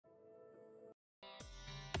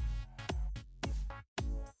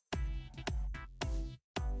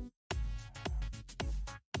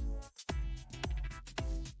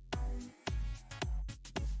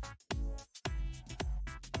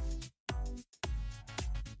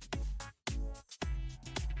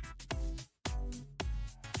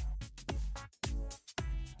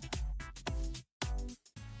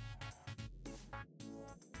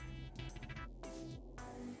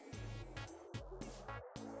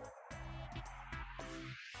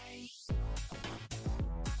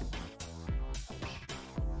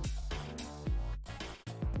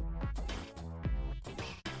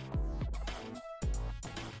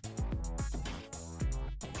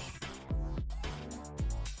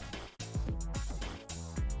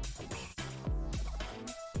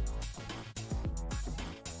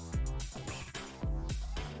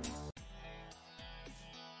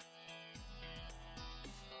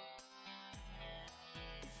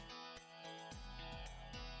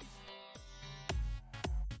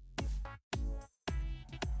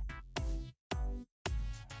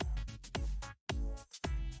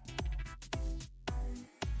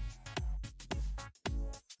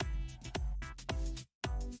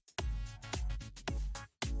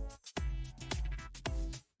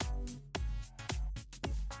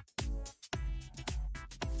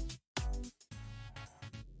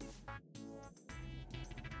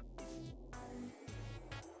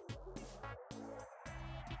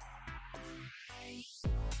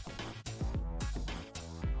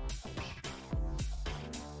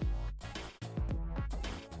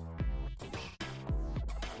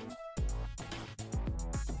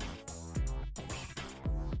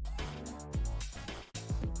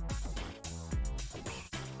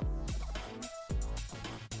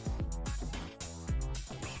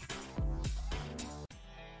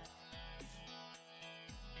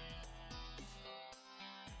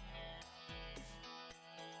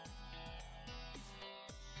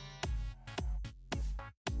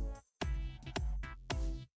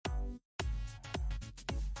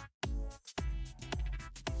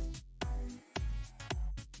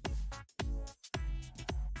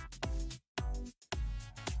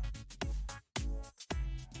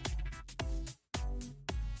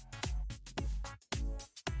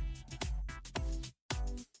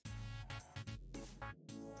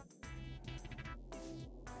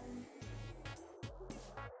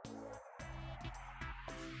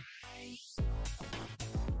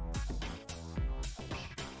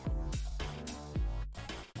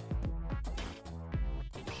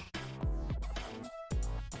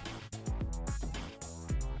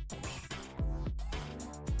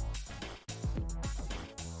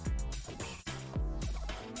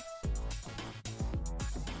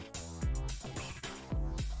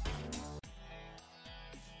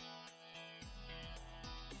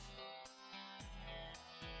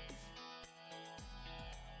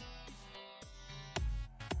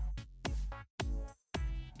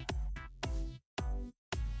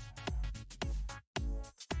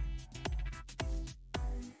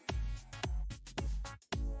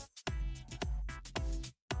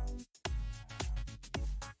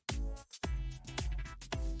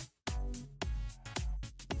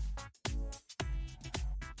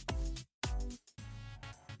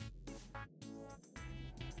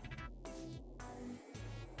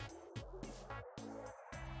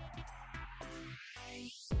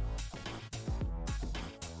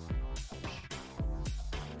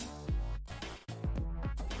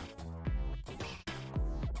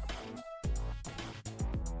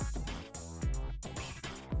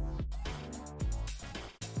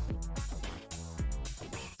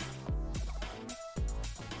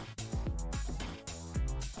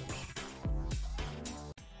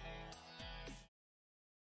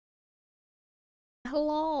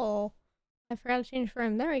Hello. I forgot to change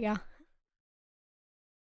frame. There we go.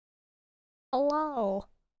 Hello.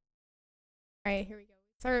 Alright, here we go.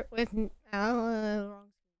 Start with wrong.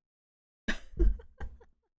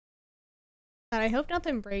 I hope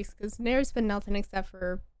nothing breaks, because there's been nothing except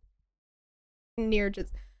for near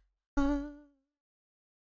just I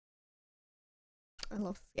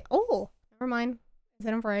love this game. Oh, never mind. It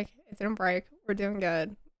didn't break. It didn't break. We're doing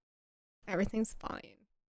good. Everything's fine.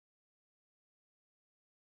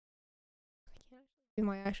 I can't actually do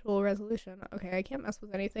my actual resolution. Okay, I can't mess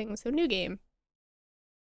with anything. So new game.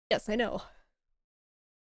 Yes, I know.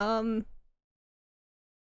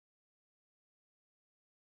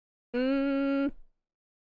 Mm,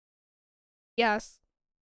 yes.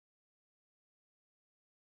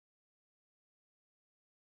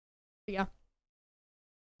 Yeah.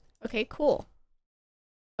 Okay, cool.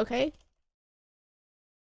 Okay.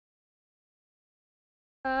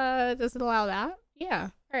 Does it allow that? Yeah.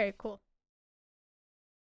 Alright, cool.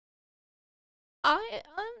 I'm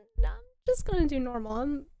just gonna do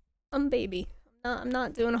normal. I'm baby. I'm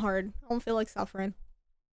not doing hard. I don't feel like suffering.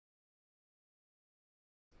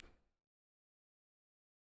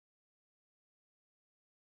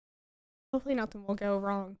 Hopefully nothing will go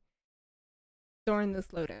wrong during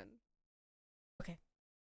this load in. Okay.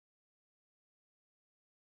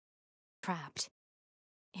 Trapped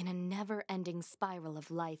in a never-ending spiral of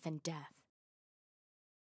life and death.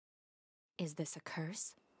 Is this a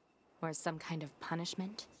curse? Or some kind of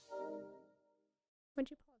punishment? What'd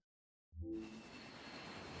you pause?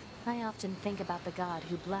 I often think about the god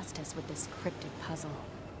who blessed us with this cryptic puzzle,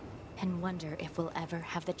 and wonder if we'll ever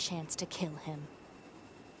have the chance to kill him.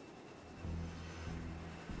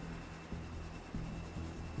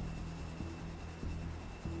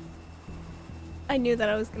 I knew that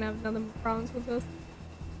I was gonna have another problems with this.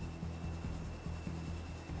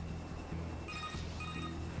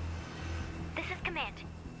 This is Command.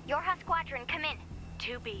 Yorha Squadron, come in.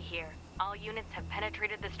 2B here. All units have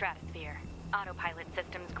penetrated the stratosphere. Autopilot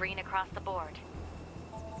systems green across the board.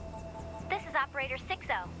 This is Operator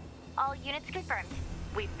 6-0. All units confirmed.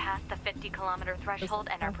 We've passed the 50-kilometer threshold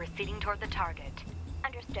and are proceeding toward the target.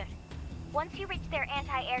 Understood. Once you reach their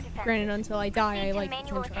anti-air defenses, Granted, until I die, I proceed to like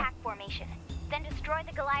manual this intro. attack formation. Then destroy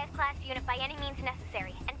the Goliath-class unit by any means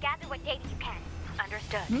necessary, and gather what data you can.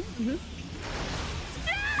 Understood. Mm-hmm.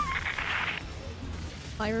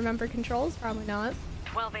 I remember controls, probably not.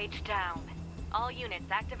 12H down. All units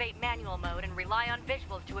activate manual mode and rely on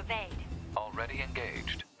visuals to evade. Already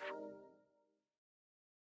engaged.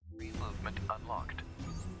 Free movement unlocked.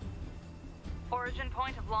 Origin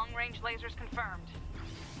point of long-range lasers confirmed.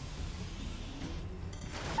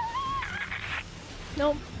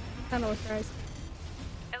 Nope. Unauthorized.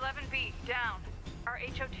 11B, down. Our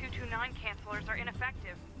HO229 cancelers are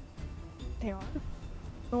ineffective. They are. I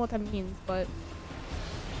don't know what that means, but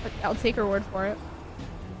I'll take her word for it.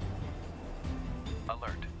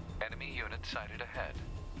 Alert. Enemy unit sighted ahead.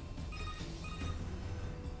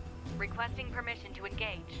 Requesting permission to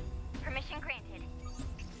engage. Permission granted.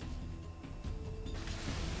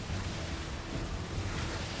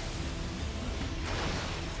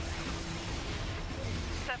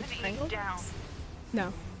 Triangle? Down.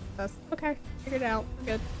 No. That's okay. Figured it out. We're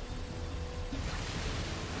good.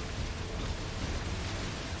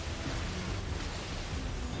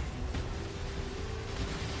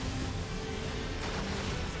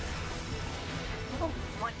 Oh,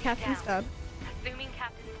 One Captain's down. dead. Assuming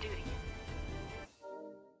captain's duty.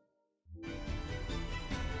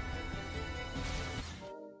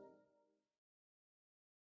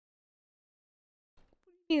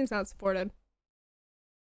 He's not supported.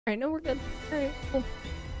 Alright, no, we're good. Alright, cool.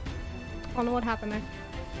 I don't know what happened there.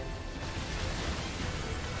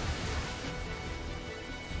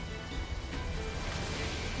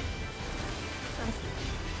 Nice.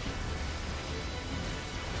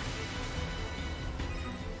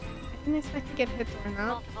 I didn't expect to get hit during that.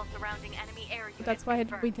 Multiple surrounding enemy air units But that's why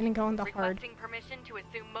confirmed. we didn't go into hard. Requesting permission to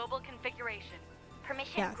assume mobile configuration.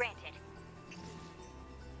 Permission Yes. granted.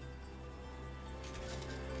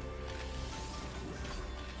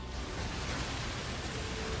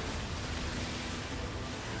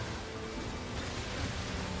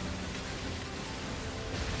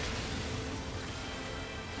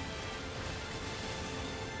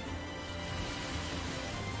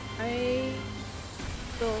 I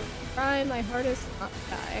will try my hardest not to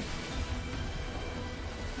die.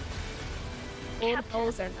 Old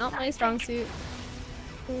holes are not my strong suit.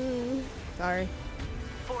 Sorry.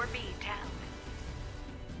 4B down.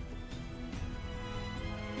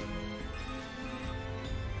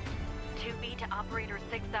 (2B to Operator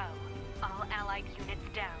 6-0. All allied units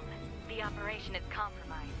down. The operation is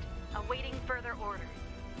compromised. Awaiting further orders.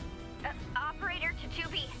 Operator to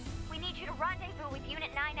 2B. We need you to rendezvous with Unit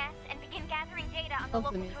 9S and begin gathering data on the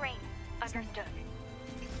Open local it. terrain. Understood.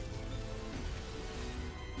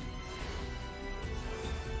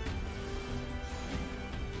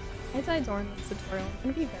 I died during this tutorial.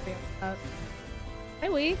 I'm gonna be very upset. Hi,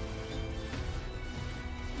 Wee.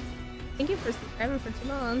 Thank you for subscribing for 2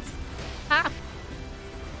 months. Ha!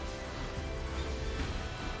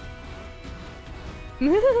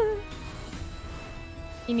 You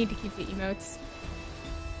need to keep the emotes.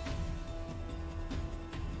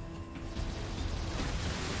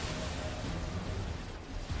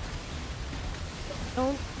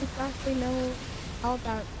 Don't exactly know how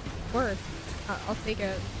that works. I'll take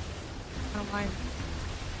it. I don't mind.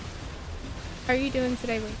 How are you doing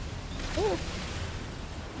today, Lee? Ooh.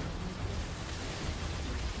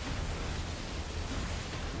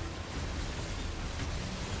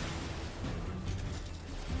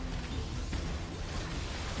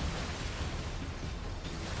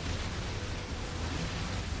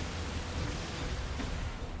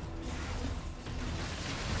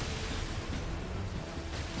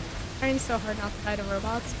 Trying so hard not to die to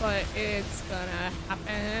robots, but it's gonna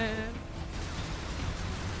happen.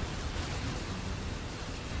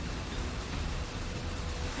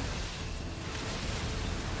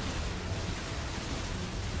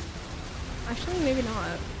 Actually, maybe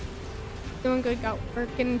not. Doing good, got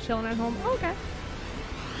working, chilling at home. Oh, okay.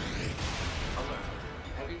 Alert.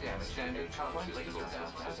 Heavy damage. Standard conscious laser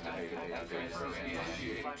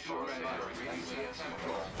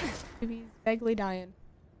He's vaguely dying.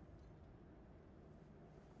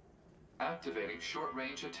 Activating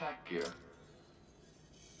short-range attack gear.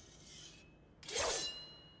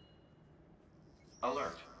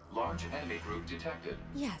 Alert. Large enemy group detected.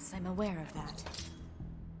 Yes, I'm aware of that.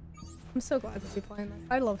 I'm so glad to be playing this.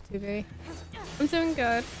 I love 2B. I'm doing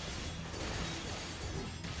good.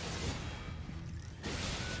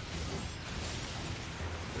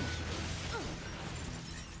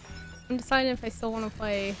 I'm deciding if I still want to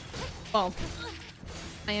play. Well,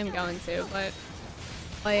 I am going to, but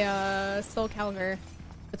play Soul Calibur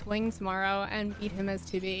with Wing tomorrow and beat him as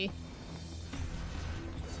 2B.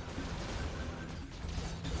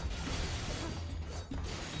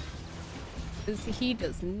 Because he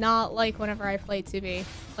does not like whenever I play 2B,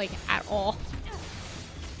 like at all.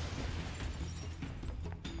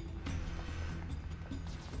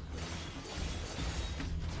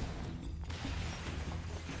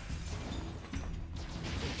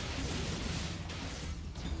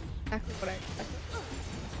 Exactly what I expected.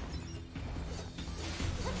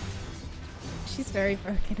 She's very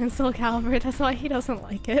broken in Soul Calibur, that's why he doesn't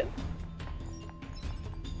like it.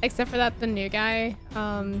 Except for that, the new guy,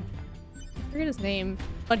 I forget his name,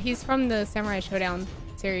 but he's from the Samurai Showdown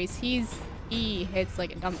series. He hits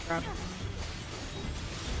like a dump truck.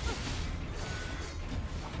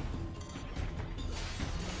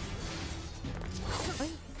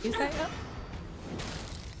 Is that up?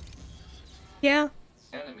 Yeah.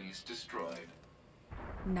 Enemies destroyed.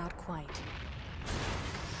 Not quite.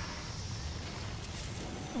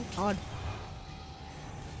 Oh god.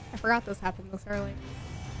 I forgot this happened this early.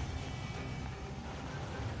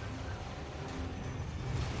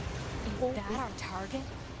 Is that our target?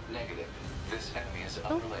 Negative. This enemy is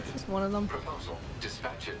Oh, unrelated. it's just one of them. Proposal.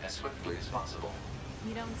 Dispatch it as swiftly as possible.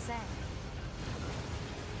 You don't say.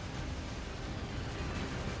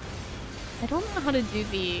 I don't know how to do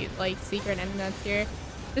the like secret endnuts here.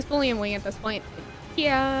 Just bully and wing at this point.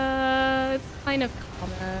 Yeah, it's kind of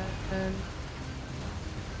common.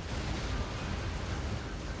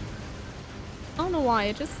 I don't know why,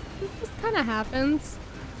 it just kind of happens.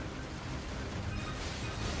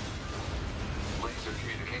 Laser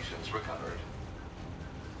communications recovered.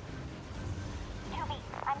 2B,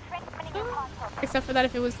 I'm transmitting your console. Except for that,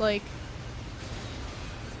 if it was like,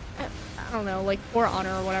 I don't know, like For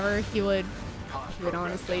Honor or whatever, he would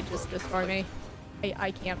honestly just destroy me.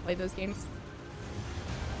 I can't play those games.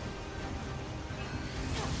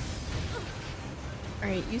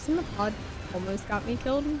 Alright, using the pod almost got me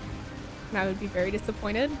killed. And I would be very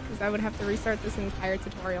disappointed because I would have to restart this entire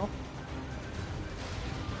tutorial.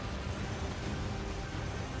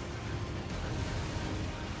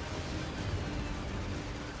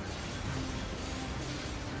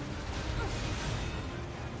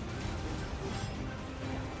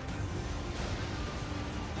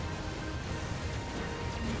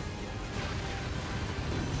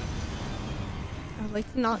 I would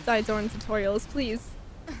like to not die during tutorials, please.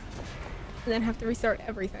 And then have to restart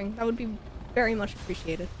everything. That would be very much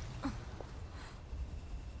appreciated.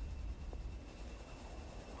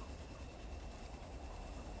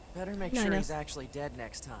 Better make No, sure no. he's actually dead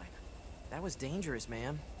next time. That was dangerous,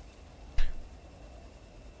 man.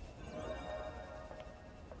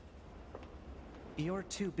 You're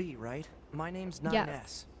 2B, right? My name's 9S.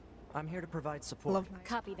 Yes. I'm here to provide support. Love night.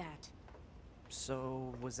 Copy that.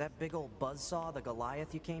 So, was that big old buzzsaw the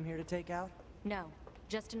Goliath you came here to take out? No,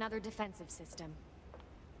 just another defensive system.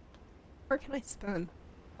 Where can I spin?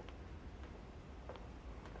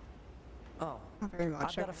 Oh, Not very much.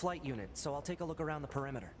 I've got a flight unit, so I'll take a look around the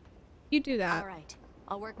perimeter. You do that. All right,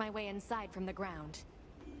 I'll work my way inside from the ground.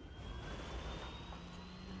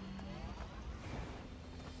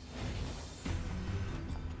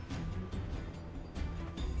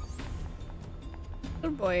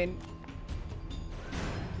 Good boy.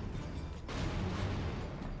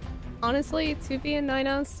 Honestly, 2B and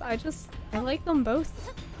 9S, I like them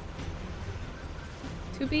both.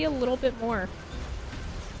 2B a little bit more.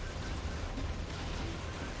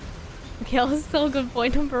 Mikhail is still a good boy,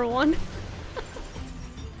 number 1.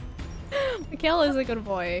 Mikhail is a good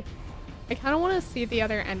boy. I kind of want to see the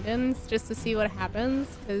other endings just to see what happens,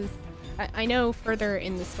 because I know further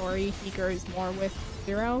in the story he grows more with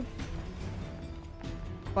Zero.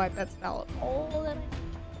 But that's about all that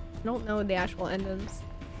I don't know the actual endings.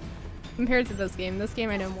 Compared to this game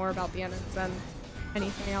I know more about the endings than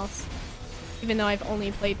anything else. Even though I've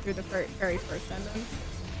only played through the very first ending.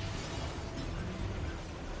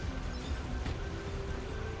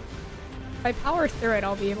 if I power through it,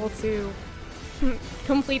 I'll be able to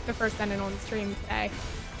complete the first ending on stream today.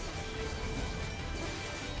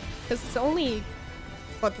 Because it's only,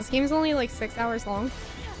 what, this game's only like 6 hours long?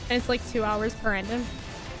 And it's like 2 hours per ending.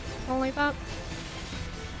 Something like that.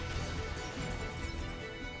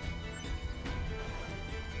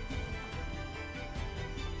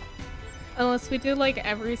 Unless we do like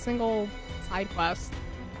every single side quest.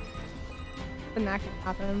 Then that can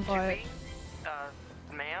happen, but...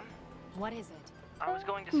 Ma'am? What is it? I was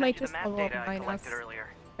going to might send you the just map level up data I minus collected earlier.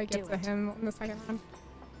 if I get Do to it. him in the second round.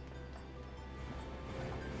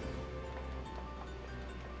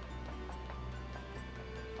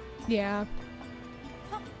 Yeah.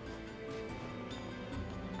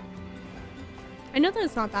 I know that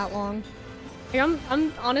it's not that long. Like,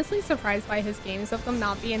 I'm honestly surprised by his games of them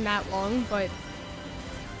not being that long, but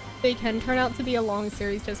they can turn out to be a long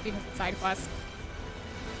series just because of side quests.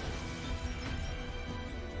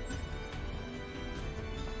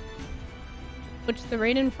 Which the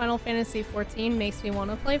raid in Final Fantasy XIV makes me want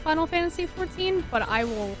to play Final Fantasy XIV, but I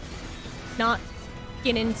will not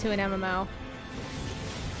get into an MMO.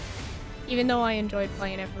 Even though I enjoyed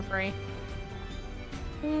playing it for free.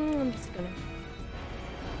 I'm just gonna...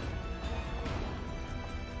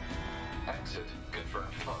 Exit confirmed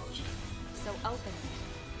closed. So open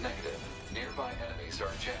it. Negative. Nearby enemies are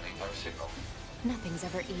jamming our signal. Nothing's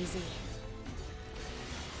ever easy.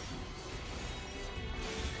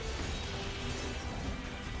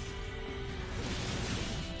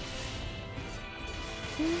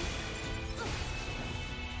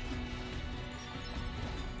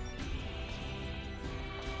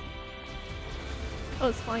 Oh,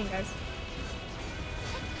 it's flying, guys.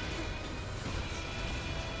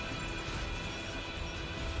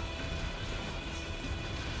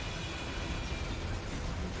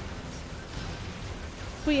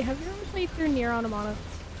 Wait, have you ever played through Nier Automata?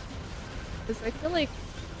 Because I feel like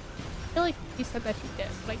you said that you did,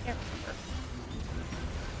 but I can't remember.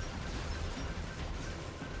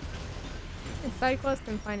 And side quests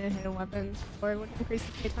and finding hidden weapons, or it would increase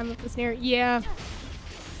the playtime of this Nier. Yeah.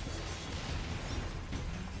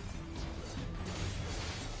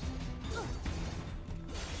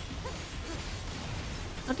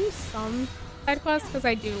 I'll do some side quests because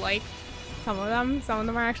I do like some of them. Some of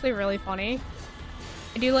them are actually really funny.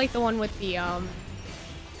 I do like the one with the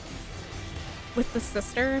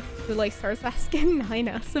sister who like starts asking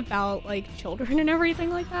 9S about like children and everything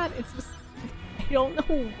like that. It's just, I don't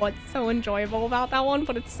know what's so enjoyable about that one,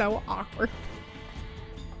 but it's so awkward.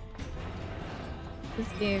 This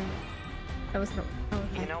game, that was no.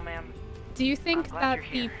 You know, ma'am, Do you think I'm glad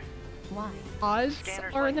that you're the here. Why? pods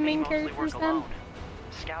Scanners are like the me main mostly characters work then? alone,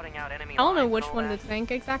 scouting out enemy I don't know lines which and all one to that.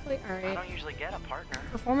 think exactly. I Alright. don't usually get a partner.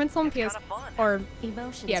 Performance on It's PS kinda fun. or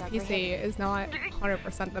Emotions yeah, are PC prohibited. is not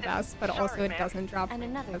 100% the best, but also Sorry, it ma'am. doesn't drop. And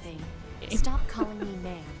another as thing, game. stop calling me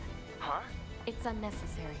ma'am. Huh? It's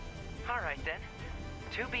unnecessary. All right then.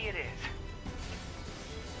 2B it is.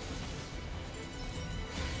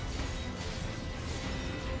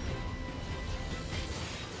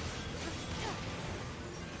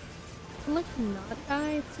 Look, not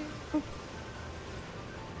die too.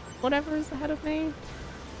 Whatever is ahead of me.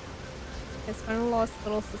 It's when I lost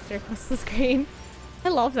little sister across the screen. I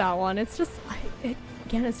love that one. It's just,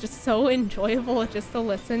 again, it's just so enjoyable just to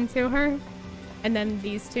listen to her. And then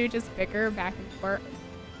these two just bicker back and forth.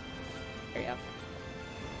 There you go.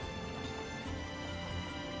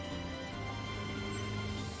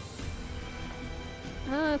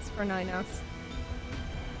 That's for 9S.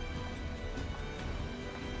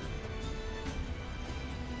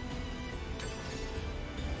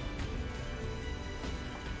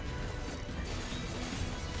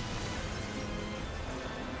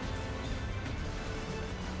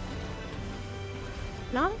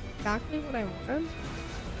 Not exactly what I wanted.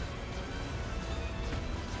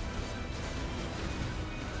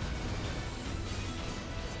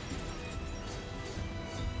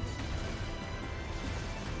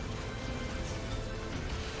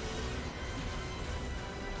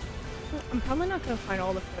 I'm probably not gonna find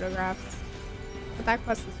all the photographs, but that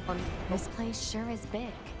quest is fun. This place sure is big.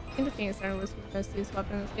 I think the Phoenix Center was the most used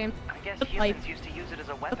weapon in this game. I guess The pipe. humans used to use it as a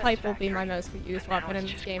The weapons pipe will be my factory. most used But now weapon in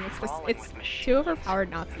it's this just game. It's just, crawling it's with too machines.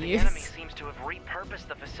 overpowered not to The enemy use. seems to have repurposed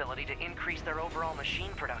the facility to increase their overall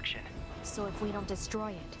machine production. So if we don't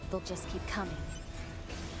destroy it, they'll just keep coming.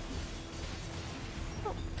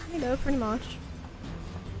 Oh, kind of, pretty much.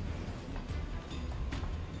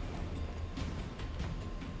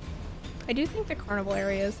 I do think the carnival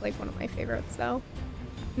area is like one of my favorites though.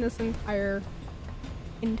 In this entire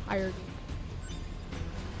game.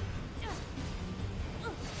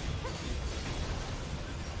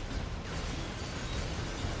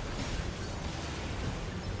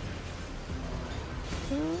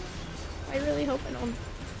 hope I don't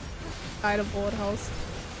die to bullet hells.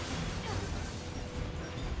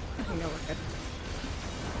 I think we're good.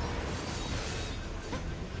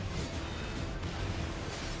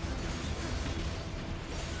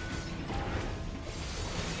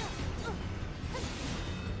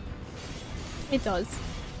 It does.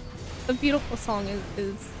 The beautiful song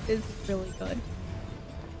is really good.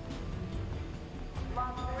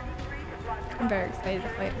 I'm very excited to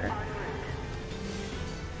fight her.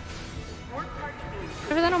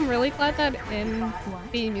 After that, I'm really glad that in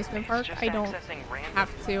the amusement park, I don't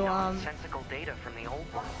have to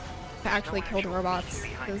actually kill the robots,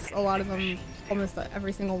 because a lot of them, almost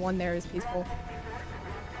every single one there is peaceful.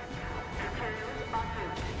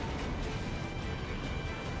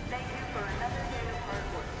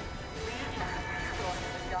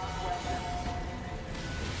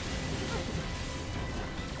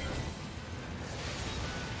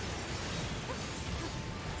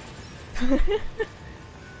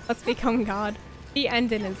 Let's become God. The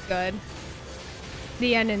ending is good.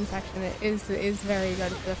 The ending section is very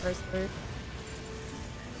good for the first group.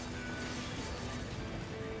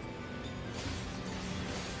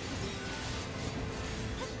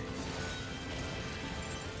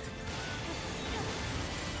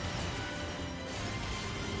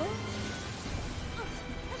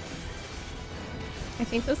 I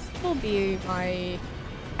think this will be my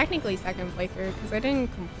technically second playthrough because I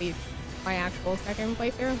didn't complete my actual second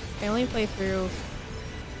playthrough. I only played through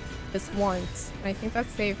this once, and I think that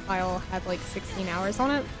save file had like 16 hours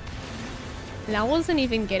on it. And that wasn't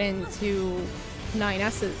even getting to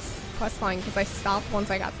 9S's questline because I stopped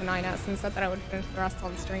once I got to 9S and said that I would finish the rest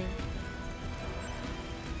on stream.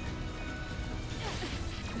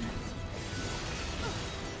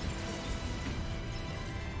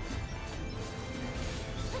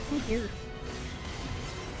 I'm here.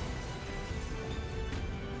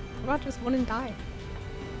 How about just wouldn't die?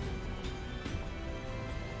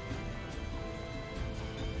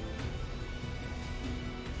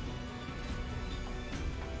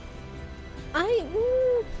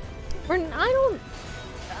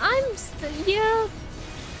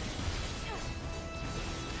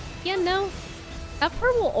 Yeah, no. That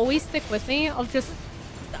part will always stick with me of just,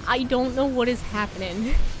 I don't know what is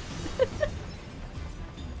happening.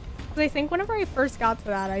 I think whenever I first got to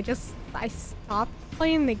that, I stopped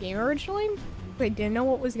playing the game originally. I didn't know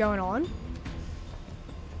what was going on. Can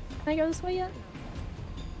I go this way yet?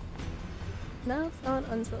 No, it's not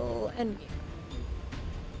until endgame.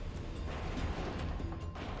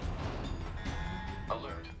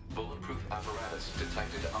 Alert. Bulletproof apparatus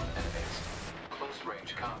detected on enemies. Close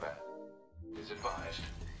range combat is advised.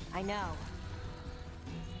 I know.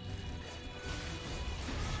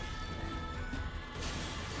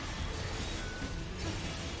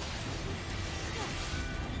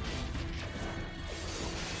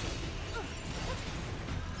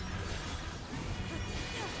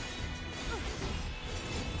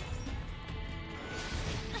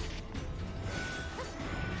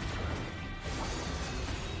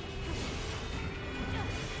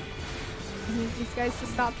 I need these guys to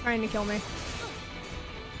stop trying to kill me.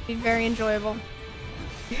 Be very enjoyable.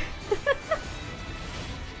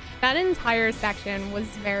 That entire section was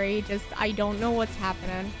very just, I don't know what's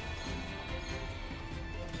happening.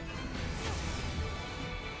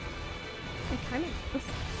 I kind of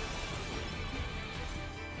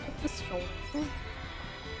like the shoulder.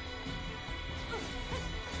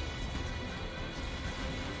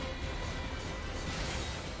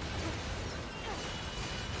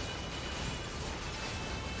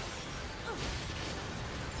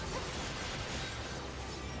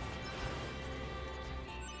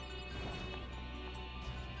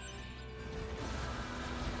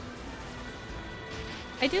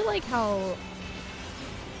 I do like how,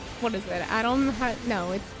 what is it,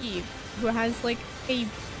 no, it's Eve, who has like a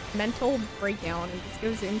mental breakdown and just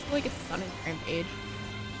goes into like a sudden rampage.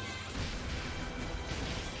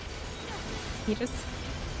 He just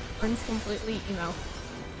turns completely emo.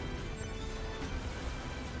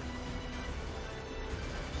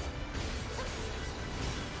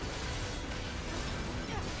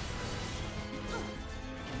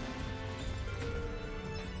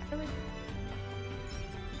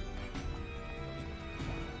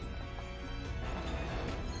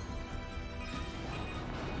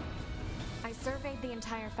 I surveyed the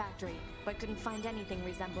entire factory, but couldn't find anything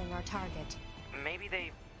resembling our target. Maybe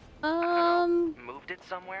they I don't know, moved it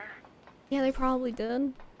somewhere? Yeah, they probably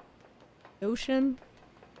did. Ocean.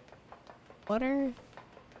 Water.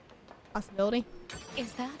 Possibility.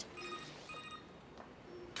 Is that?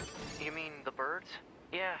 You mean the birds?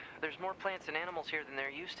 Yeah, there's more plants and animals here than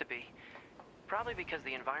there used to be. Probably because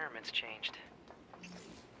the environment's changed.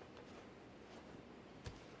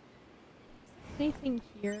 Anything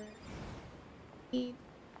here?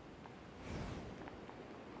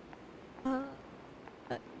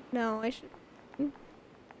 No, I should.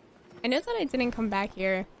 I know that I didn't come back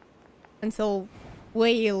here until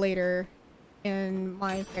way later in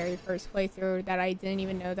my very first playthrough, that I didn't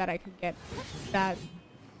even know that I could get that.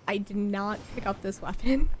 I did not pick up this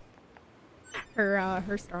weapon,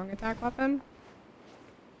 her strong attack weapon,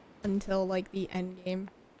 until like the end game.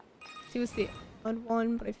 She was the odd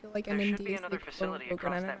one, but I feel like There should NND be is another like facility broken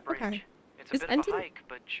across in it. that bridge. Okay. It's a Is bit of a NND hike,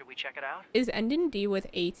 but should we check it out? Is NND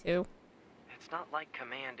with A2? It's not like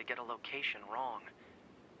Command to get a location wrong.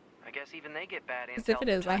 I guess even they get bad intel. Because if it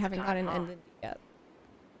is, from I time to haven't time, gotten huh? NND yet.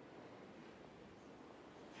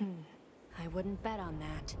 I wouldn't bet on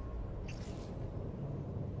that.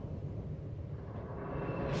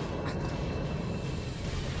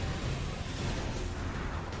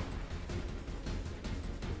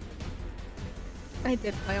 I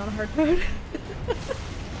did play on hard mode.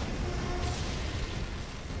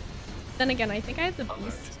 Then again, I think I have the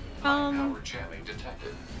beast. Power jamming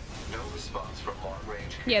detected. No response from long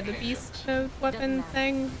range. Yeah, the beast mode weapon Doesn't matter.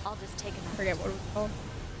 thing. I'll just take him I out. forget what it was called.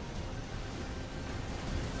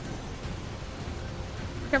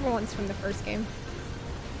 Whichever one's from the first game.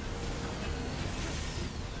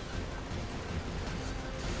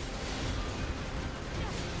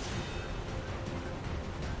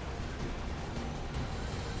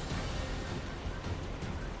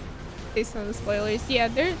 Based on the spoilers, yeah,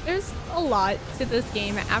 there's a lot to this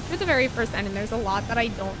game. After the very first ending, there's a lot that I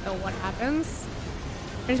don't know what happens.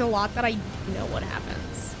 There's a lot that I know what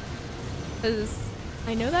happens. Because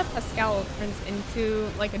I know that Pascal turns into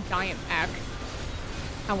like a giant mech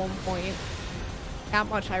at one point. That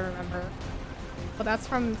much I remember. But that's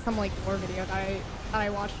from some like lore video that I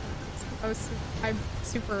watched. I'm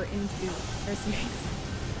super into their series.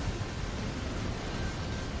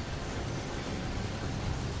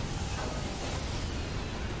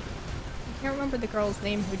 I can't remember the girl's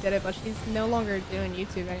name who did it, but she's no longer doing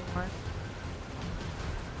YouTube anymore.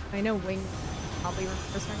 I know Wing probably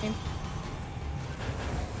remembers her name.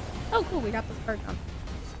 Oh cool, we got this card done.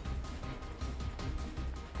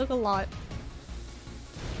 Took a lot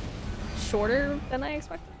shorter than I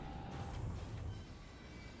expected.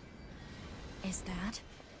 Is that?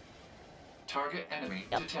 Target enemy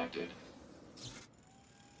detected.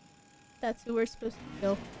 That's who we're supposed to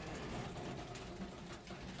kill.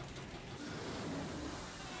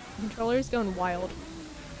 The controller's going wild.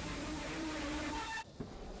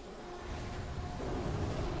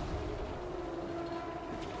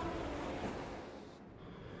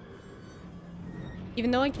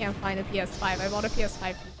 Even though I can't find a PS5, I bought a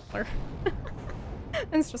PS5 controller.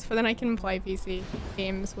 It's just for then I can play PC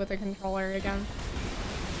games with a controller again.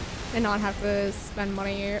 And not have to spend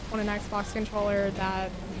money on an Xbox controller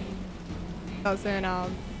that doesn't,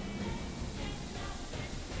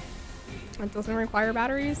 it doesn't require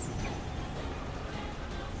batteries.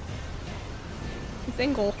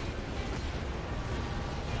 Single.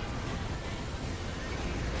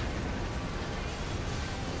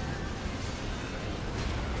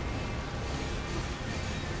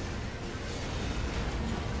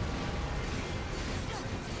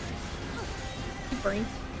 Brain.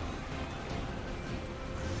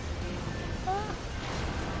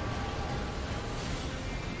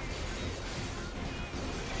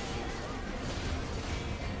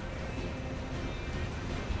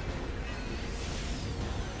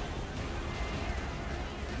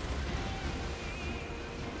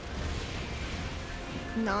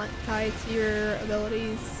 Not tied to your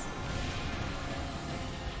abilities.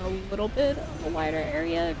 A little bit of a wider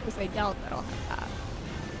area, because I doubt that I'll have that.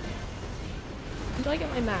 Until I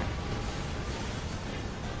get my Mac.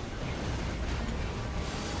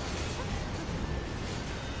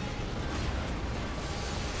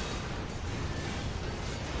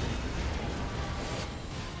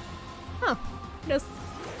 Huh. Just.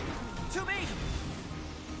 To me!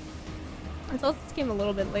 I thought this came a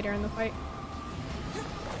little bit later in the fight.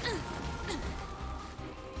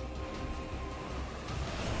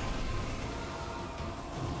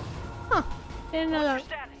 Huh. Didn't know that.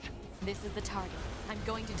 This is the target. I'm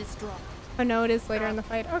going to destroy it. Oh no, it is later in the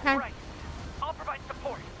fight. Okay. Right. I'll provide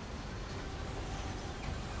support.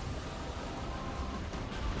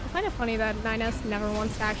 I find it funny that 9S never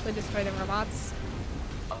wants to actually destroy the robots.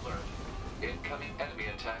 Alert. Incoming enemy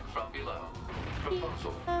attack from below.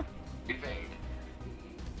 Proposal. Evade.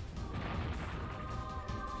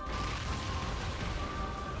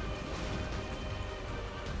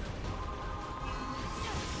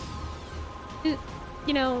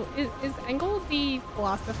 You know, is Engel the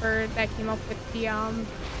philosopher that came up with the,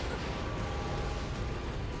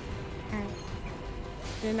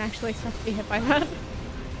 didn't actually expect to be hit by that.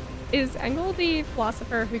 Is Engel the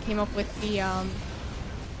philosopher who came up with the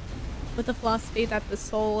philosophy that the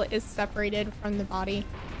soul is separated from the body?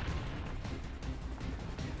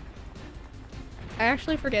 I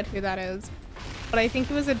actually forget who that is, but I think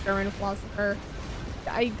he was a German philosopher.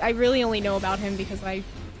 I really only know about him because I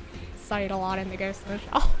studied a lot in the Ghost in the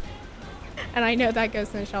Shell. And I know that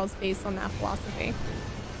Ghost in the Shell is based on that philosophy.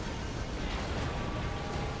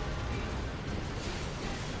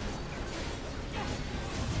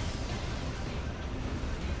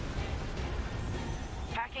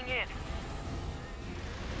 Hacking in.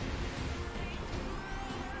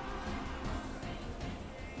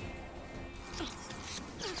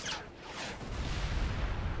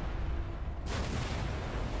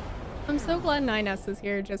 I'm so glad 9S is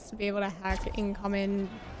here just to be able to hack incoming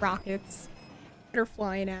rockets that are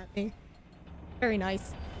flying at me. Very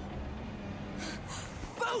nice.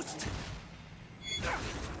 Boost!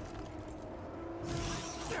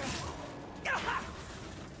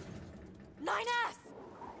 9S!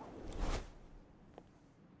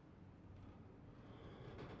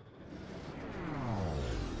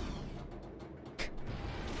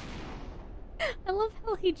 I love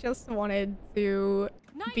how he just wanted to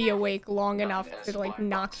be awake long enough 9S to like black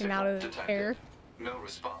knock box him out signal of the detected. chair. No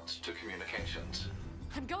response to communications.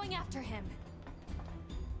 I'm going after him.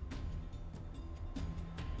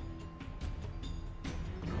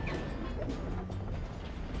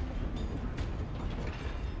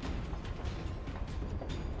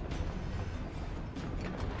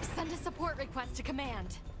 Send a support request to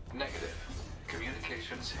command. Negative.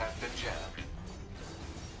 Communications have been jammed.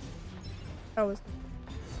 That was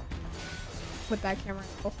with that camera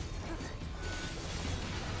angle.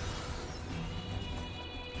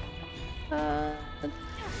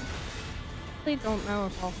 They don't know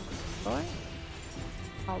if I'll have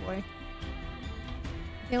probably.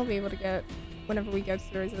 He'll be able to get whenever we go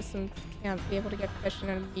to the resistance camp, be able to get fish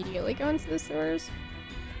and immediately go into the sewers.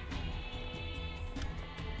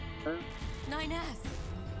 9S.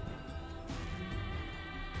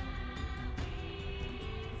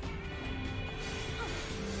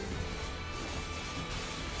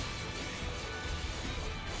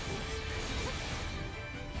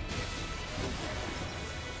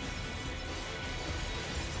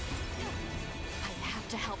 I have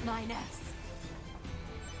to help 9S.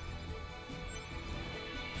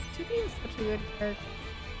 Tubi is such a good character.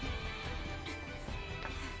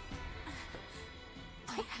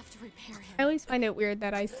 I have to repair him. I always find it weird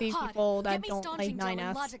that I see Pod, people that get me don't like staunching gel and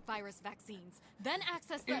 9S. logic virus vaccines. Then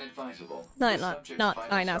access the Inadvisable. Not- The not- subject's not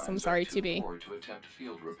vital 9S, I'm signs sorry, are too 2B. poor to attempt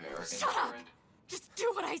field repair in Shut up! current. Just do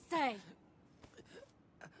what I say.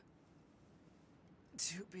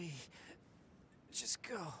 2B. Just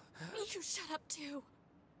go. You shut up too.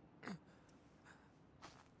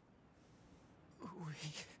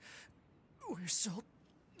 We're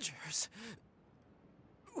soldiers.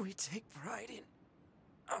 We take pride in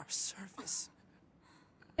our service.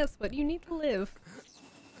 Yes, but you need to live.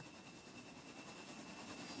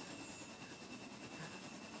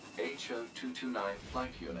 HO-229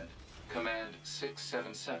 Flight Unit. Command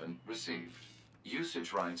 677 received.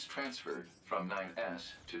 Usage rights transferred from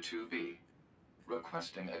 9S to 2B.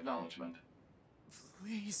 Requesting acknowledgement.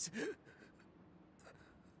 Please.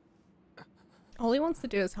 All he wants to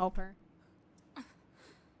do is help her. All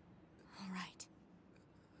right.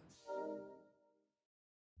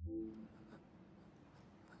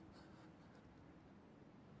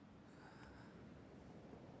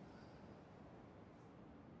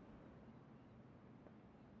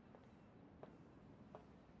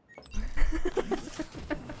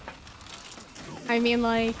 I mean,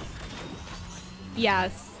 like,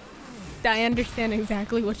 yes. I understand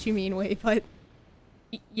exactly what you mean, Wei, but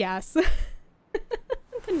yes.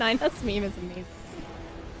 The 9S meme is amazing.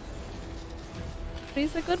 But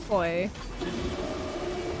he's a good boy.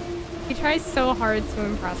 He tries so hard to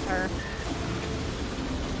impress her.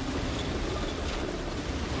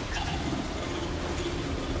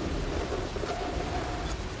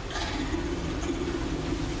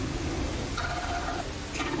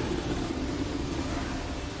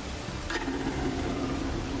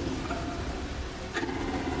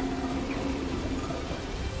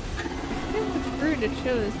 Route it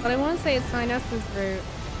shows, but I want to say it's 9S's route.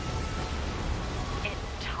 It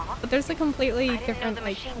talks? But there's a completely I didn't know different the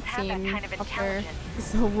like machines had that cutscene kind of up there. intelligence.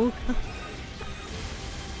 So Wuka.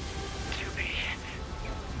 2B.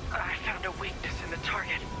 I found a weakness in the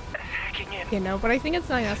target. Hacking in. You know, but I think it's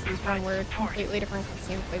 9S's one where a completely different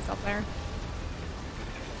cutscene plays up there.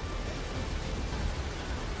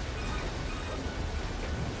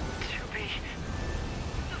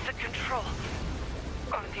 The control.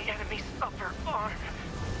 Oh,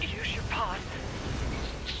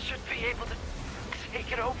 be able to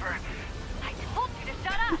take it over. I told you to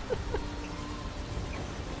shut up!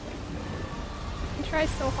 He tries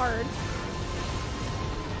so hard.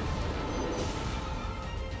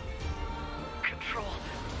 Control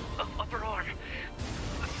of upper arm.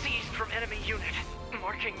 Seized from enemy unit.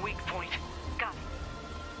 Marking weak point. Got it.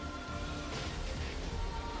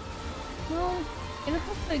 Well, you don't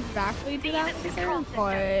have to exactly do that with him,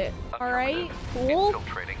 but alright, Affirmative. cool.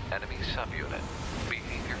 Infiltrating enemy subunit.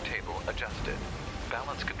 Behavior table adjusted.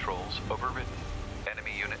 Balance controls overridden.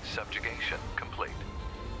 Enemy unit subjugation complete.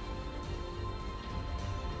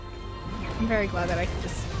 I'm very glad that I can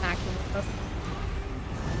just smack him with this.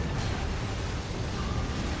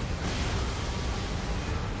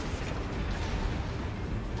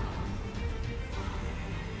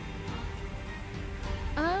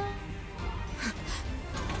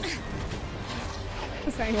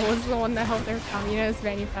 This angle was the one that helped their communist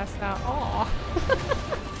manifesto. Aw.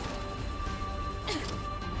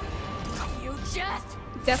 You just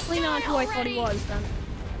Definitely not who I thought he was then.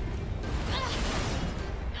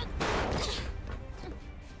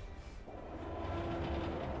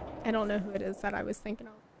 I don't know who it is that I was thinking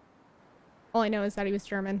of. All I know is that he was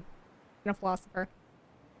German and a philosopher.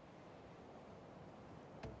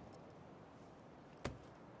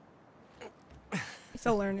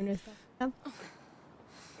 Still learning new stuff. Yeah.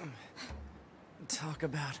 Talk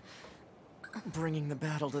about bringing the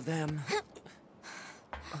battle to them.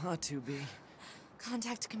 2B.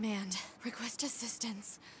 contact command. Request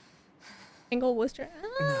assistance. Single Worcester.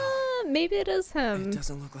 No. Maybe it is him. It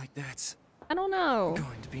doesn't look like that's I don't know.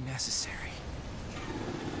 going to be necessary.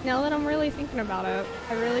 Now that I'm really thinking about it,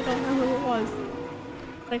 I really don't know who it was.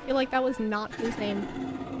 But I feel like that was not his name.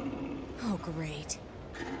 Oh, great.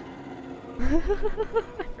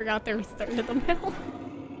 I forgot they restarted the mail.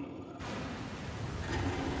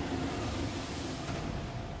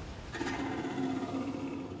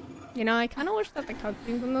 You know, I kind of wish that the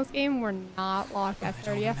cutscenes in this game were not locked at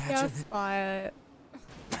 30 don't imagine FPS, but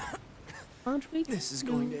much we This is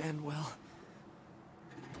going to end well.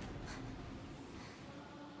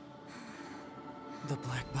 The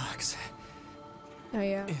black box. Oh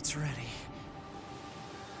yeah. It's ready.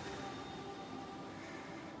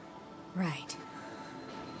 Right.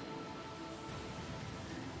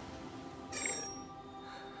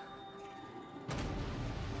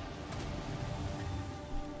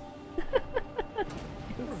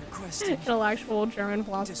 Requesting Intellectual German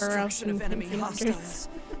philosopher destruction of enemy 1800s. hostiles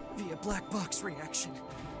via black box reaction.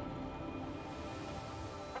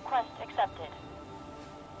 Request accepted.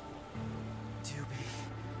 2B.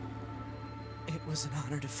 It was an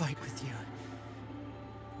honor to fight with you.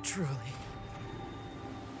 Truly.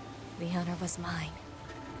 The honor was mine.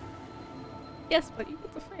 Yes, but you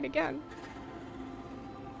get to fight again.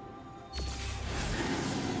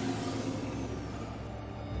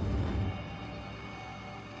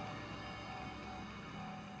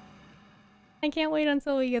 I can't wait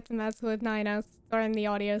until we get to mess with 9S during the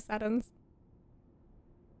audio settings.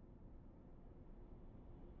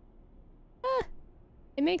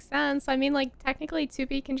 It makes sense. I mean, like, technically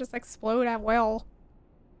 2B can just explode at will.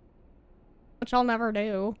 Which I'll never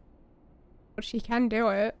do. But she can do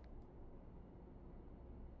it.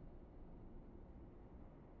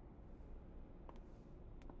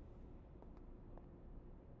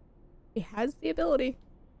 She has the ability.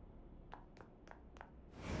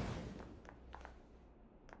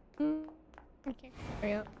 Okay,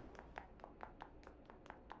 hurry up.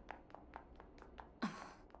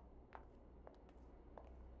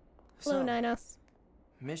 Hello, So, 9S.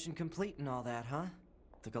 mission complete and all that, huh?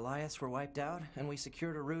 The Goliaths were wiped out, and we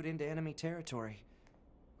secured a route into enemy territory.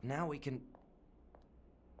 Now we can...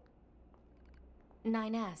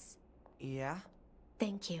 9S, Yeah?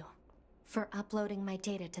 thank you for uploading my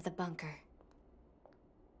data to the bunker.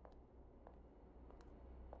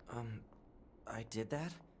 I did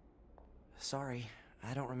that? Sorry,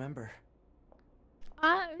 I don't remember.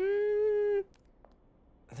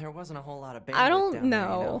 There wasn't a whole lot of bandwidth I don't down there, you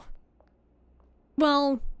know.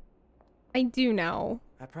 Well, I do know.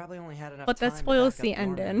 I probably only had enough But that time to spoils back the up more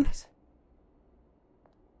ending. memories.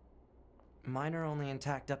 Mine are only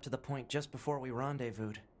intact up to the point just before we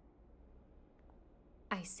rendezvoused.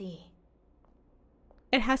 I see.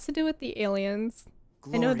 It has to do with the aliens.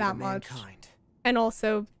 Glory I know to that much. mankind. And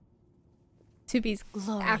also 2B's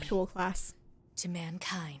Glory actual class. to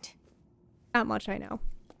mankind. That much I know.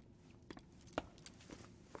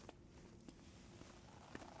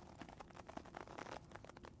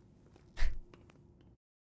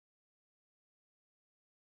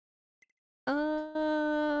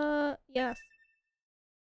 Yes.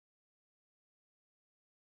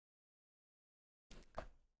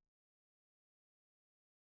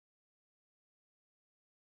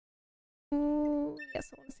 Yes,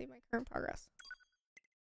 I want to see my current progress.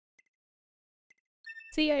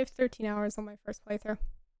 See, I have 13 hours on my first playthrough.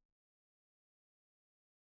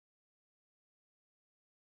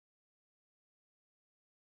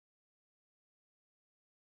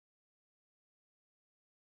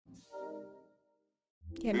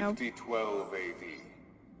 Yeah, no. 5012 AD.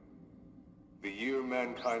 The year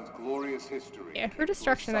mankind's glorious history. Yeah, her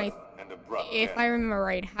destruction, if I remember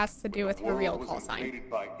right, has to do with her real call sign.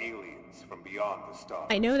 By aliens from beyond the stars.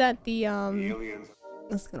 I know that the aliens.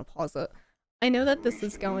 I'm just gonna pause it. I know that this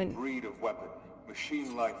is going. Breed of weapon,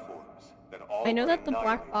 machine life forms that all I know that the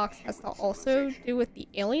black box has to also do with the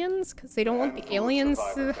aliens, because they don't want the aliens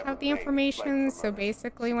to have the information. So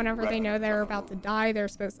basically, whenever they know they're about to die, they're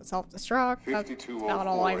supposed to self-destruct. That's about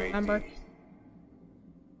all I remember.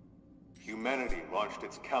 Humanity launched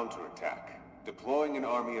its counterattack, deploying an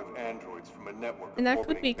army of androids from a network. And that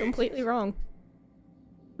could be completely wrong.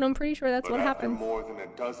 But I'm pretty sure that's what happened. After more than a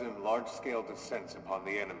dozen large-scale descents upon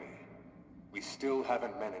the enemy, we still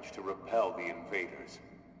haven't managed to repel the invaders.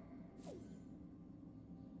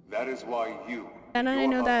 That is why you and I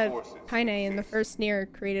know that Kaine in the first Nier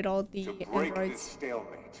created all the to break androids. This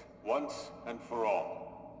stalemate once and for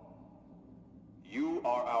all. You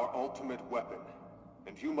are our ultimate weapon,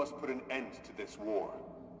 and you must put an end to this war.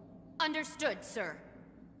 Understood, sir.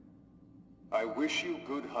 I wish you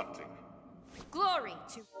good hunting. Glory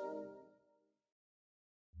to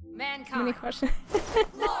mankind. How many questions?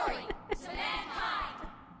 Glory to mankind.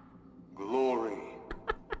 Glory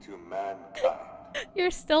to mankind.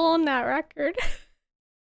 You're still on that record.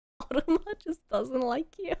 Automa just doesn't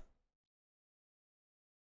like you.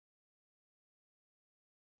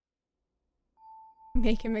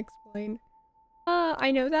 Make him explain.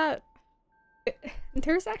 I know that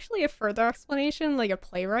there's actually a further explanation, like a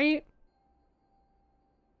playwright.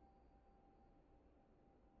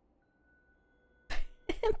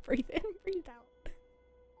 Breathe in, breathe out.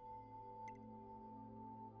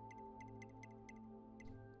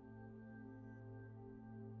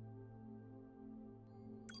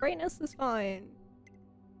 Brightness is fine.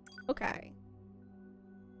 Okay.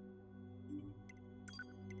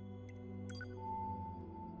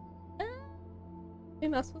 We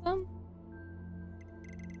mess with them?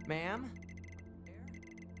 Ma'am?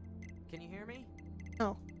 Can you hear me?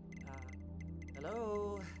 Oh.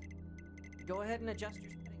 Hello? Go ahead and adjust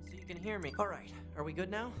your settings so you can hear me. Alright, are we good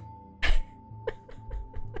now?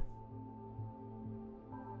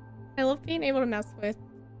 I love being able to mess with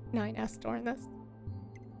 9S during this.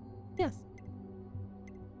 Yes.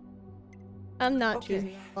 I'm not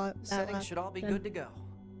choosing that. Settings should all be good to go.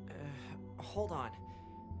 Hold on.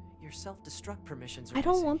 Your self-destruct permissions are I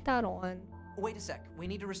don't missing. want that on. Wait a sec. We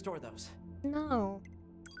need to restore those. No.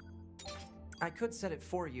 I could set it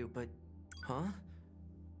for you, but... Huh?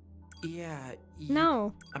 Yeah...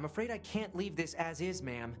 No. I'm afraid I can't leave this as is,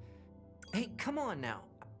 ma'am. Hey, come on now.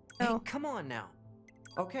 No. Hey, come on now.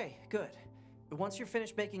 Okay, good. Once you're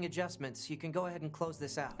finished making adjustments, you can go ahead and close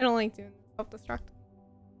this out. I don't like doing self-destruct.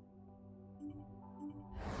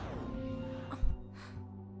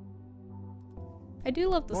 I do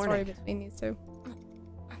love the story between these two.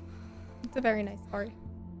 It's a very nice story.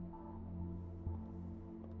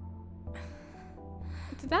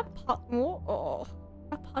 Did that pod... Oh,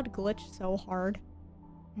 that pod glitch so hard.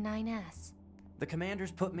 9S. The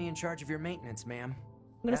commander's put me in charge of your maintenance, ma'am.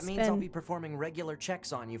 That means I'll be performing regular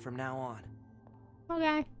checks on you from now on.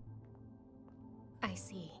 Okay. I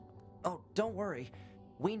see. Oh, don't worry.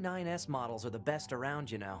 We 9S models are the best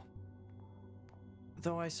around, you know.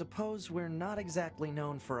 Though I suppose we're not exactly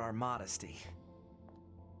known for our modesty.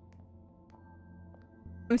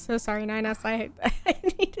 I'm so sorry, 9S. I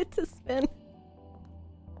needed to spin.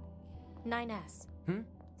 9S.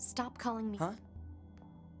 Stop calling me. Huh?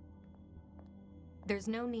 There's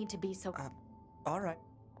no need to be so... Alright.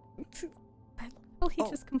 Well, he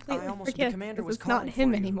just completely the forgets commander because was it's not calling him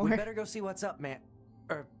for you. anymore. We better go see what's up, man.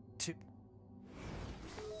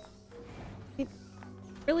 It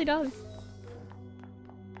really does.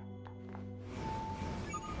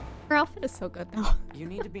 Her outfit is so good, though. You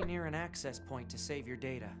need to be near an access point to save your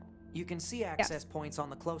data. You can see access points on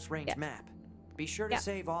the close-range map. Be sure to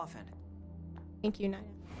save often. Thank you, Nina.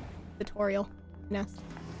 Tutorial. Nest.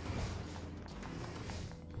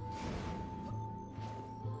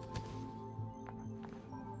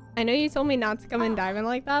 I know you told me not to come in diving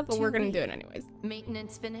like that, but we're gonna do it anyways.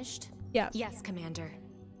 Maintenance finished? Yes. Yes, Commander.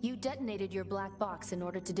 You detonated your black box in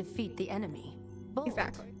order to defeat the enemy. Bold,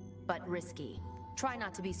 exactly. But risky. Try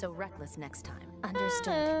not to be so reckless next time.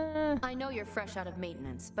 Understood. I know you're fresh out of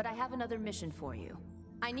maintenance, but I have another mission for you.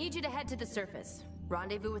 I need you to head to the surface,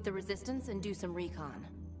 rendezvous with the Resistance, and do some recon.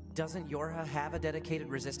 Doesn't Yorha have a dedicated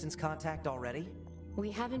resistance contact already?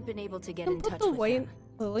 We haven't been able to get Don't in put touch the with white them,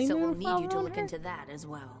 lily so we'll moon need flower you to on look her? into that as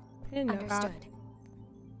well. I didn't know that. Understood.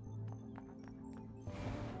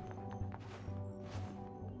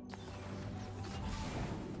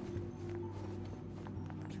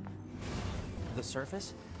 The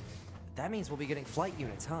surface? That means we'll be getting flight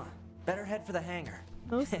units, huh? Better head for the hangar.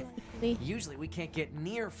 Most likely. Usually we can't get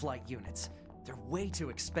near flight units. They're way too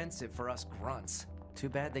expensive for us grunts. Too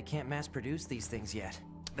bad they can't mass produce these things yet.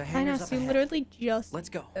 The I know, hangar's so up you ahead. literally just... Let's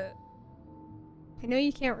go. I know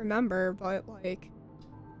you can't remember, but like...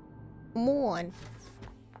 Come on.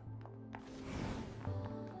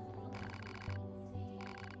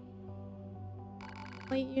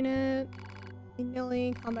 Flight unit...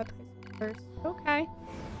 Millie, combat place first. Okay.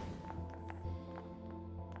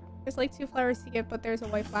 There's like 2 flowers to get, but there's a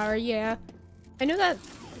white flower, yeah. I know that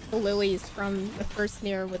the lilies from the first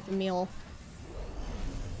Nier with the meal.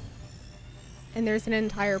 And there's an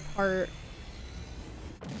entire part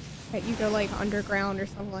that you go like underground or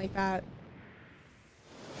something like that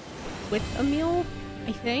with a meal,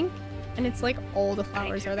 I think. And it's like all the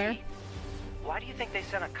flowers are there. Why do you think they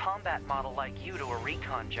sent a combat model like you to a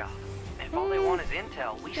recon job? If all they want is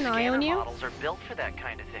intel, we Keep an eye on scanner you. models are built for that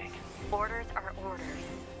kind of thing. Orders are orders.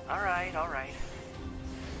 Alright, alright.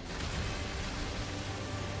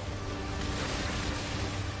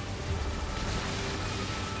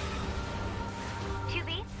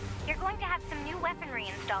 You're going to have some new weaponry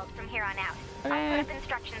installed from here on out. I'll put up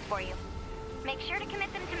instructions for you. Make sure to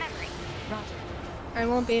commit them to memory. Roger. I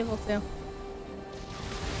won't be able to.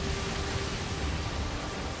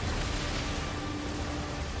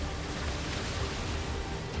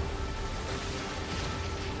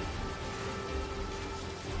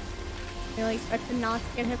 I really expected not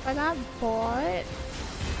to get hit by that, but...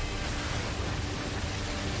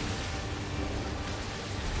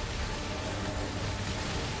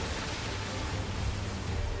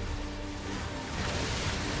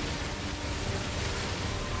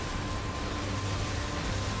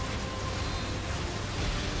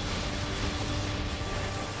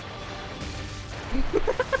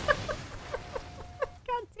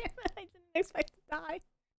 God damn it, I didn't expect to die.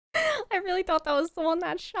 I really thought that was the one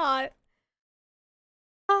that shot.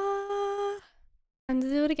 Time to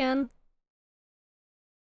do it again.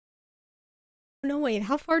 No, wait,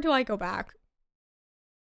 how far do I go back?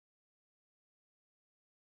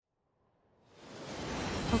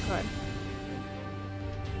 Oh, good.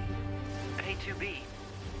 Hey, 2B.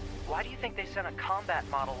 Why do you think they sent a combat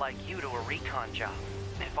model like you to a recon job?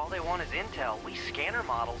 If all they want is intel, we scanner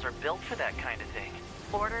models are built for that kind of thing.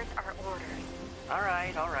 Orders are orders.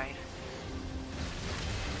 Alright, alright.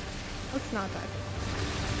 Let's not die.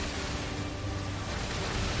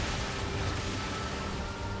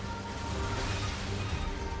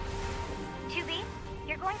 2B,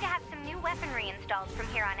 you're going to have some new weaponry installed from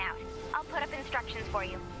here on out. I'll put up instructions for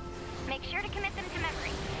you. Make sure to commit them to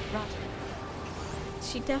memory. Roger.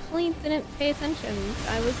 She definitely didn't pay attention.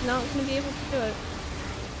 I was not going to be able to do it.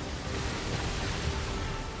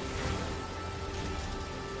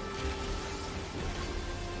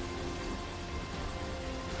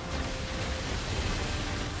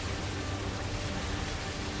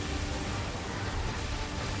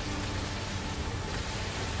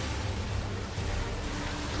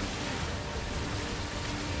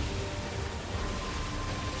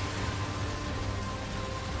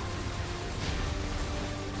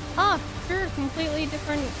 Ah, sure, completely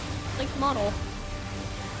different, like, model.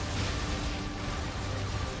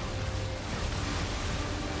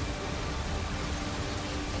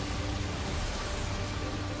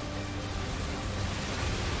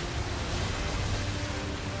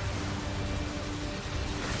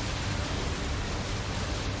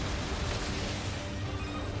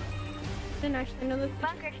 Didn't actually know that.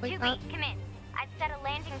 Bunker Like 2B, that. come in. I've set a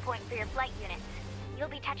landing point for your flight units. You'll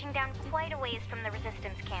be touching down quite a ways from the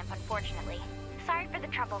resistance camp, unfortunately. Sorry for the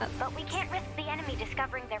trouble, but we can't risk the enemy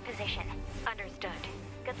discovering their position. Understood.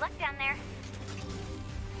 Good luck down there.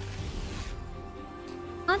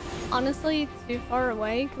 Not honestly too far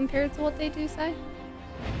away compared to what they do say.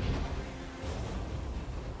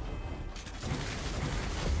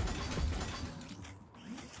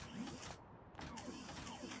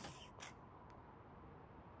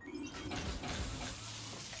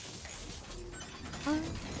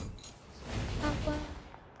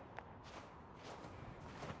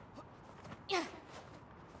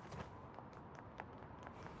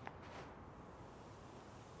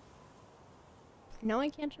 I know I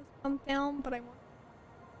can't just come down, but I want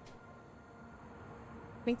to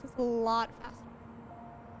make this a lot faster.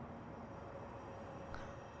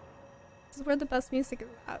 This is where the best music is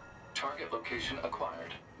at. Target location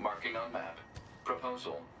acquired. Marking on map.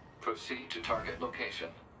 Proposal. Proceed to target location.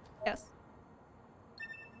 Yes.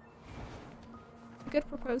 Good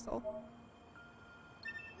proposal.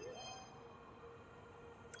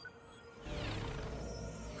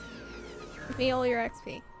 Give me all your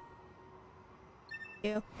XP.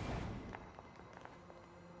 You.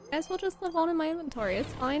 Might as well just live on in my inventory,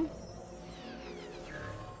 it's fine.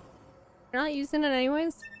 You're not using it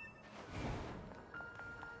anyways?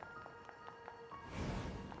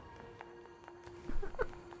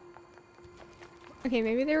 Okay,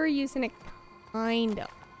 maybe they were using it kind of.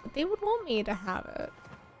 But they would want me to have it.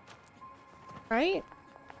 Right?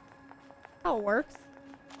 How it works.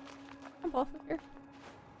 I'm off of here.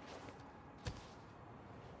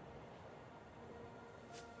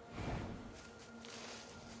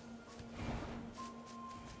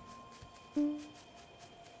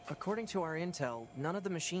 According to our intel, none of the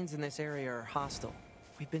machines in this area are hostile.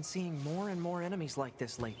 We've been seeing more and more enemies like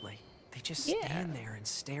this lately. They just stand there and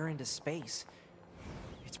stare into space.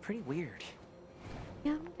 It's pretty weird.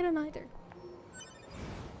 Yeah, I don't get it either.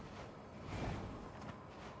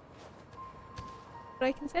 But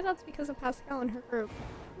I can say that's because of Pascal and her group.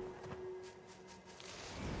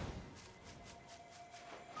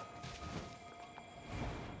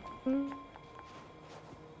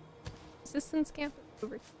 Resistance camp is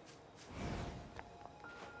over.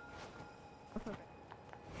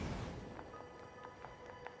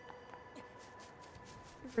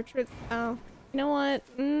 Richard's. Oh, you know what?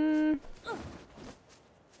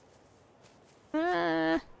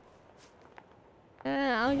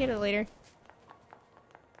 I'll get it later.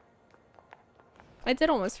 I did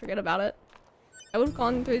almost forget about it. I would have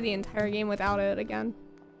gone through the entire game without it again.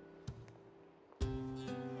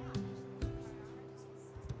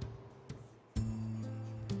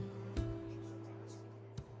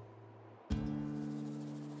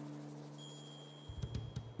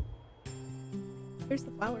 Here's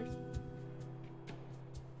the flowers.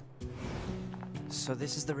 So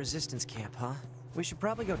this is the resistance camp, huh? We should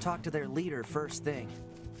probably go talk to their leader first thing.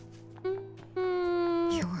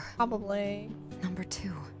 You're probably number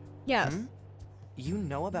 2. Yes. You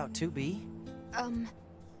know about 2B?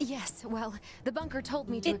 Yes, well, the bunker told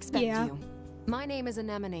me to expect you. My name is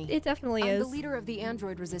Anemone. It definitely I'm is. the leader of the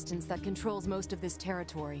android resistance that controls most of this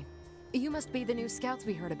territory. You must be the new scouts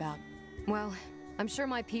we heard about. Well, I'm sure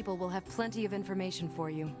my people will have plenty of information for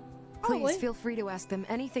you. Please feel free to ask them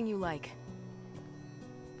anything you like.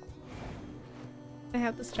 I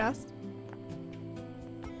have this chest.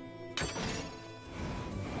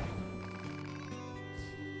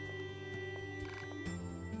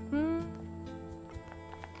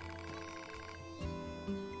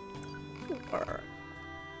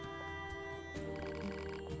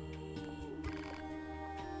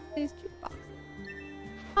 These jukebox.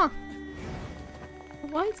 Huh.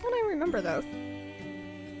 Why don't I remember those?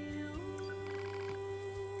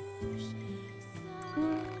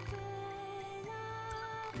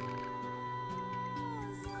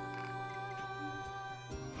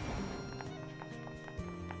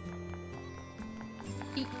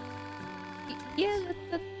 Yeah,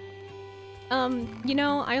 you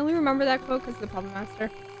know, I only remember that quote because of the Puppet Master.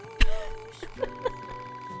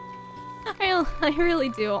 I really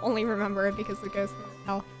do only remember it because it goes to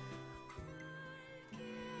hell.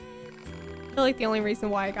 I feel like the only reason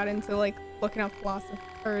why I got into like looking up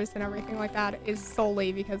philosophers and everything like that is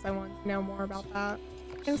solely because I wanted to know more about that.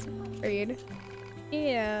 It's trade.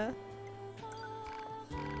 Yeah.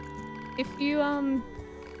 If you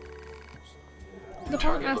the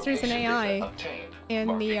Puppet Master is an AI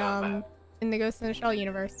in the Ghost in the Shell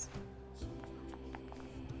universe.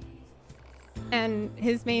 And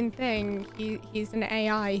his main thing, he's an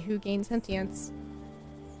AI who gains sentience.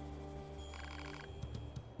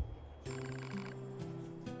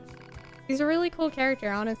 He's a really cool character,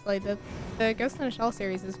 honestly. The Ghost in the Shell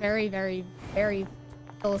series is very, very, very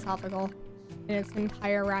philosophical in its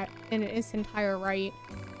entire right.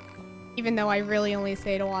 Even though I really only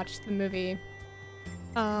say to watch the movie,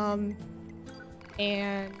 and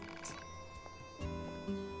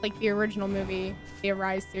like the original movie, the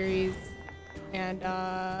Arise series, and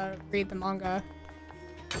read the manga.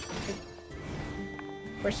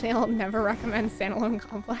 Unfortunately, I'll never recommend Standalone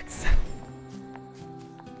Complex.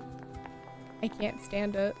 I can't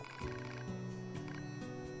stand it.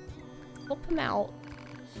 Help him out.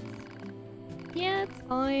 Yeah, it's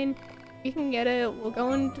fine. You can get it. We'll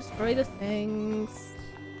go and destroy the things.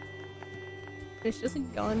 It's just a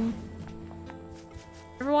gun.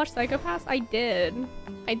 Ever watched Psycho-Pass? I did.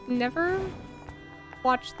 I never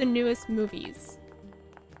watched the newest movies.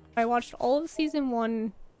 I watched all of season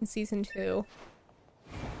 1 in season 2.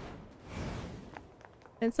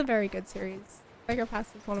 And it's a very good series.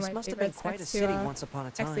 Psycho-Pass is one of my must favorites. have been quite a next to, city once upon a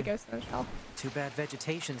next to time. Ghost in the Shell. Too bad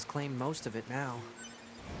vegetation's claimed most of it now.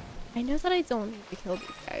 I know that I don't need to kill these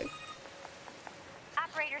guys.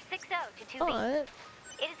 Operator 60 to 2B. But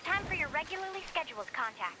It is time for your regularly scheduled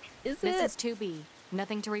contact. is This it? is 2B.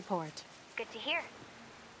 Nothing to report. Good to hear.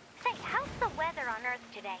 Say, how's the weather on Earth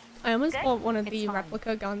today? I almost Good? bought one of It's the fine.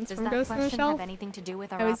 replica guns Does from that Ghost in the question Shell. have anything to do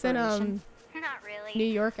with our I was in operation? Not really. New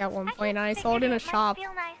York at one point, and I just saw it in a figured it might shop.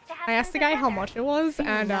 feel nice to have I asked the some good guy how weather. much it was,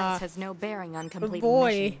 Feeling and nice has no bearing on the completing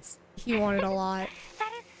boy, missions. he wanted a lot.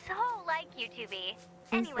 That is so like you, 2B. It's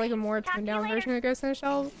Anyway, like a more talk to toned you down later. version of Ghost in the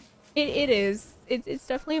Shell. It is. It's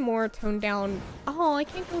definitely a more toned down. Oh, I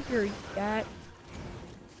can't go here yet.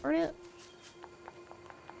 Darn it.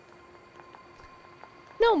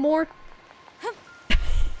 No more.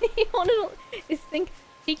 He wanted to think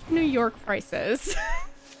New York prices.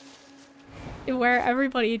 Where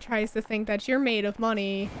everybody tries to think that you're made of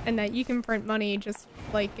money and that you can print money just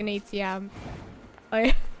like an ATM.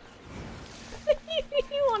 Like,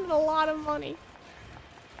 he wanted a lot of money.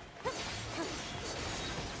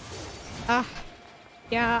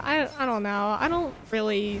 Yeah, I don't know. I don't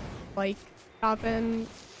really like shopping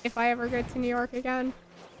if I ever go to New York again.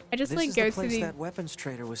 I just This like is go the to place the that weapons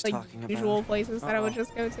trader was like talking usual about. places that I would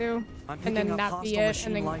just go to, I'm and then picking up that be hostile it, machine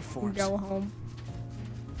and then life forms. go home.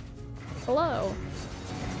 Hello.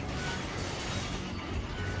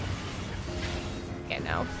 Okay,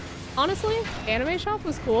 no. Honestly, the anime shop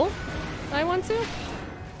was cool that I went to.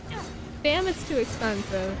 Damn, it's too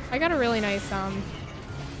expensive. I got a really nice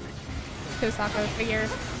Kosako figure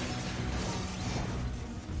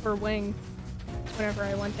for Wing whenever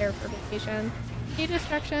I went there for vacation. Hey,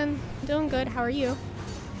 Destruction. Doing good. How are you?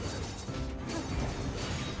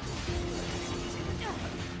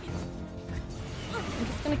 I'm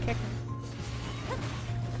just gonna kick him.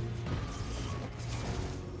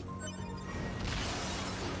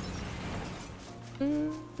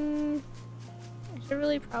 I should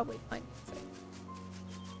really probably find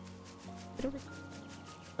it.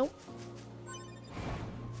 Nope.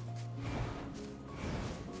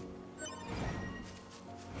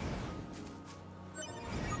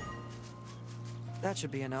 That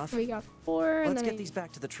should be enough. We got 4, and Let's then get these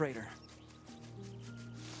back to the trader.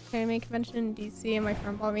 Anime convention in DC, and my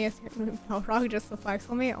friend bought me a Balrog just to flex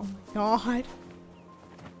on me. Oh my god.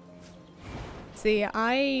 See,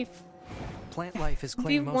 Plant life is the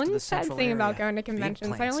claimed most of one the sad central thing area. about going to Big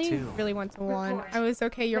conventions, I plants, only too. really went to one. I was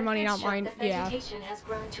okay, your money, not mine. Yeah.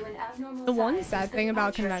 The one sad thing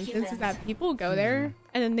about conventions is that people go there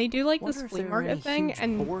and then they do like this Wonder if flea there are market any thing, huge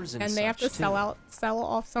and boars and they have to such, too. sell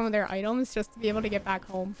off some of their items just to be able to get back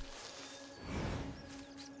home.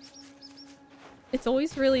 It's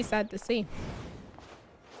always really sad to see.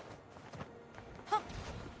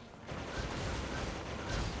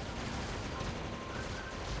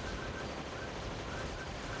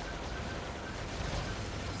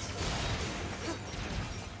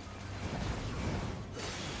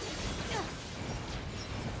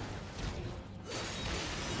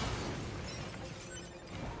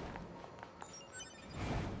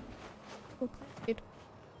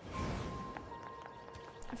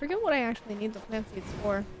 I forget what I actually need the plant seeds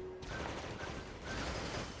for.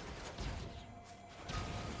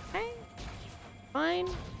 Okay. Fine.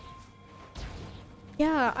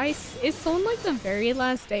 Yeah, it's on like the very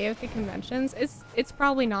last day of the conventions. It's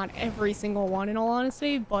probably not every single one in all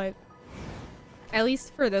honesty, but at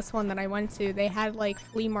least for this one that I went to, they had like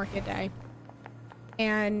flea market day.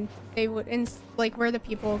 And they would, like where the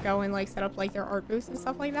people go and like set up like their art booths and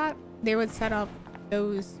stuff like that, they would set up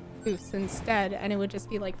those booths instead, and it would just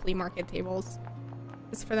be like flea market tables.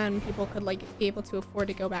 Just for then people could like be able to afford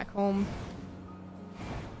to go back home.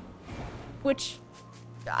 Which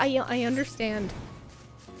I understand.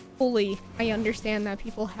 Fully, I understand that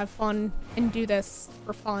people have fun and do this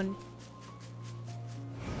for fun.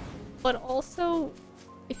 But also,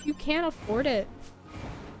 if you can't afford it,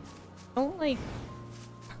 don't like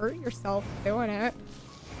hurt yourself doing it.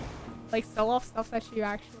 Like sell off stuff that you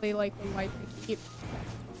actually like would like to keep.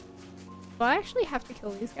 Do I actually have to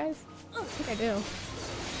kill these guys? I think I do.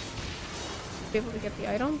 Be able to get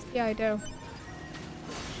the items? Yeah, I do.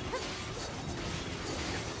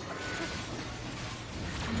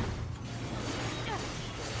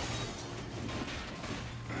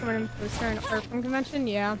 Someone poster and art from convention?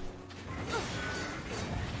 Yeah.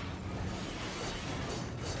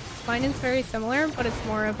 Mine is very similar, but it's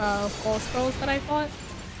more of a wall scrolls that I bought.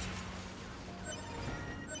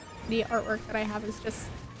 The artwork that I have is just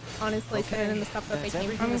honestly sitting in the stuff that they came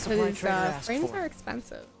from, because frames are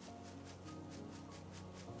expensive.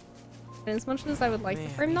 And as much as I would like to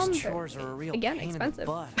frame them, chores are a real again, pain expensive. In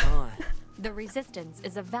the butt, huh? The Resistance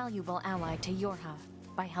is a valuable ally to Yorha.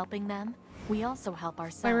 By helping them, we also help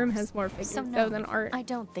ourselves. My room has more figures so though than art. I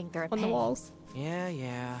don't think they're a on pain. the walls.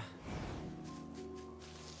 Yeah.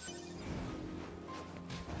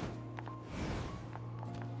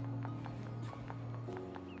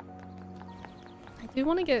 I do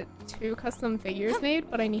want to get 2 custom figures made,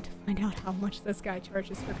 but I need to find out how much this guy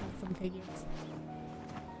charges for custom figures.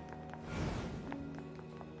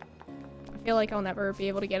 I feel like I'll never be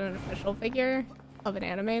able to get an official figure of an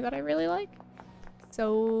anime that I really like.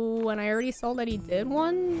 So when I already saw that he did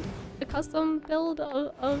one, the custom build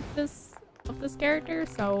of this character,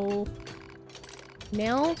 so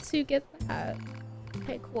now to get that.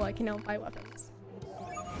 Okay, cool, I can now buy weapons.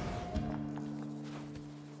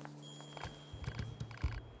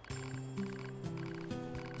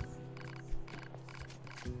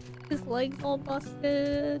 His leg's all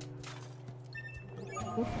busted.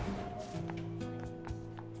 Oof.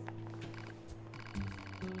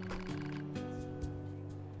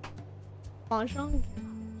 Mahjong?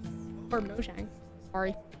 Or Mojang.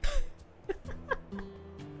 Sorry.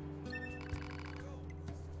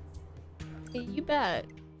 Hey, you bet.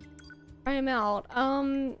 Try him out.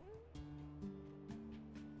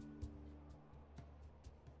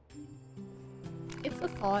 It's a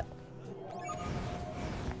thought.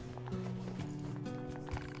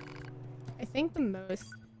 I think the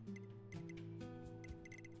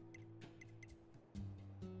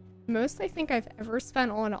most I think I've ever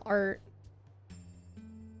spent on art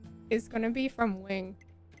is gonna be from Wing.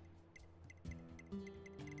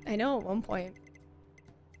 I know at one point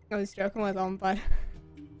I was joking with him, but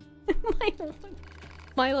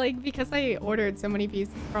my like, because I ordered so many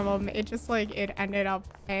pieces from him, it just like, it ended up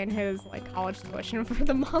paying his like college tuition for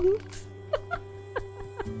the month.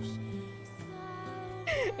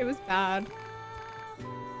 It was bad.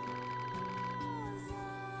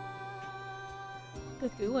 The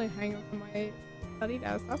dueling hang up on my study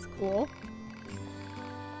desk, that's cool.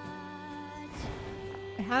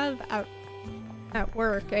 I have at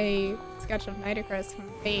work a sketch of Nitocris from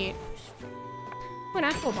Fate. Oh, an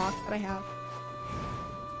actual box that I have.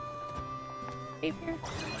 Save here.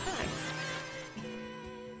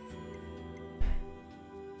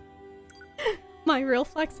 My real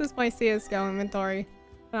flex is my CSGO inventory.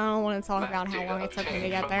 But I don't want to talk about how long it took me to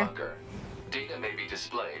get there. Bunker. Data may be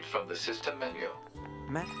displayed from the system menu.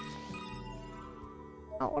 Not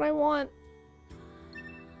what I want.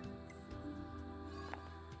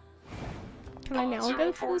 Can I now go to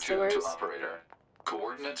the sewers? To operator.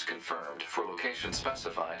 Coordinates confirmed for location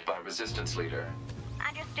specified by Resistance Leader.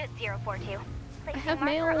 Understood, 042. I have Placing marker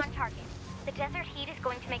mail. on target. The desert heat is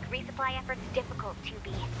going to make resupply efforts difficult,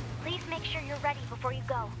 2B. Please make sure you're ready before you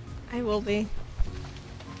go. I will be.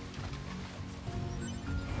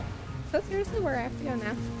 Is that seriously where I have to go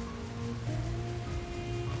now?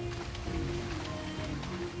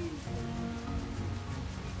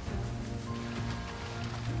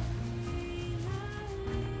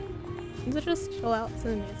 To just chill out to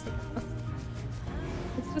the music.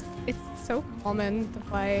 It's so common to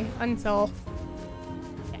play until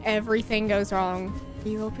everything goes wrong. Are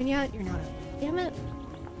you open yet? You're not open. Damn it.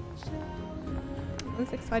 I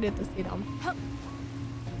was excited to see them.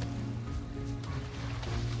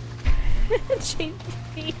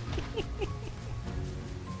 JP.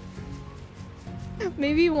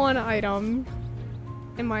 Maybe one item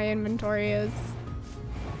in my inventory is.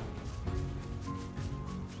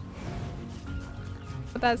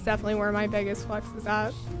 But that's definitely where my biggest flex is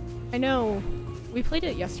at. I know, we played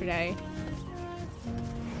it yesterday.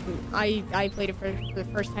 I played it for the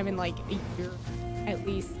first time in like a year, at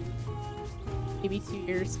least. Maybe 2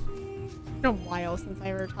 years. It's been a while since I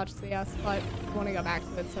ever touched CS, but I want to go back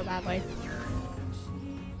to it so badly.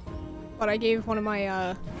 But I gave one of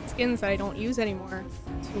my skins that I don't use anymore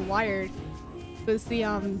to Wired. It was the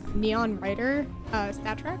Neon Rider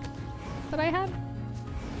stat track that I had.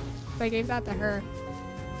 So I gave that to her.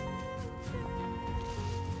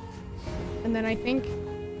 And then I think,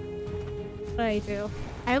 what did I do?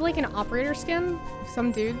 I had like an operator skin of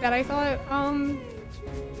some dude that I thought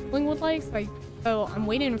Wing would like, so I'm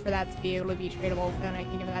waiting for that to be able to be tradable, then I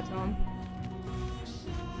can give that to him.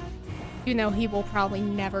 Even though he will probably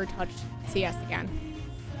never touch CS again.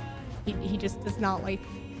 He just does not like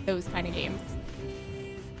those kind of games.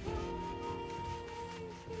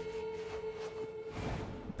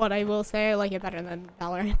 But I will say I like it better than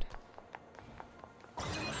Valorant.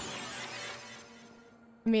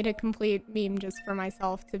 I made a complete meme just for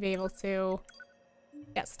myself to be able to...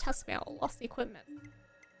 Yes, test mail. Lost equipment.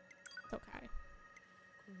 It's okay.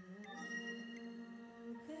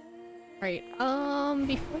 Right,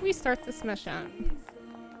 before we start this mission,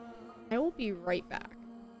 I will be right back.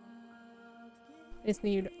 I just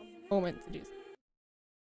need a moment to do so.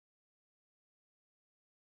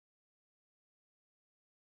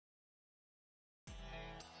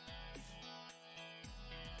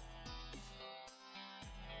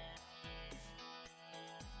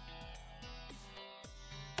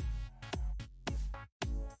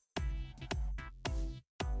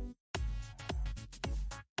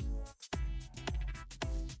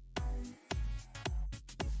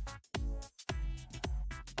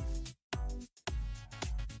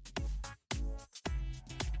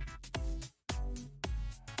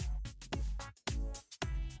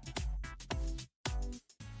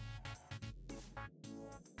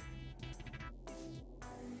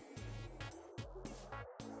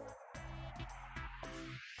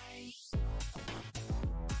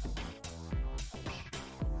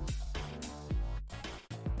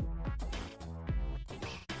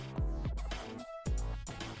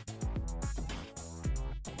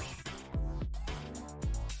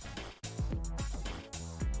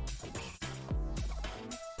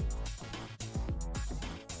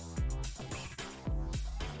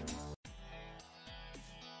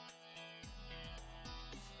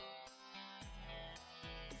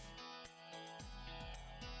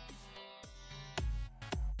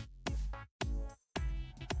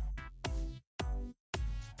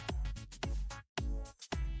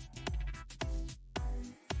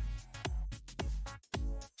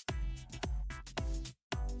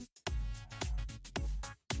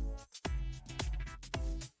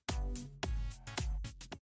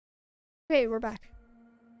 Okay, we're back.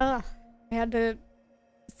 I had to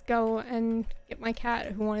just go and get my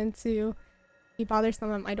cat who wanted to be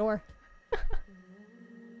bothersome at my door.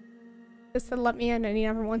 Just to let me in, and he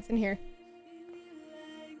never wants in here.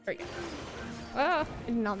 There we go. I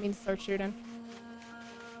did not mean to start shooting.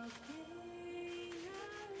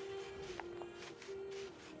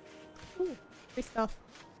 Ooh, free stuff.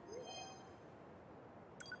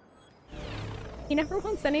 He never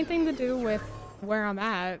wants anything to do with where I'm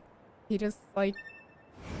at. He just, like,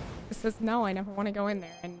 just says, no, I never want to go in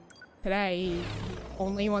there. And today, he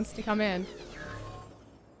only wants to come in.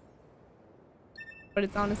 But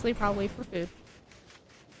it's honestly probably for food.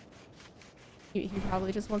 He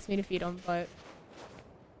probably just wants me to feed him, but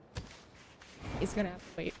he's gonna have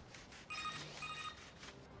to wait.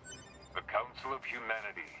 The Council of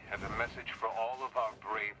Humanity has a message for all of our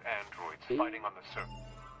brave androids fighting on the surface.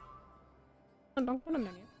 Oh, don't go to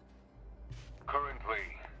menu.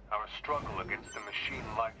 Currently, our struggle against the machine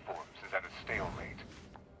life forms is at a stalemate.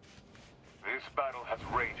 This battle has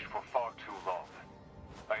raged for far too long.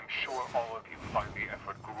 I am sure all of you find the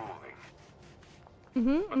effort grueling.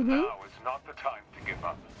 But now is not the time to give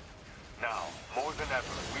up. Now, more than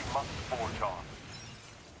ever, we must forge on.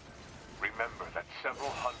 Remember that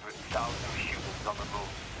several 100,000 humans on the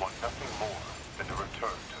moon want nothing more than a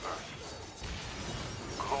return to Earth.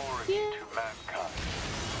 Glory to mankind.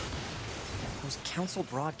 Those council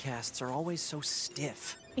broadcasts are always so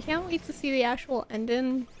stiff. I can't wait to see the actual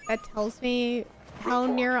ending that tells me how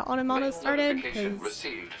Nier Automata started, because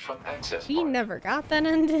we never got that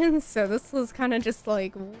ending, so this was kind of just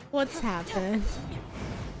like, what's happening?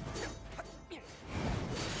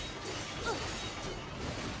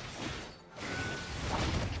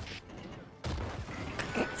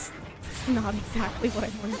 It's not exactly what I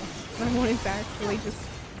wanted. I wanted to actually just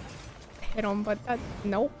hit him, but that,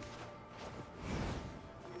 nope.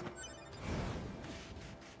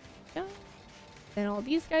 Yeah. Then all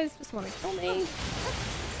these guys just want to kill me.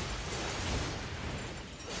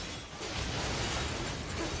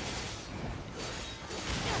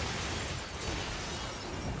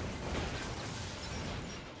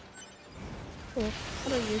 Cool. What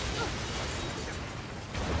do I use?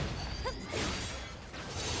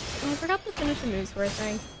 Oh, I forgot to finish the moves for a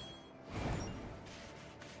thing.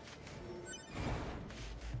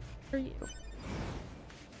 For you.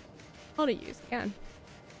 Auto use again.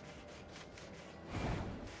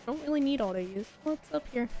 Don't really need auto use. What's up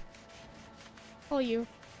here? Call you.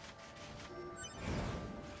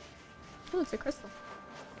 Oh, it's a crystal.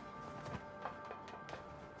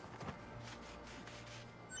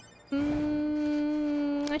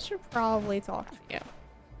 I should probably talk to you.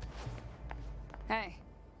 Hey,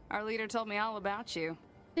 our leader told me all about you.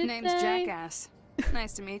 Did Name's they? Jackass.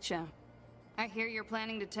 Nice to meet you. I hear you're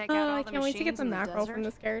planning to take out all the I can't wait to get machines the in macro desert. from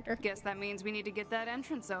this character. Guess that means we need to get that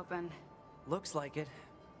entrance open. Looks like it.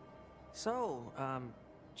 So,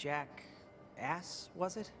 Jackass,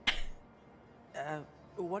 was it?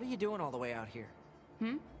 What are you doing all the way out here?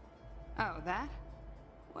 Oh, that?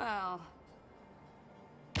 Well...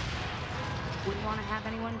 Wouldn't want to have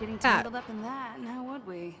anyone getting tangled up in that, now would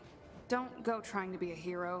we? Don't go trying to be a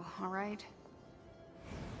hero, alright?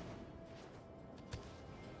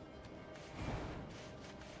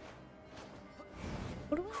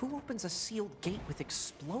 Who opens a sealed gate with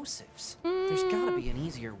explosives? There's gotta be an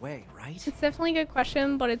easier way, right? It's definitely a good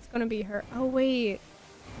question, but it's gonna be her. Oh, wait.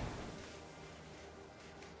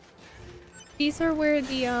 These are where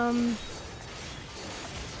the,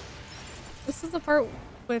 this is the part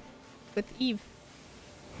with Eve.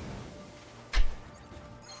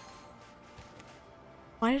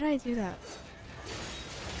 Why did I do that?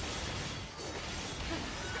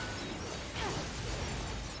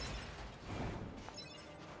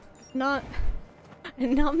 I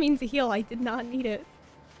did not mean to heal. I did not need it.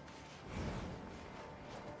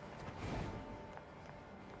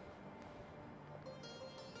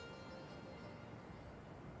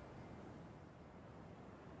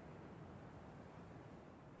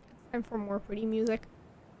 It's time for more pretty music.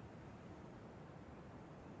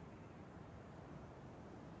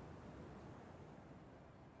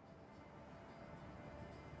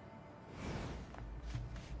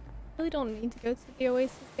 Really don't need to go to the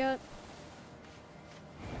Oasis yet.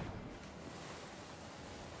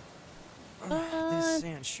 This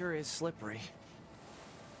sand sure is slippery.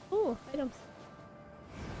 Ooh, items.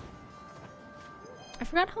 I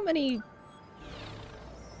forgot how many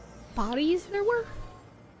bodies there were.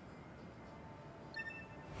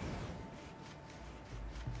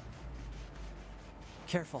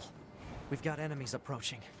 Careful. We've got enemies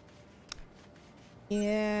approaching.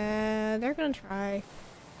 Yeah, they're gonna try.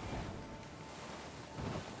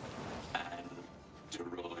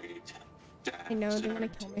 I know they want to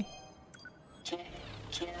kill me.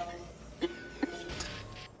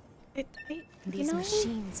 These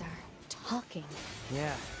machines are talking.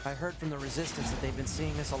 Yeah, I heard from the Resistance that they've been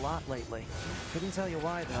seeing this a lot lately. Couldn't tell you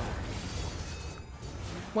why, though.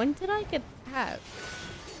 When did I get that?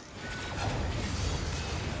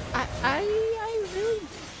 I really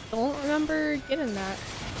don't remember getting that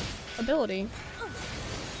ability.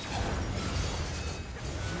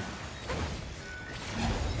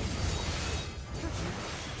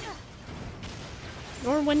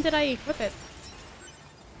 Nor when did I equip it?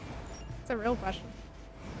 It's a real question.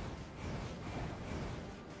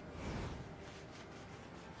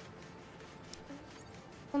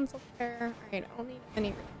 One's up there. Alright, I don't need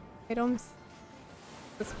any items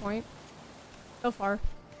at this point. So far.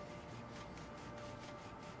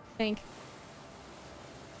 I think.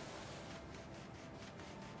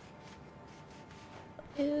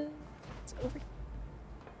 It's over here.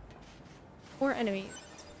 More enemies.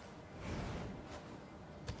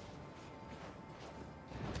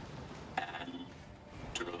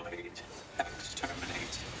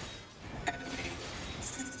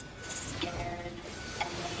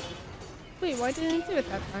 Wait, why didn't it do it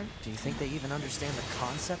that time? Do you think they even understand the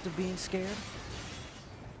concept of being scared?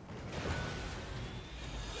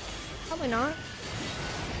 Probably not.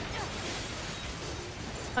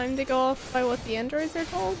 Time to go off by what the androids are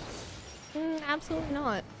told? Absolutely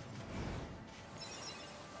not.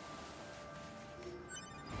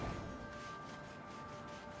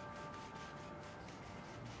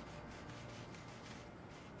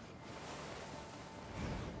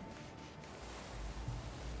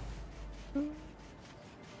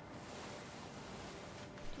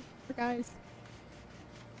 Guys. Is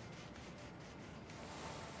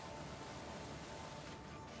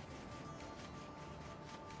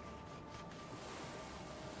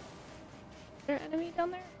there an enemy down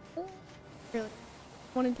there? Oh, really? I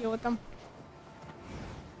want to deal with them.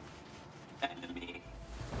 Enemy.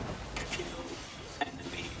 Kill.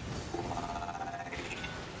 Enemy. Why?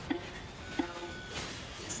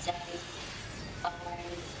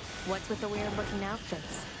 What's with the weird looking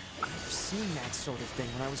outfits? I've seen that sort of thing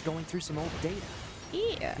when I was going through some old data.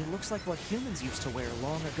 Yeah. It looks like what humans used to wear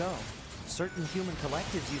long ago. Certain human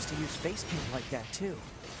collectives used to use face paint like that too.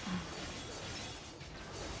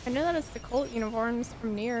 I know that it's the cult uniforms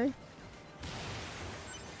from Nier.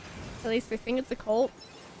 At least I think it's a cult.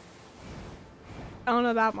 I don't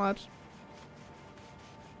know that much.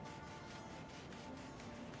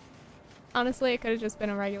 Honestly, it could have just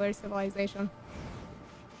been a regular civilization.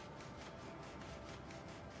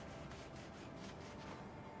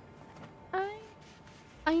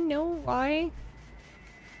 I know why.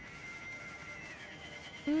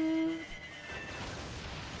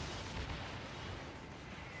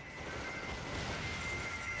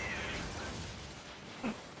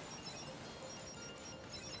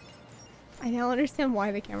 I now understand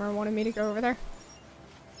why the camera wanted me to go over there.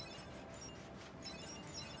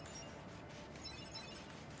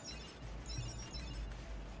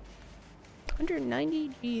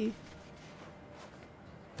 190 G.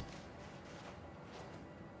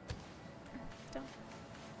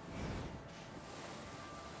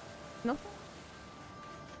 Nothing?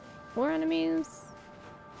 More enemies?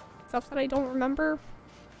 Stuff that I don't remember?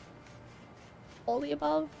 All the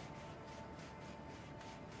above?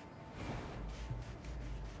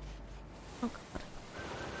 Oh god.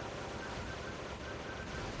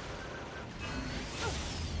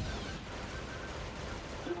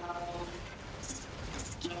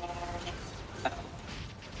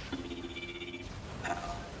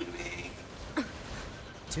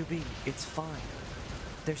 To be, it's fine.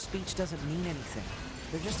 Their speech doesn't mean anything.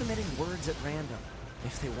 They're just emitting words at random.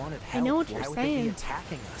 If they wanted help, I know what you're why would saying. they be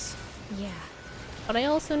attacking us? Yeah. But I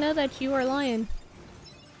also know that you are lying.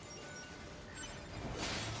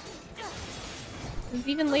 Because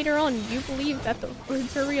even later on, you believe that the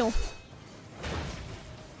words are real.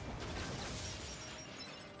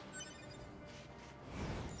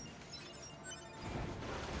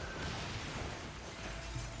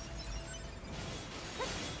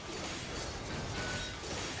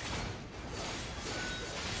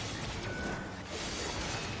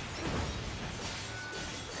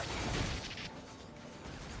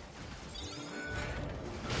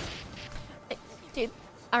 Dude,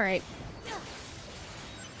 alright.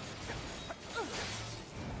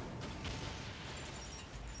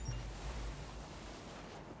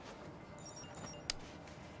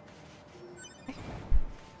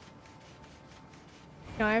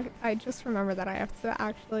 No, I just remember that I have to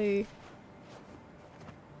actually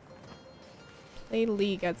play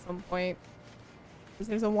League at some point. Because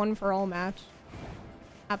there's a one-for-all match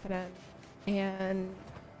happening. And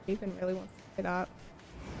Ethan really wants to play that.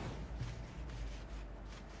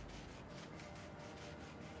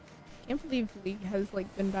 I can't believe League has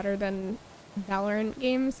like been better than Valorant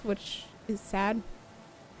games, which is sad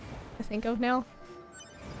to think of now.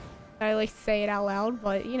 I like say it out loud,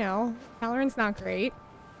 but you know, Valorant's not great.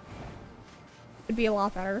 It'd be a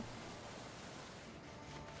lot better.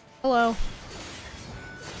 Hello.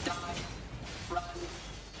 Die. Run.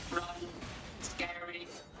 Run. Scary.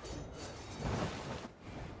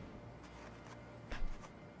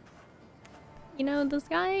 You know, this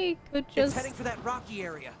guy could It's just heading for that rocky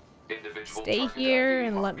area. stay here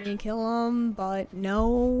and let me kill him, but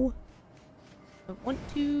no. I don't want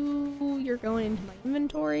to. You're going into my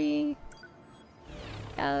inventory.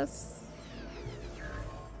 Yes.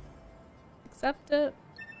 Accept it.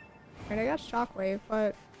 Alright, I got Shockwave,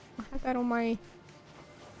 but I have that on my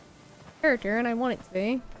character and I want it to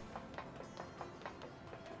be.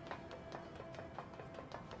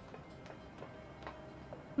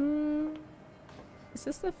 Is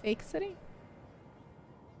this the fake city?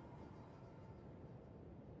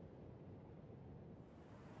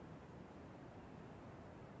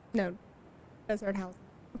 No. Desert house.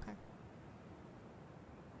 Okay.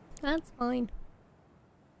 That's fine.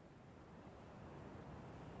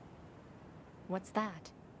 What's that?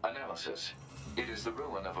 Analysis. It is the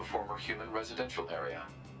ruin of a former human residential area.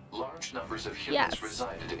 Large numbers of humans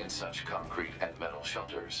resided in such concrete and metal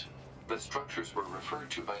shelters. The structures were referred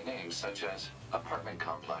to by names such as apartment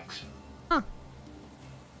complex. Huh.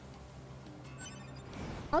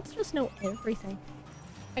 Let's just know everything.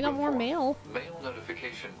 I got more mail. Mail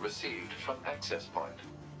notification received from access point.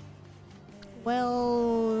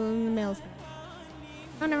 Well, the mail's gone.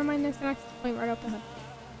 Oh, never mind. There's an access point right up ahead.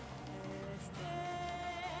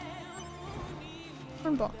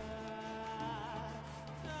 Hornball.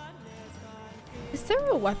 Is there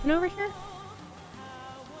a weapon over here?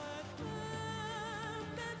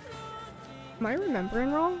 Am I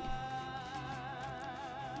remembering wrong?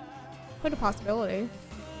 Quite a possibility.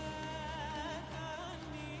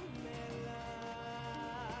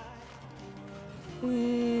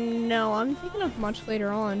 No, I'm thinking of much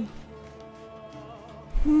later on.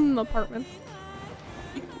 Apartments.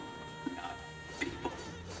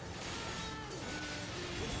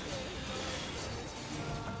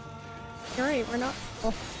 You're right, we're not.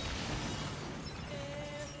 Oh.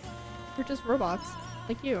 We're just robots,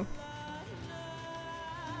 like you.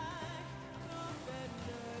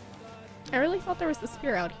 I really thought there was a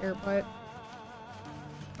spear out here, but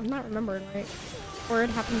I'm not remembering right. Or it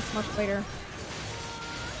happens much later.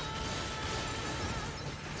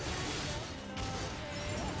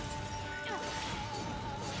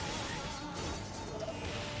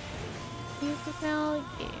 Use this now?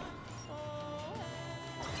 Yeah.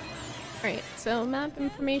 Alright, so map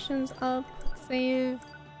information's up. Save.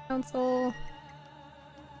 Council.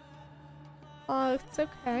 It's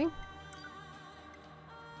okay.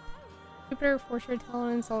 Jupiter, Fortune,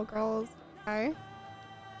 Talents, all girls. Okay.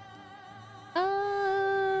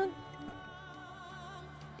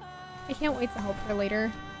 I can't wait to help her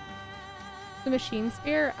later. The machine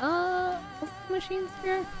spear? What's the machine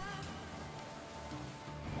spear?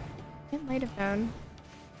 It might have been.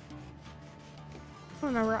 I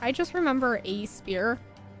don't remember. I just remember a spear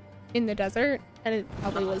in the desert, and it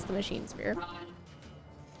probably was the machine spear.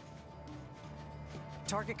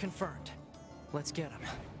 Target confirmed. Let's get him.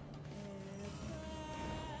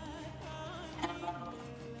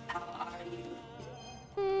 How are you?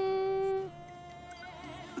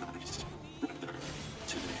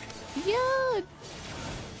 Yeah.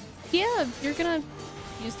 Yeah, you're gonna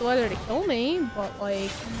use the weather to kill me, but like...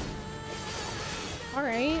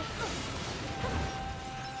 Alright.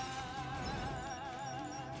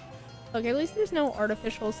 Look, at least there's no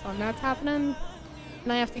artificial sun that's happening.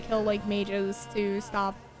 And I have to kill like mages to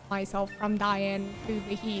stop myself from dying to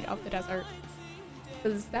the heat of the desert.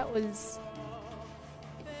 Because that was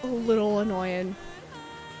a little annoying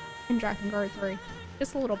in Drakengard 3.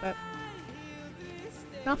 Just a little bit.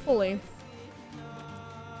 Not fully.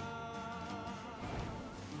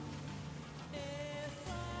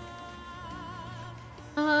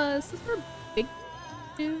 Is this where Big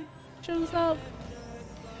Dude shows up?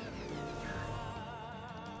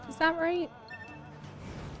 Is that right?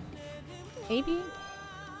 Maybe?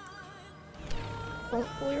 Don't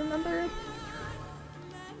fully remember.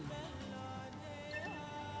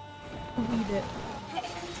 Read it.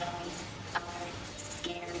 Androids are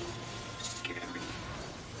scary.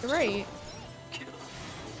 You're right.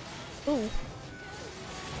 Oh.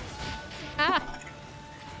 Ah!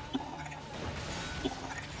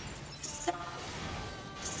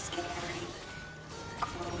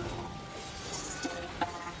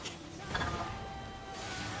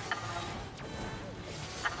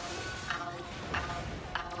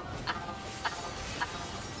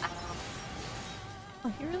 Oh,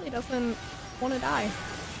 he really doesn't want to die.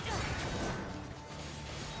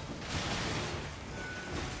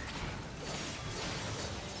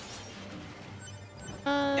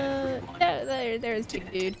 There's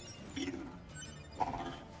Big Dude.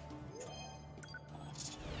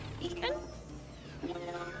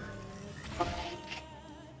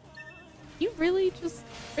 You really just,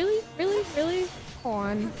 really? Hold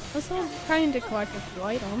on. I'm still trying to collect a few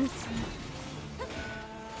items.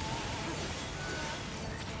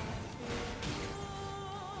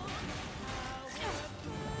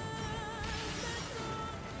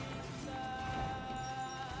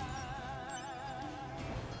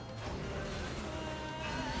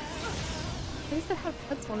 At least I have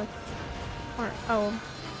pets on it. Oh,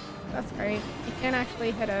 that's great. You can't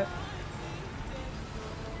actually hit it.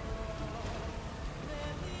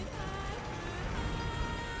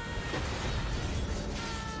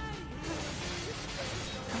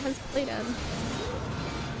 That one's played in.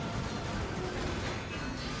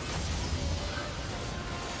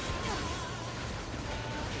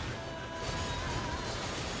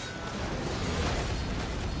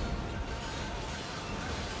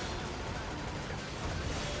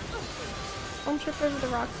 Don't trip over the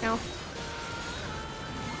rocks now.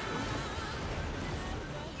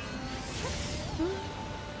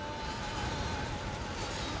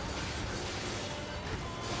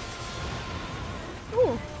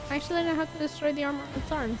 Ooh, actually I know how to destroy the armor with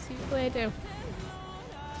its arms. Usually I do.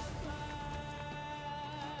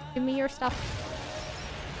 Give me your stuff.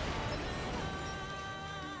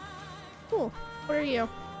 Cool. What are you?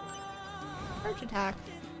 Charge attack.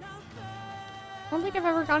 I don't think I've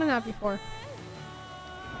ever gotten that before.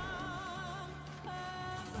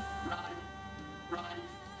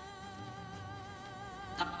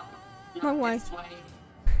 Wrong way.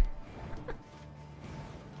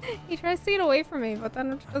 He tries to get away from me, but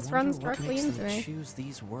then it just runs directly into me. Choose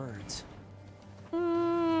these words.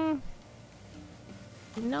 Not.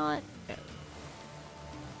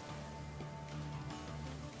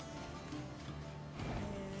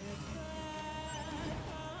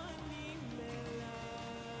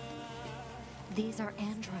 These are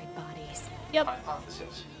android bodies. Yep.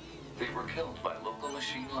 Hypothesis. They were killed by local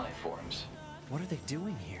machine life forms. What are they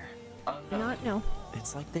doing here? Not know.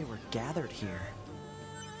 It's like they were gathered here.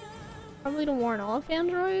 Probably to warn off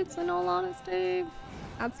androids, in all honesty.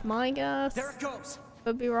 That's my guess. There it goes.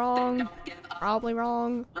 Could be wrong. Probably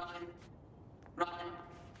wrong. Run.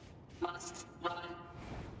 Must run.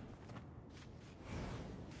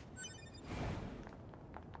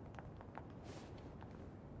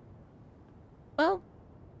 Well,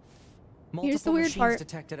 Multiple here's the weird machines part.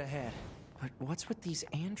 detected ahead. But what's with these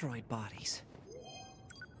android bodies?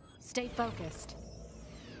 Stay focused.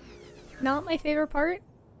 Not my favorite part.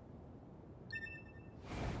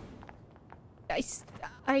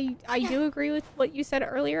 I do agree with what you said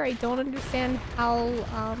earlier. I don't understand how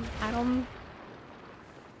Adam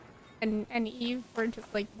and Eve were just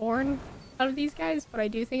like born out of these guys, but I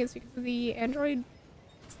do think it's because of the androids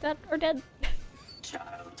that are dead.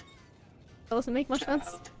 Child. That doesn't make much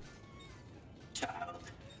sense. Child.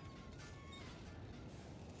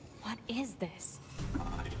 What is this?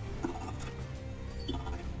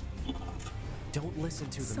 Don't listen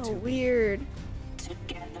to them. So weird.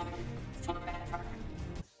 Together forever.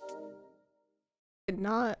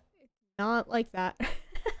 Not like that.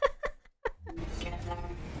 Together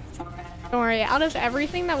forever. Don't worry, out of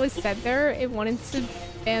everything that was said there, it wanted to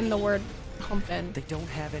ban the word humpin'. They don't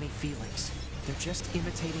have any feelings. They're just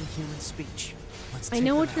imitating human speech. I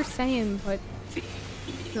know what you're saying, but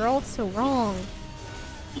you're also wrong.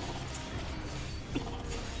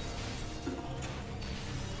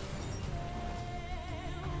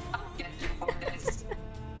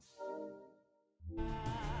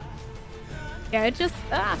 Yeah, it just,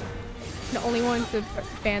 the only one to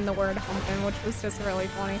ban the word humpin', which was just really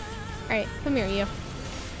funny. Alright, come here, you.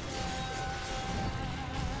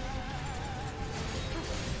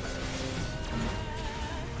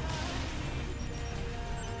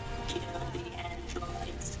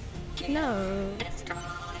 No. Destroy.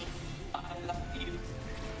 I love you.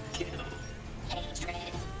 Kill. Hatred.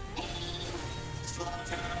 Pain.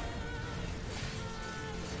 Slaughter.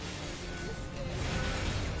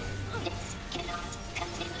 This cannot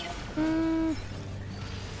continue.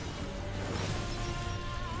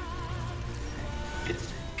 This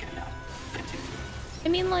cannot continue. I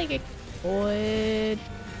mean, like, it could.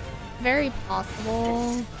 Very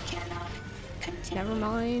possible. Never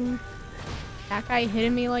mind. That guy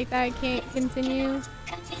hitting me like that can't continue.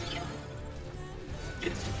 Continue.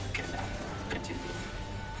 This cannot continue.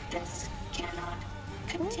 This cannot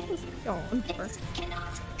continue. What is going for? This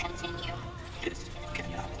cannot continue. This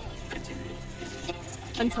cannot continue.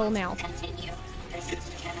 Until now. Continue. This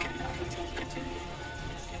cannot continue. This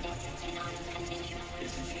cannot continue.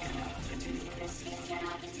 This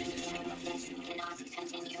cannot continue. This cannot continue. This cannot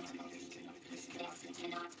continue. This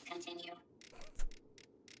cannot continue.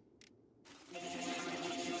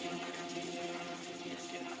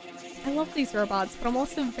 I love these robots, but I'm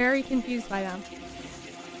also very confused by them.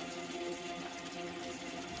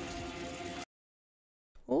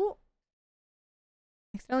 Oh!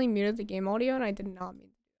 I accidentally muted the game audio and I did not mean to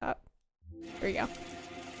do that. There you go.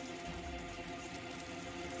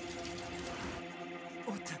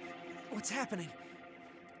 What's happening?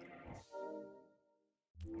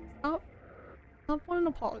 Stop wanting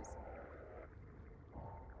to pause.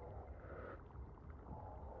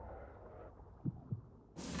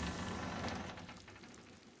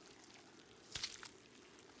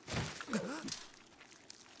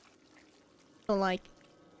 Don't like.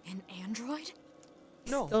 An android?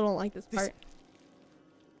 No. Still don't like this part.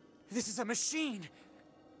 This is a machine.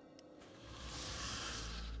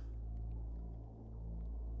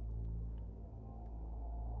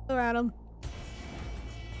 Hello, Adam.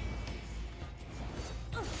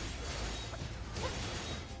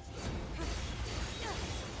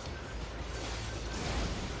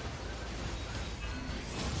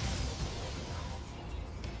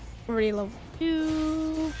 Already level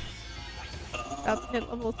 2. About to hit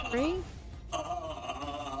level 3.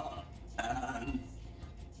 And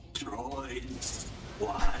droids,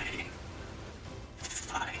 why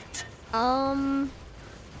fight? I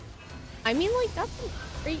mean, like, that's a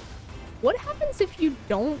great. What happens if you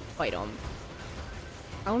don't fight them?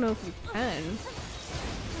 I don't know if you can.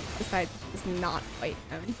 Besides, just not fight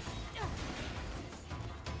them.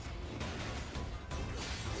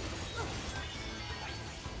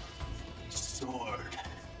 Sword.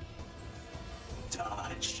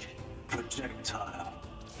 Dodge. Projectile.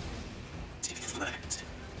 Deflect.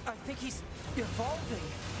 I think he's evolving.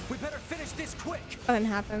 We better finish this quick. Nothing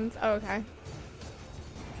happens. Oh, okay.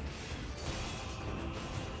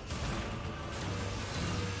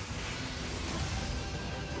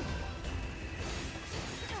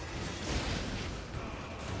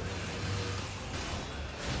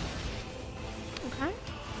 Okay.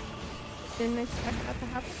 Didn't expect that to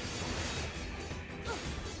happen.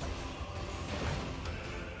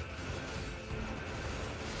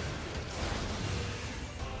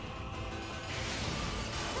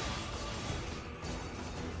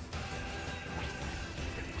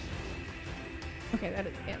 Okay, that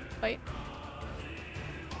is the end of the fight.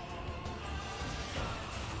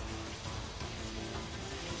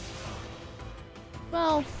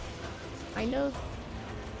 Well, kind of.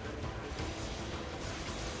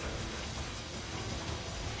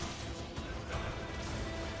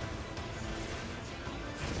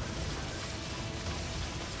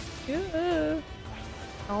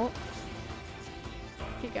 Oh.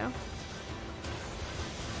 Here you go.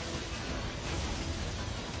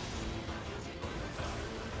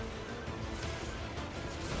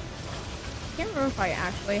 I can't remember if I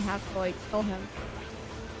actually have to, like, kill him.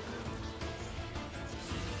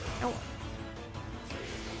 Oh.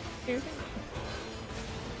 Here.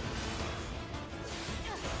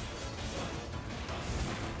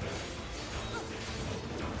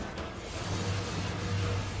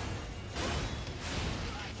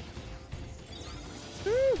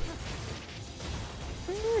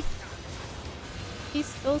 He's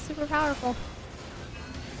still super powerful.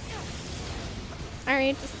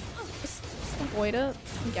 Alright, just avoid it,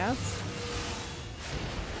 I guess.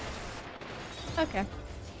 Okay. I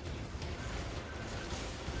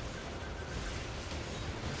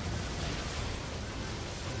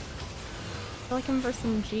feel like I'm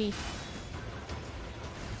versing G.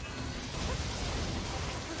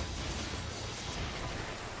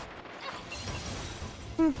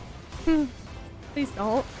 Please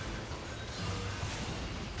don't.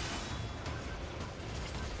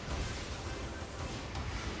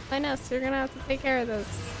 I know, so you're gonna have to take care of this.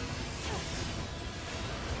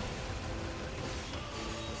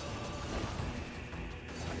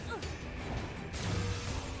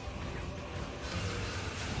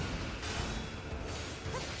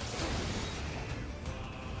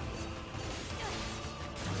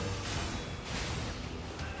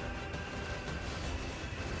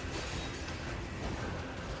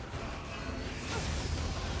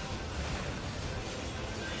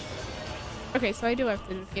 Okay, so I do have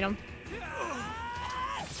to defeat him. I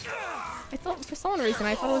thought, for some reason,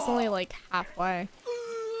 I thought it was only like halfway.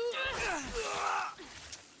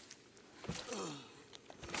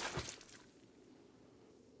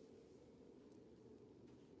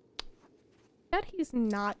 Bet he's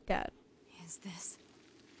not dead. Is this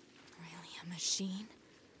really a machine?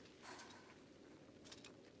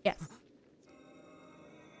 Yes.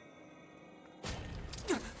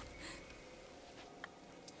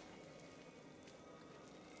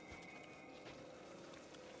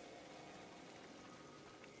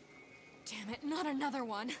 Damn it, not another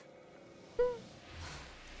one.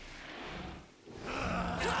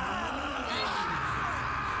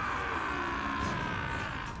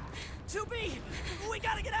 2B! We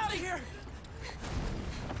gotta get out of here!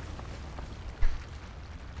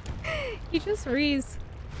 He just rees.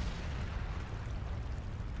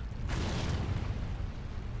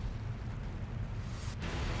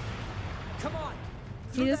 Come on!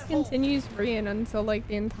 He just continues reeing until like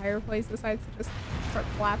the entire place decides to just start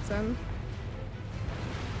collapsing.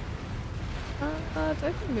 Do I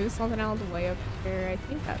have to move something out of the way up here? I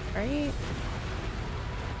think that's right.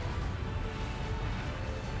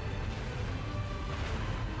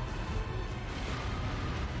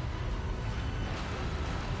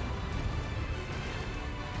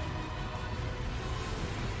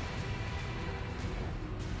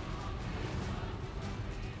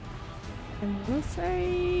 I'm gonna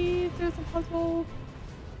say there's a puzzle.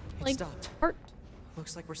 It stopped. Part.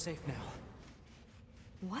 Looks like we're safe now.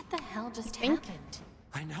 What the hell just happened?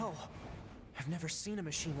 I know. I've never seen a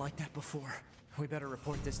machine like that before. We better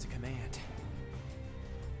report this to command.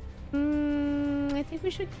 I think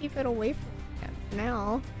we should keep it away from him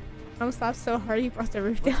now. I almost laughed so hard he brought the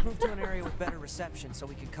roof down. Let's move to an area with better reception so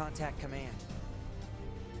we can contact command.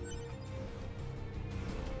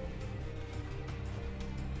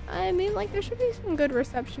 I mean, like, there should be some good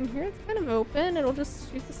reception here. It's kind of open. It'll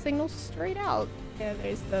just shoot the signal straight out. Yeah,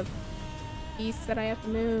 there's the piece that I have to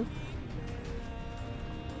move.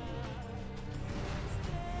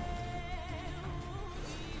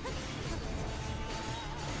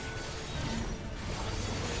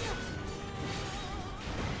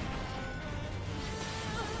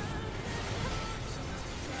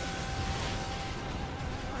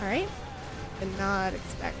 Alright. Did not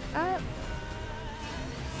expect that.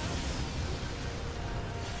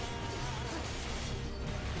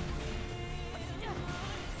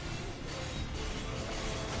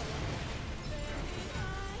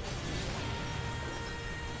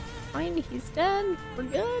 Fine, he's dead. We're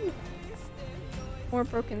good. More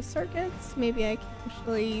broken circuits. Maybe I can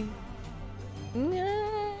actually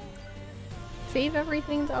save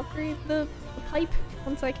everything to upgrade the pipe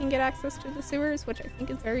once I can get access to the sewers, which I think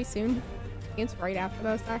is very soon. I think it's right after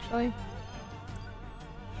this, actually.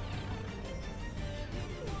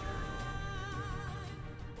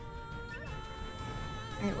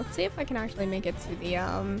 Alright, let's see if I can actually make it to the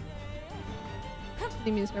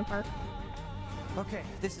amusement park. Okay,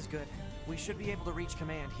 this is good. We should be able to reach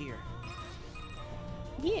command here.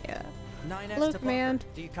 Yeah. 9S Hello, to command.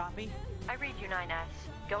 Bunker. Do you copy? I read you, 9S.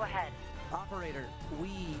 Go ahead. Operator,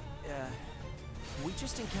 we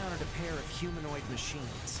just encountered a pair of humanoid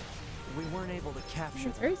machines. We weren't able to capture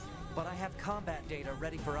them, but I have combat data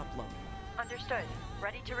ready for upload. Understood.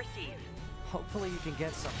 Ready to receive. Hopefully you can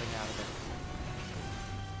get something out of it.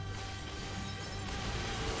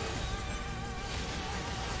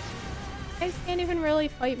 You guys can't even really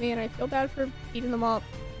fight me, and I feel bad for beating them up.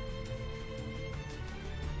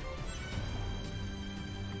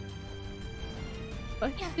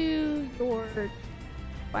 Let's do your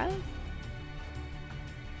quest.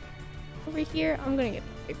 Over here, I'm gonna get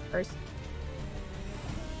the pig first.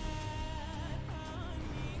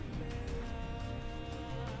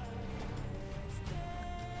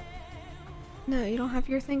 No, you don't have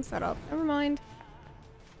your thing set up. Never mind.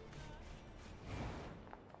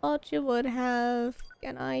 Thought you would have,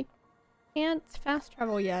 and I can't fast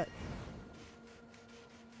travel yet.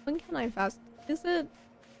 When can I fast? Is it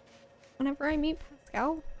whenever I meet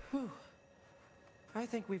Pascal? Whew. I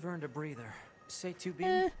think we've earned a breather. Say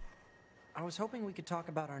 2B. I was hoping we could talk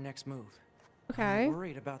about our next move. Okay. I'm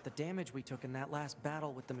worried about the damage we took in that last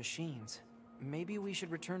battle with the machines. Maybe we should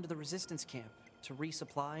return to the resistance camp to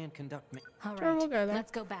resupply and conduct. All right, sure, we'll go there.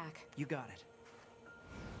 Let's go back. You got it.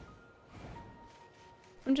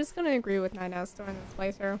 I'm just gonna agree with 9S during this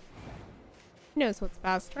playthrough. He knows what's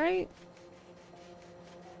best, right?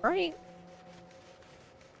 Right?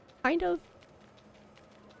 Kind of.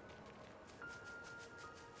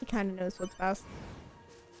 He kind of knows what's best.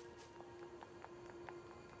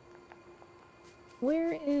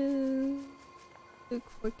 Where is the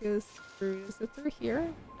quickest route? Is it through here?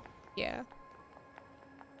 Yeah.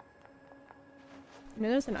 I know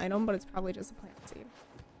there's an item, but it's probably just a plant seed.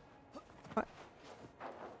 What?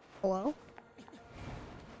 Hello?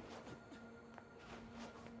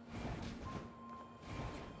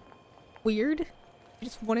 Weird. I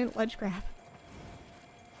just wouldn't ledge grab.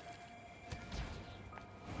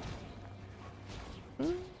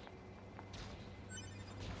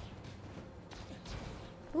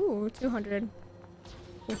 Ooh, 200.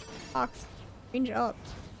 Box. Range up.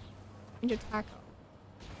 Range attack up.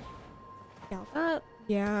 Got that?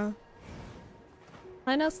 Yeah.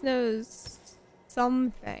 9S knows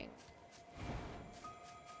something.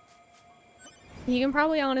 He can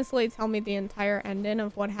probably honestly tell me the entire ending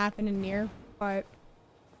of what happened in Nier, but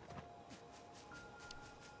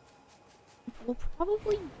we'll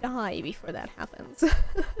probably die before that happens.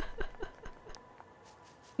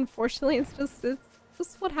 Unfortunately, it's just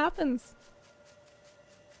what happens.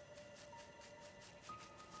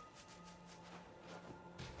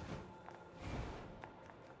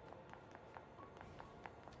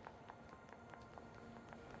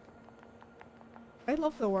 I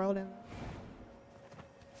love the world in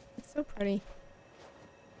it's so pretty.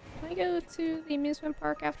 Can I go to the amusement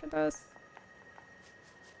park after this?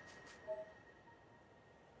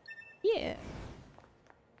 Yeah.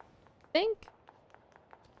 I think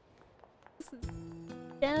this is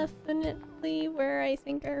definitely where I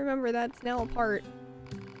think I remember that's now a part.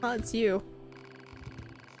 Oh, it's you.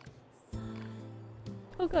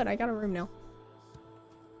 Oh good, I got a room now.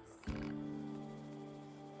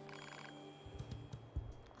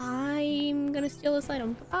 I'm gonna steal this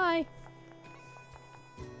item. Goodbye.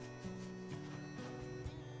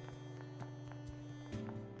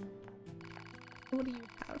 What do you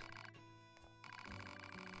have?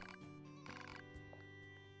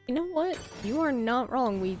 You know what? You are not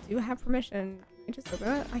wrong. We do have permission. I just open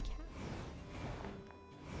it. I can't.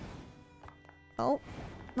 Oh,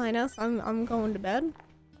 9S, I'm going to bed.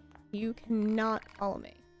 You cannot follow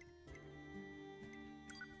me.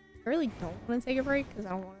 I really don't want to take a break because I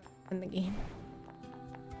don't want to end the game.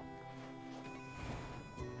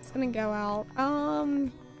 It's gonna go out.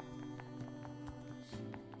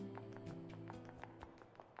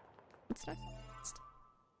 What's next?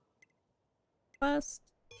 Quest.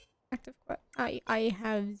 Active quest. I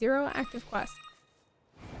have 0 active quests.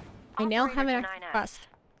 I now have an active quest.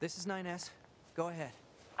 This is 9S. Go ahead.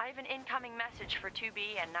 I have an incoming message for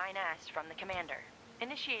 2B and 9S from the commander.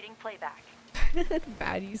 Initiating playback.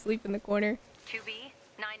 Bad, you sleep in the corner. 2B,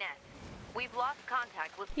 9S. We've lost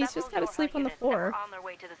contact with He's just gotta sleep on the floor. on their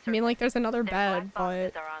way to the I mean, like, there's another their bed,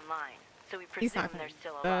 but are online, so we he's presume not they're gonna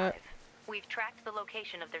still do that. alive. We've tracked the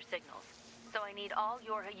location of their signals, so I need all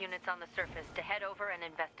Yorha units on the surface to head over and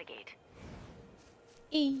investigate.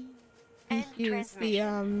 Here's the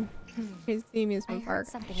amusement park.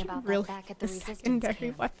 Something about really that back at the resistance secondary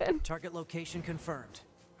camp. weapon. Target location confirmed.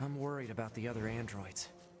 I'm worried about the other androids.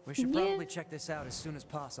 We should probably check this out as soon as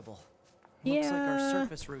possible. Looks like our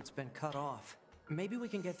surface route's been cut off. Maybe we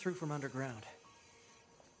can get through from underground.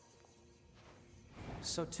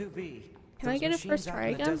 So 2B, can I get a first try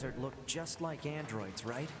again? The desert look just like androids,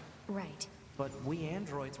 right? Right. But we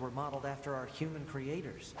androids were modeled after our human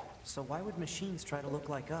creators. So why would machines try to look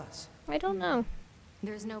like us? I don't know.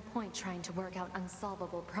 There's no point trying to work out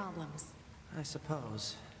unsolvable problems. I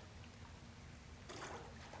suppose.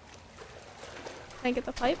 Can I get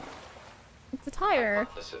the pipe? It's a tire.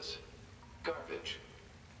 Hypothesis. Garbage.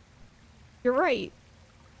 You're right.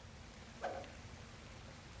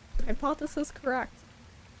 Hypothesis correct.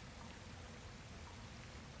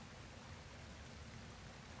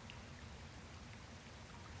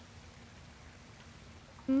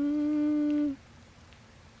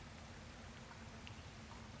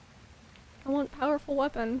 I want powerful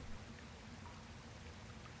weapon.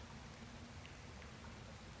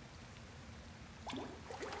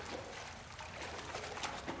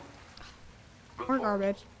 More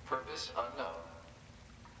garbage. Purpose unknown.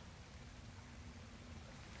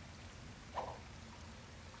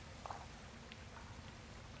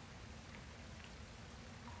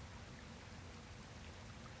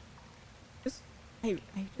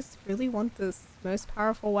 I just really want this most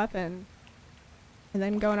powerful weapon. And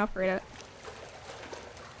then go and upgrade it.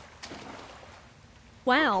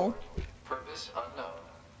 Wow. Purpose unknown.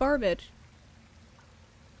 Garbage.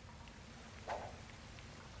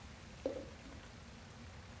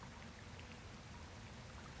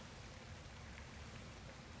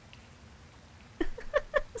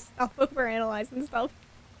 Stop overanalyzing stuff.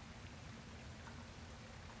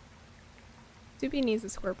 2B needs a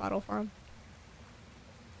squirt bottle for him.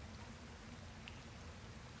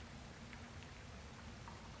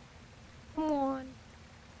 Come on.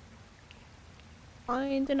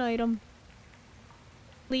 Find an item.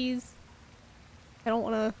 Please. I don't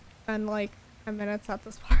want to spend like 10 minutes at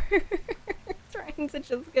this part trying to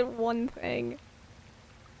just get one thing.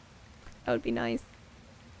 That would be nice.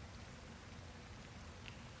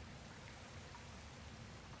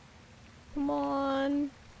 Come on.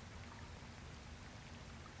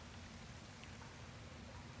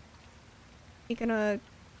 You gonna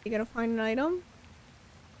find an item?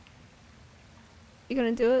 You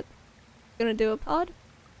gonna do it? You gonna do it, pod?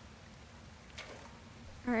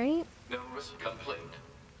 Alright. No risk complete.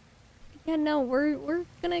 Yeah, no, we're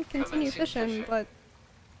gonna continue fishing, but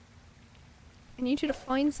I need you to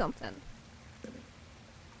find something.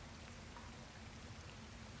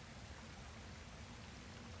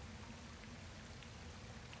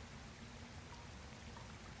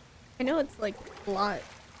 I know it's like a lot.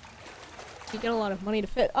 You get a lot of money to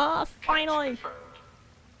fit. Ah, finally!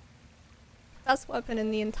 Best weapon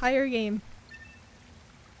in the entire game.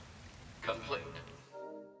 Complete.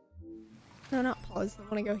 No, not pause. I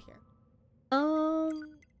want to go here.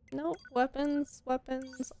 Nope. Weapons,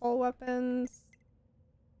 all weapons.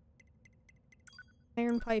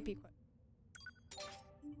 Iron pipe equipped.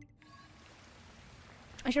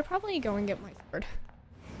 I should probably go and get my sword.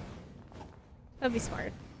 That'd be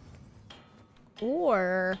smart.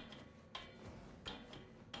 Or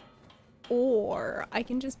I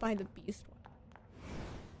can just buy the beast one.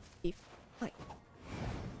 Beef. Like.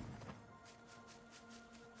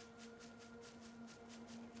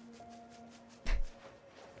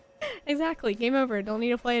 Exactly. Game over. Don't need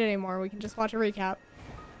to play it anymore. We can just watch a recap.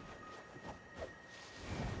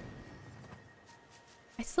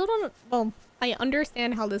 I still don't. Well, I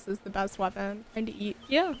understand how this is the best weapon. Trying to eat.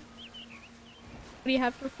 Yeah. What do you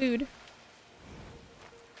have for food?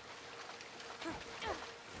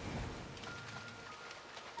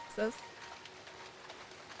 What's this?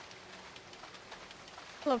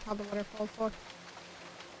 I love how the waterfalls look.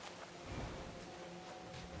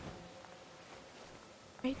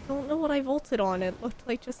 I don't know what I vaulted on. It looked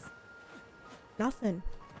like just nothing.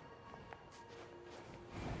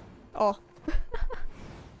 Oh.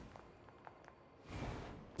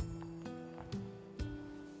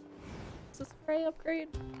 Is this spray upgrade?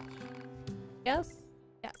 Yes?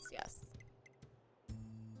 Yes, yes.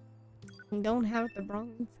 We don't have the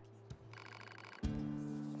bronze.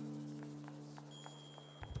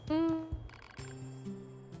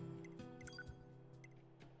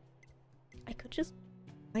 I could just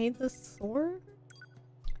buy the sword?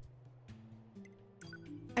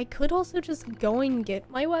 I could also just go and get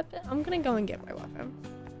my weapon. I'm gonna go and get my weapon.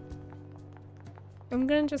 I'm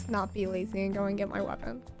gonna just not be lazy and go and get my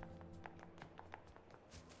weapon.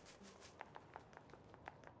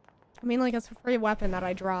 I mean, like, it's a free weapon that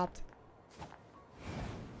I dropped.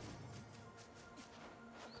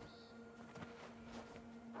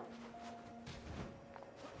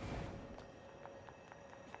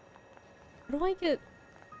 How do I get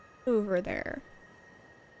over there?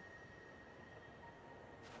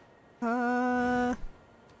 I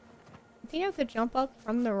think I have to jump up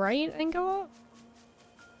from the right and go up?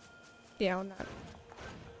 Down that.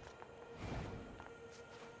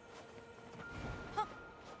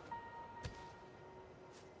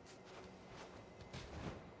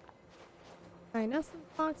 Nine essence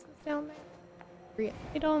boxes down there. Free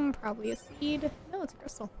item, probably a seed. No, it's a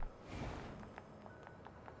crystal.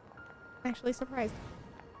 Actually surprised.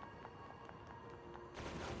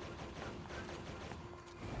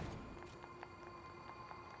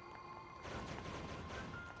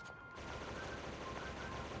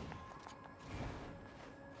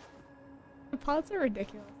 The pods are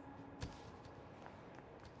ridiculous.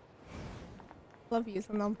 Love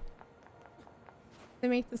using them. They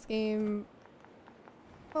make this game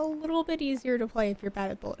a little bit easier to play if you're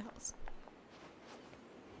bad at bullet hells.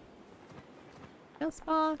 Yes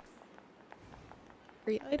box.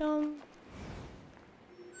 Free item.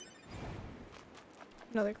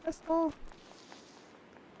 Another crystal.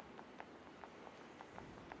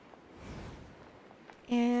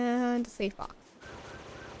 And a safe box.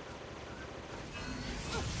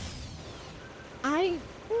 I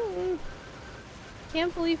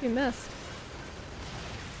can't believe you missed.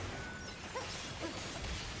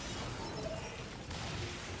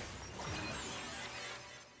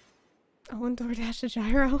 Oh, and DoorDash a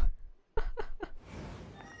gyro.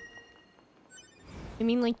 I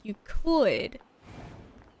mean, like, you could.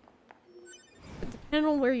 But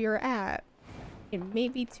depending on where you're at, it may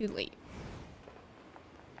be too late.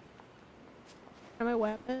 And my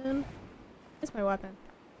weapon? Where's my weapon?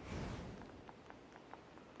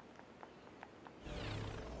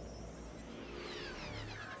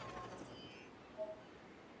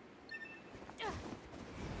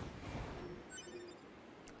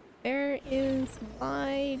 There is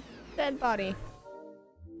my dead body.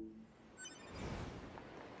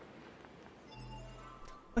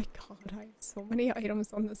 Oh my god, I have so many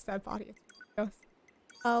items on this dead body. It's ridiculous.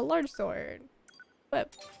 Large sword.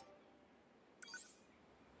 Whip.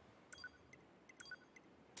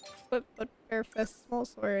 Whip, but bare fist, small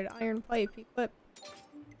sword, iron pipe, equip.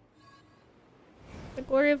 The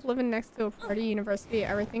glory of living next to a party university,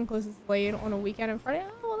 everything closes late on a weekend and Friday.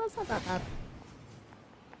 Oh, well, that's not that bad.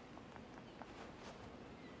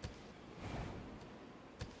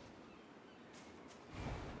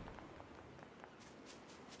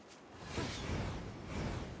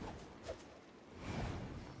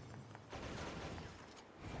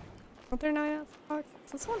 Are there 9 out of box?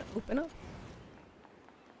 Does this one open up?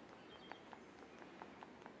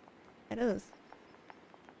 It is.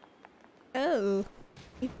 Oh,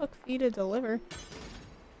 8-book fee to deliver.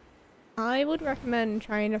 I would recommend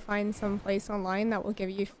trying to find some place online that will give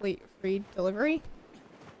you free delivery.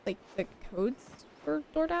 Like the codes for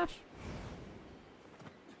DoorDash.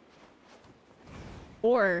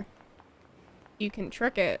 Or you can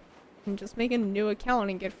trick it and just make a new account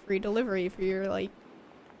and get free delivery for your, like,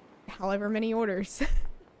 however many orders.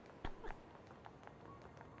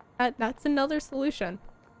 That's another solution.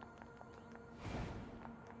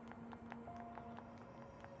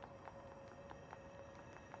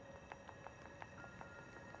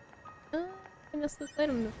 I missed this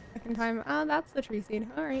item the second time. Ah, that's the tree seed.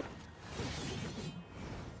 Alright.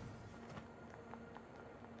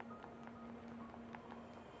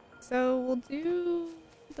 So we'll do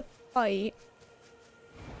the fight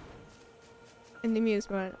in the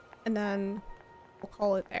amusement, and then we'll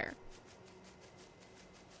call it there.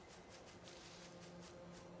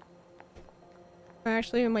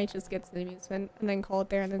 Actually, we might just get to the amusement and then call it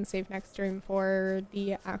there and then save next stream for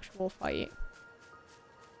the actual fight.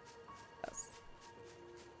 Yes.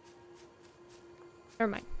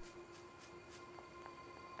 Never mind.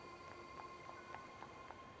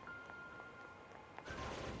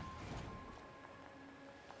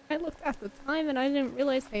 I looked at the time and I didn't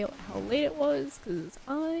realize how late it was because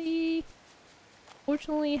I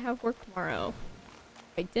fortunately have work tomorrow.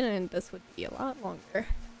 If I didn't, this would be a lot longer.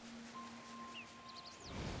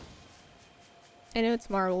 I know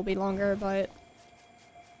tomorrow will be longer, but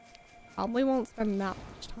probably won't spend that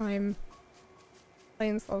much time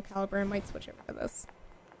playing Soul Calibur. I might switch over to this.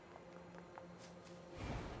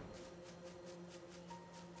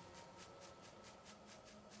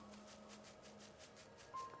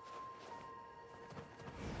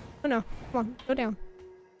 Oh no, come on, go down.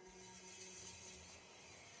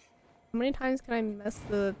 How many times can I miss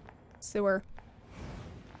the sewer?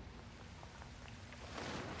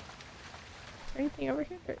 Is there anything over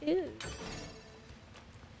here? There is.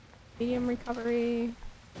 Medium recovery.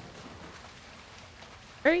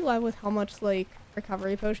 Very glad with how much, like,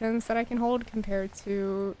 recovery potions that I can hold compared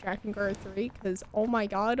to Drakengard 3, because oh my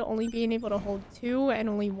god, only being able to hold 2 and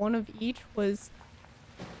only 1 of each was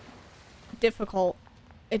difficult.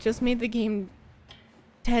 It just made the game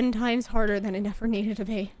 10 times harder than it ever needed to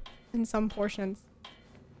be in some portions.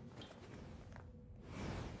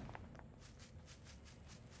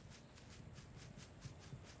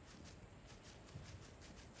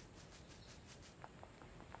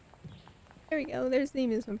 There we go, there's the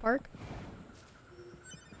amusement park.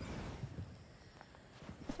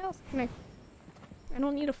 What else can I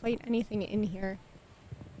don't need to fight anything in here.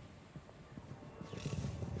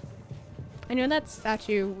 I know that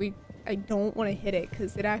statue, I don't want to hit it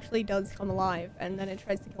because it actually does come alive and then it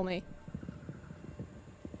tries to kill me.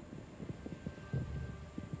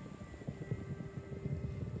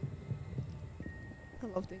 I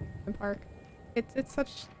love the amusement park. It's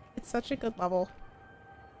such a good level.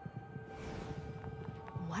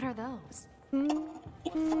 What are those?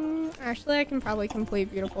 Actually, I can probably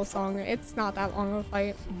complete Beautiful Song. It's not that long of a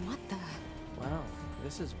fight. What the? Wow,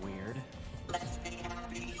 this is weird. Let's be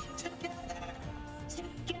happy together,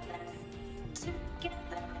 together,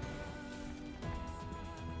 together.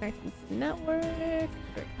 Connecting to the network.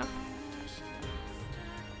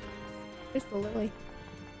 There's the lily.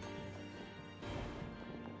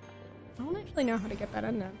 I don't actually know how to get that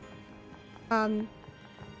ending.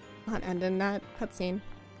 Not ending, that cutscene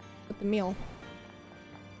with the meal.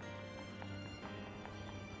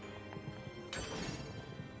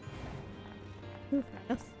 Ooh,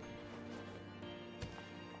 nice.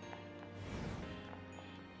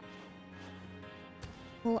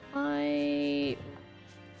 Well,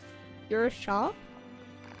 you're a shop?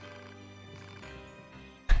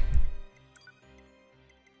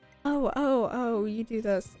 Oh, you do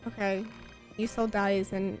this. Okay. You sell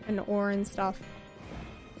dyes and ore and stuff.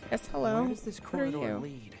 Yes, hello. Where does this corridor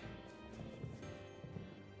lead?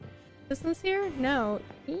 Business here? No.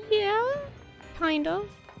 Yeah, kind of.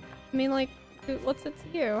 I mean, like, what's it to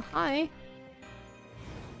you? Hi.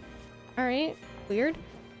 Alright. Weird.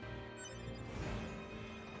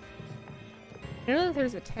 I know that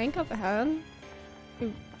there's a tank up ahead.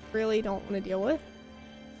 You really don't want to deal with.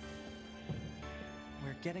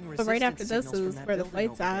 We're getting but right after this signals is from where the that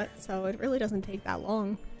fight's building over at, so it really doesn't take that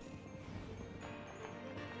long.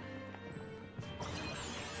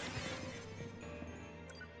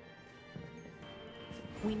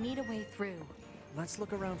 We need a way through. Let's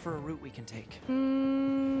look around for a route we can take.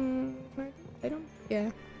 I don't. Yeah.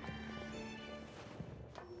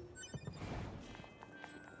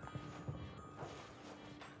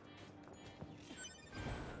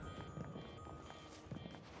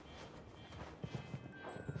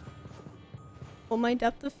 Will my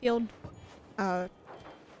depth of field,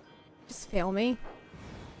 just fail me?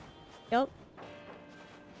 Yep.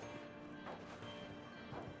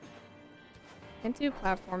 Can't do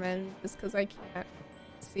platforming just because I can't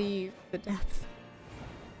see the depth.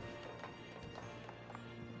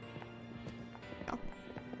 No.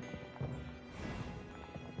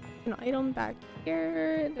 An item back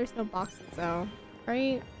here. There's no boxes though,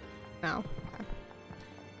 right? No. Okay.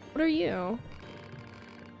 What are you?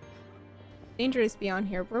 Dangerous beyond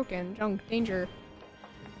here. Broken. Junk. Danger.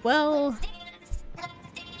 Well.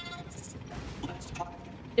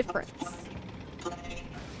 Difference.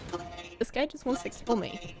 This guy just wants to kill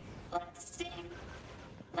me.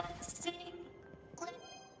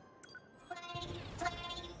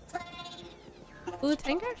 Will the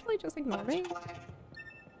tank actually just ignore me?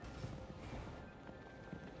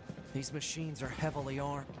 These machines are heavily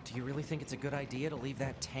armed. Do you really think it's a good idea to leave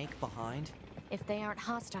that tank behind? If they aren't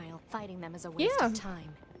hostile, fighting them is a waste of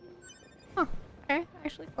time. Huh. Okay. I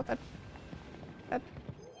actually thought that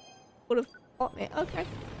would have fought me. Okay.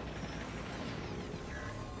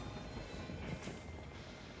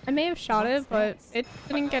 I may have shot it, but it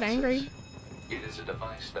didn't get angry. It is a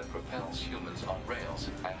device that propels humans on rails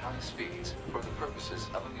at high speeds for the purposes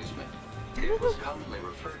of amusement. It was commonly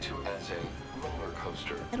referred to as a roller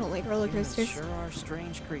coaster. I don't like roller coasters. Sure are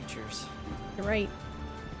strange creatures. You're right.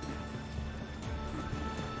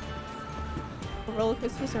 Roller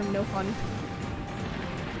coasters are no fun.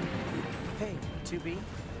 Hey, 2B?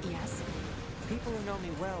 Yes? People who know me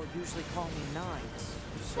well usually call me Nines.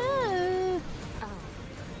 So... Oh.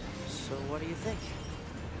 So what do you think?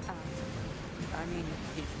 I mean,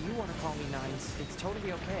 if you want to call me Nines, it's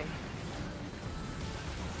totally okay.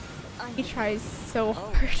 He tries so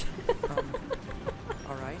hard.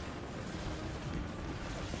 Alright.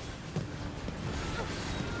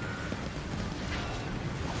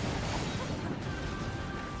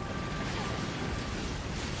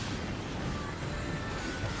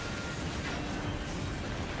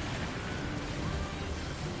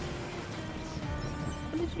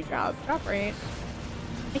 What did you drop? Drop right.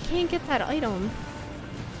 I can't get that item.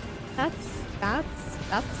 That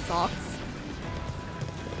sucks.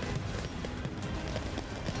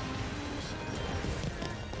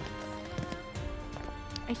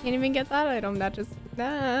 I can't even get that item. That just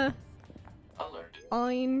Alert.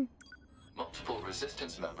 Fine. Multiple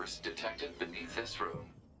resistance members detected beneath this room.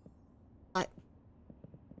 What?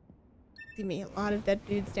 See me a lot of dead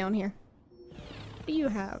dudes down here. What do you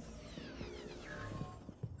have?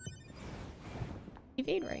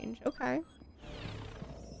 Evade range. Okay.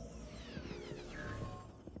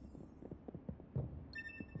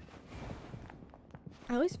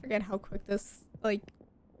 I always forget how quick this, like,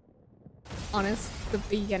 the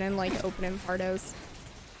beginning, like, opening part is.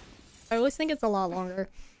 I always think it's a lot longer.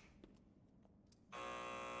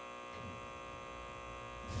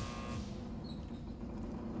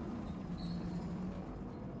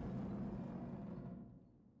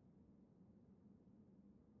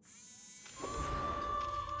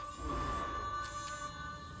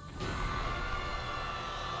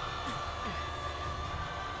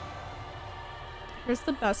 Here's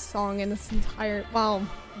the best song in this entire— well,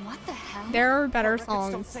 what the hell? There are better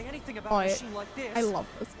songs, but like I love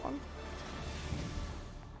this one.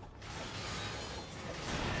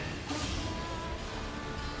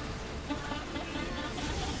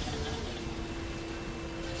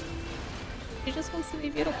 She just wants to be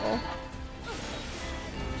beautiful.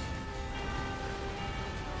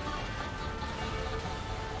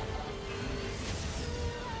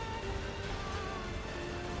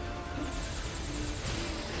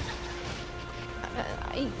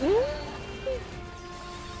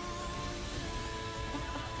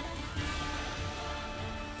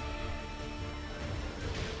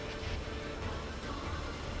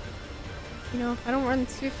 You know, if I don't run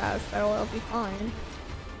too fast, I'll be fine.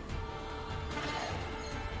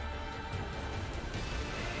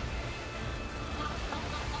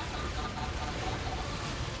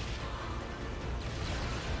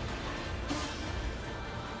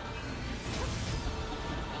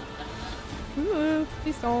 Ooh,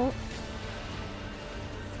 please don't.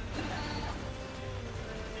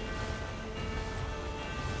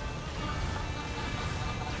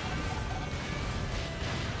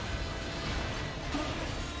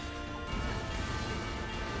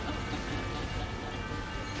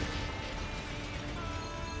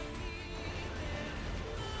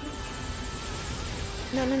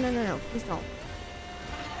 No, please don't.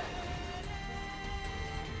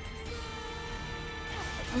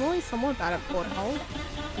 I'm only somewhat bad at bullet hole.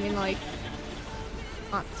 I mean, like,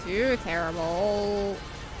 not too terrible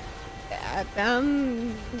at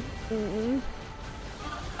them.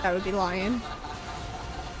 That would be lying.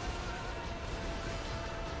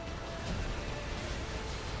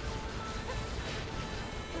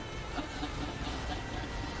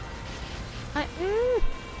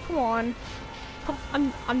 Come on.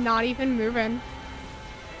 I'm not even moving.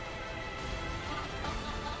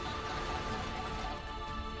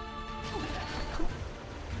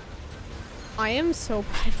 I am so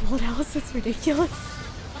bad at bullet hells, it's ridiculous.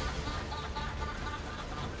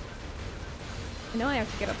 I know I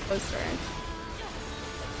have to get up closer.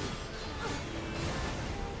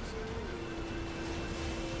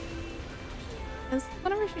 Because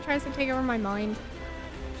whenever she tries to take over my mind.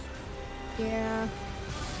 Yeah.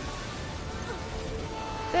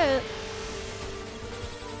 That's it.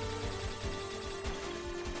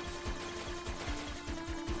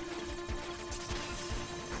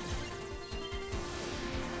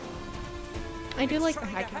 I do like the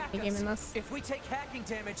hacking game in this. If we take hacking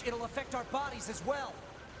damage, it'll affect our bodies as well.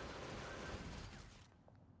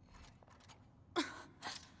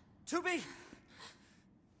 2B.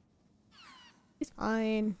 He's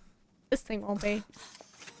fine. This thing won't be.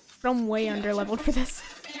 But I'm way under leveled for this.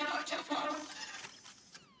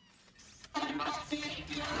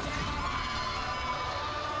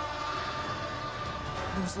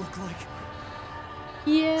 Those look like...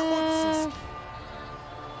 yeah. corpses.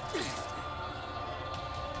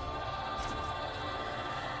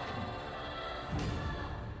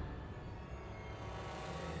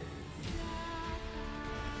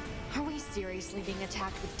 Are we seriously being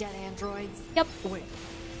attacked with dead androids? Yep. Wait,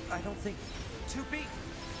 I don't think... 2B,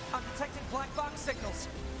 I'm detecting black box signals.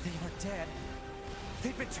 They aren't dead.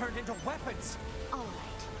 They've been turned into weapons. All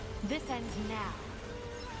right, this ends now.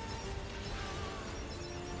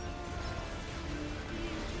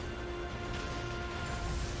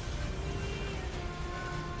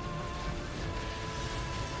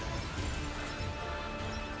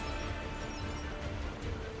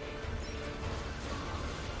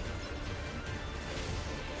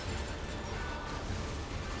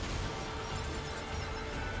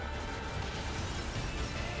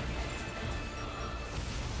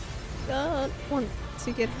 Don't want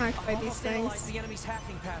to get hacked by these things. The enemy's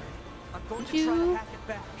hacking pattern. I'm going to try to hack it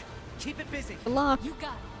back. Keep it busy. Good luck. You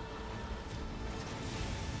got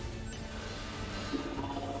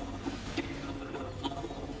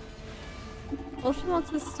Well, she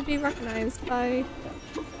wants us to be recognized by,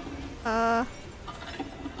 I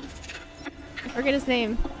forget his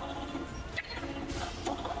name.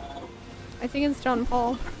 I think it's John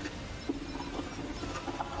Paul.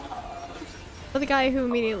 But the guy who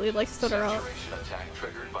immediately, like, stood her up. Saturation attack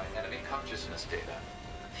triggered by enemy consciousness data.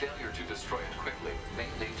 Failure to destroy it quickly may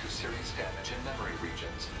lead to serious damage in memory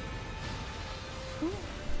regions. Ooh.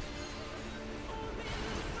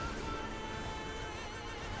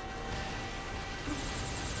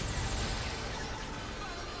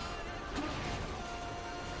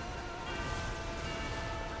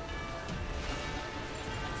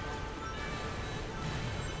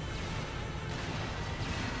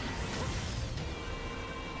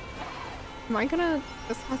 Am I gonna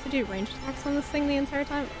just have to do range attacks on this thing the entire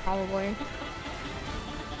time? Probably.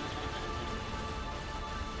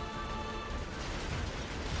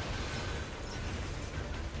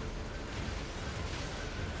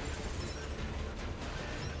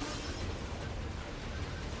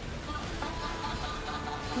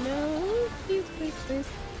 No, please, please, please.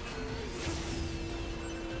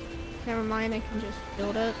 Never mind, I can just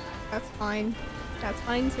shield it. That's fine. That's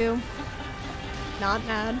fine too. Not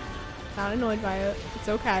mad. Not annoyed by it. It's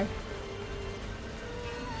okay.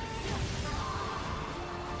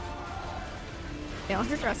 Now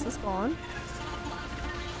her dress is gone.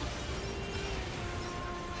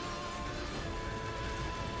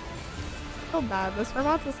 I feel bad. This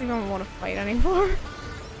robot doesn't even want to fight anymore.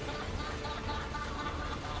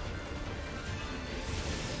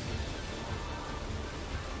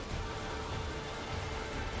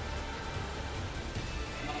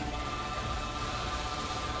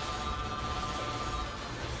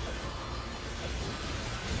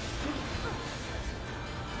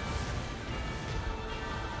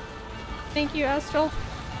 Thank you, Astral.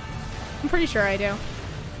 I'm pretty sure I do.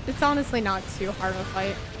 It's honestly not too hard of a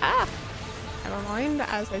fight. Ah! Never mind.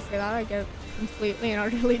 As I say that, I get completely and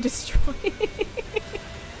utterly destroyed.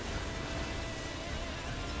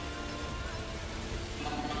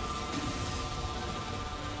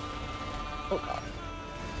 Oh god.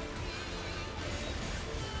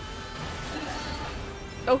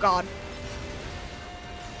 Oh god.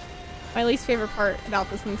 My least favorite part about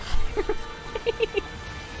this entire fight.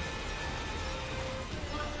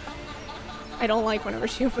 I don't like whenever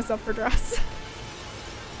she opens up her dress.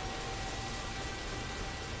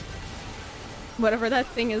 Whatever that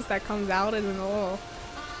thing is that comes out is a little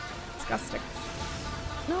disgusting.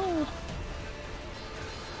 No.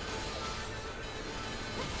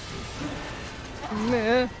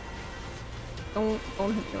 Meh. Don't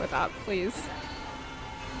hit me with that, please.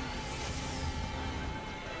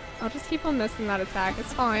 I'll just keep on missing that attack.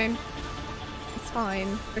 It's fine. It's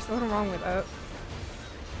fine. There's nothing wrong with it.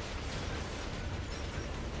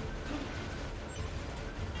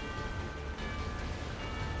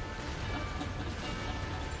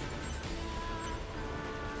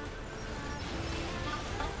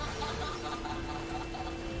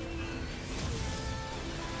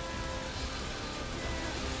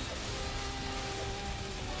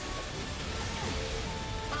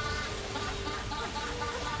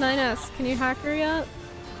 Nines, can you hack her yet?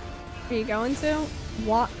 Are you going to?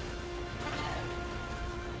 What?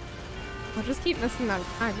 I'll just keep missing that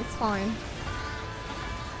attack, it's fine.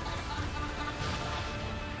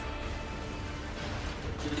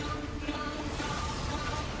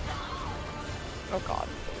 Oh god,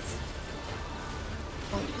 please.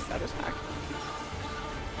 Don't use that attack.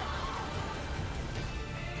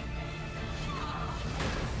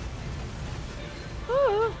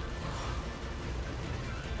 Ah.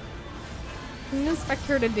 I didn't expect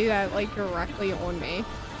her to do that, like, directly on me.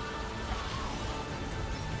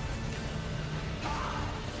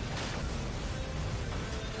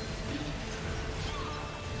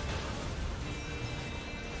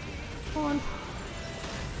 Come on.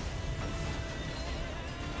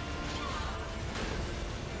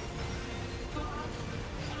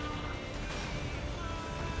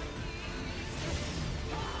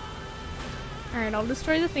 Alright, I'll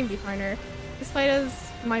destroy the thing behind her. This fight is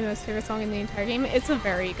my most favorite song in the entire game. It's a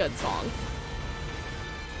very good song.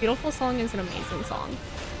 Beautiful Song is an amazing song.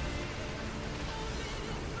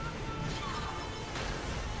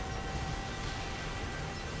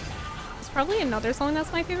 There's probably another song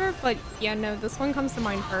that's my favorite, but yeah, no, this one comes to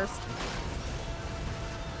mind first.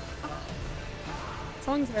 The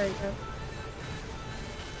song's very good.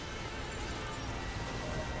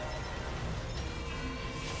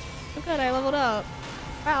 Oh good, I leveled up.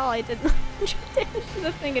 Wow, I did not damage to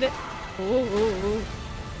the thing. It. Ooh.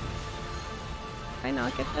 Can I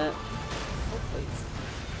not get that? Oh, please.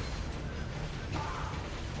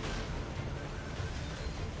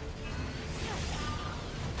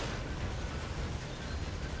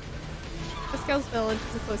 Scouts Village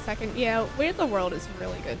is a close second. Yeah, Way of the World is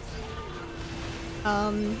really good.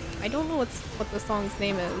 I don't know what the song's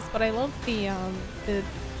name is, but I love the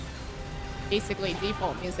basically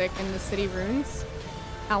default music in the City Runes.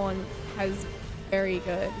 That one has very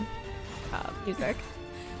good music.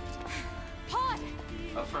 Pod!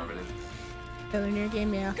 Affirmative. The linear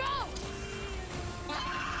game, yeah. Go!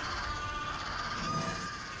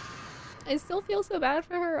 I still feel so bad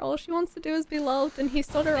for her. All she wants to do is be loved, and he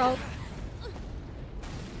stood her up.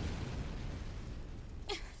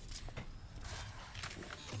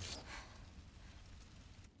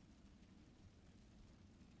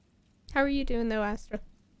 How are you doing though,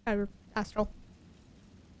 Astral?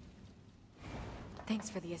 Thanks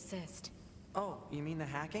for the assist. Oh, you mean the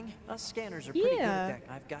hacking? Us scanners are pretty good at that.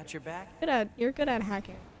 I've got your back. You're good at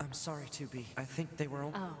hacking. I'm sorry, 2B. I think they were.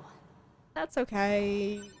 Oh. That's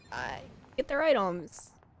okay. Get their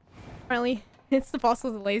items. Apparently, it's the boss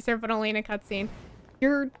with a laser, but only in a cutscene.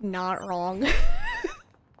 You're not wrong.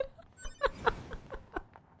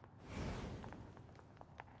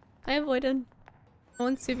 I avoided. I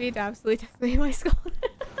want to be absolutely decimate my skull.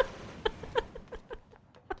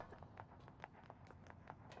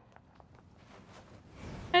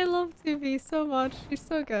 I love 2B so much. She's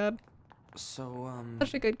so good. So,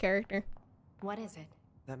 Such a good character. What is it?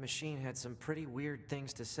 That machine had some pretty weird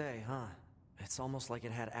things to say, huh? It's almost like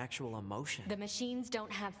it had actual emotion. The machines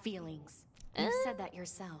don't have feelings. You said that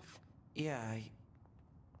yourself. Yeah,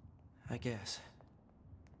 I guess.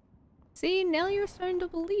 See, now you're starting to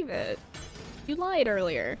believe it. You lied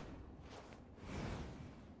earlier.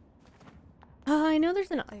 I know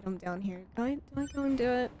there's an item down here. Do I go and do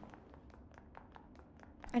it?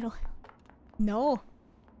 I don't... No.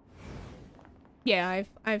 Yeah,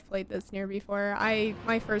 I've played this Nier before.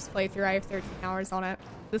 My first playthrough, I have 13 hours on it.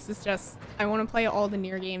 This is just... I want to play all the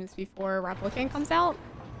Nier games before Replicant comes out.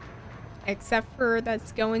 Except for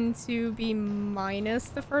that's going to be minus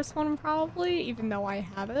the first one, probably, even though I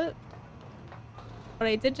have it. But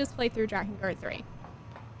I did just play through Drakengard 3.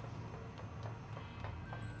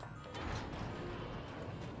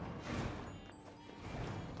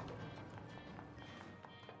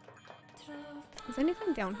 Is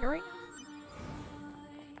anything down here right now?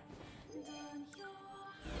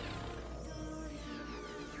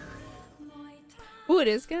 Ooh, it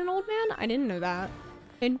is getting old, man? I didn't know that.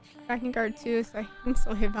 In Drakengard 2, so I can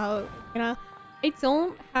say about, I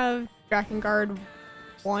don't have Drakengard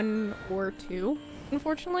 1 or 2,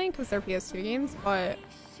 unfortunately, because they're PS2 games, but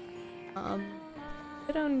I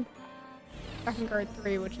did own Drakengard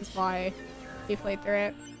 3, which is why we played through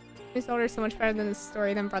it. His daughter is so much better than the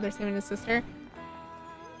story than Brother Sam and his sister.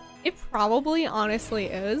 It probably honestly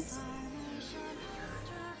is.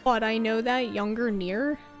 But I know that younger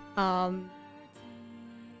Nier, at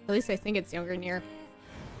least I think it's younger Nier,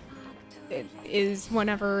 it is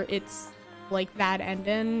whenever it's like that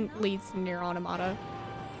ending leads to Nier Automata.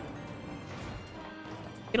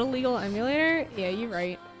 Get a legal emulator? Yeah, you're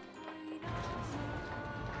right.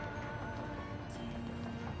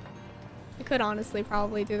 I could honestly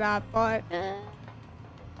probably do that, but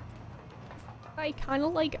I kind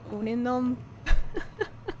of like owning them.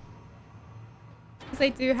 Because I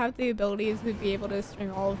do have the abilities to be able to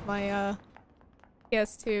stream all of my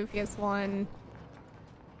PS2, PS1,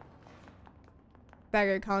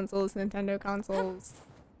 Sega consoles, Nintendo consoles,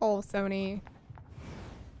 all of Sony,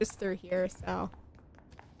 just through here, so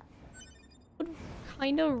would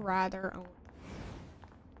kind of rather own.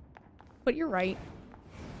 But you're right.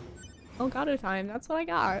 Elgato time, that's what I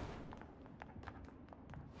got.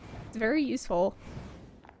 It's very useful.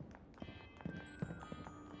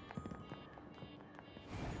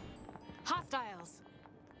 Hostiles.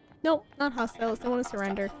 Nope, not hostiles. Don't want to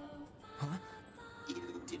surrender. Huh?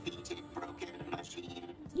 You defeated Broken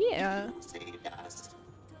Machine. Yeah. You saved us.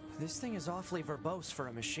 This thing is awfully verbose for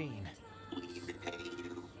a machine. We repay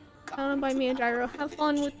you. Buy me a gyro. Have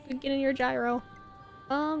fun with getting your gyro.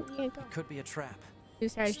 Yeah, go. Could be a trap. Two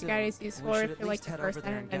strategy guide is useful if you're like the first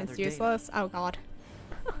ender and it's useless. Oh god.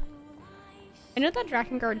 I know that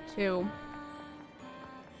Drakengard 2.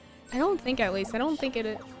 I don't think, at least. I don't think it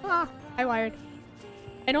is. Ah, I wired.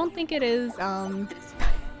 I don't think it is,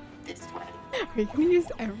 This way. Are you gonna use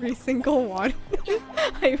every single one?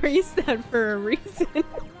 I raised that for a reason.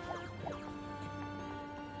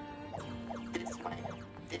 This way.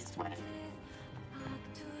 This way.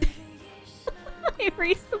 I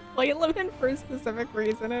raised the plate limit for a specific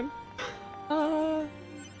reason, and I'll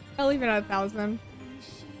leave it at 1,000.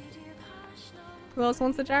 Who else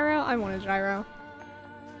wants a gyro? I want a gyro.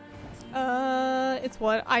 It's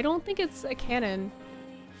what? I don't think it's a canon.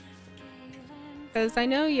 Because I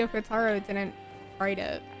know Yoko Taro didn't write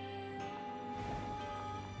it.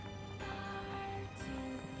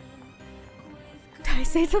 I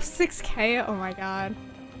saved up 6K? Oh my god.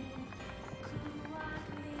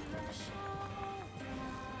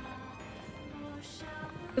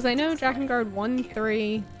 Because I know Drakengard 1,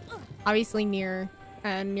 3, obviously Nier,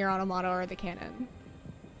 and Nier Automata are the canon.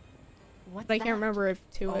 But I can't remember if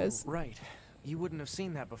 2 is. Right. You wouldn't have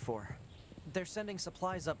seen that before. They're sending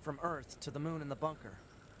supplies up from Earth to the moon and the bunker.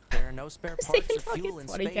 There are no spare parts or fuel in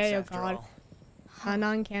space after all.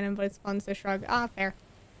 Non-canon, but it's fun, so shrug. Ah, fair.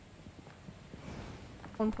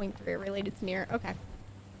 1.3 related to Nier. Okay.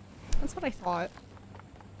 That's what I thought.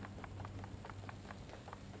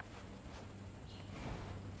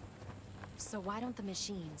 So why don't the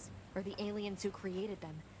machines, or the aliens who created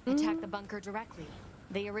them, attack the bunker directly?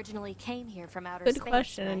 They originally came here from outer space. Good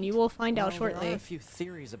question, and you will find out shortly. There are a few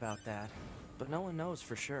theories about that, but no one knows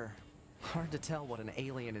for sure. Hard to tell what an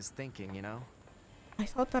alien is thinking, you know? I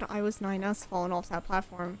thought that I was 9S falling off that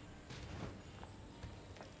platform.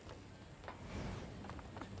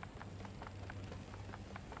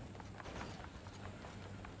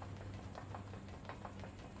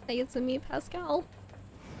 Hey, it's me, Pascal.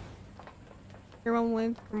 Your one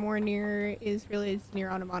with for more Nier is really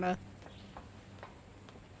Nier Automata.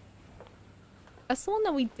 That's the one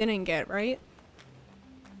that we didn't get, right?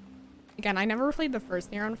 Again, I never played the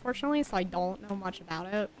first Nier, unfortunately, so I don't know much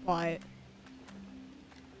about it, but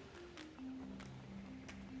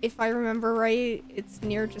if I remember right, it's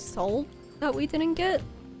Nier Just Soul that we didn't get.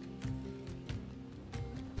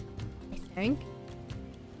 I think.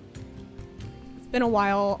 It's been a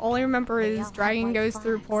while. All I remember is Dragon goes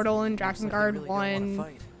through Portal in Drakengard 1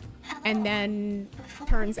 and then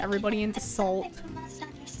turns everybody into salt.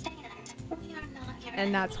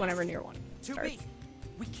 And that's whenever Nier 1 starts.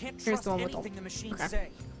 Here's the one with the okay.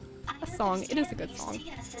 A song. It is a good song.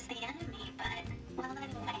 Well,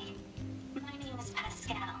 anyway, my name is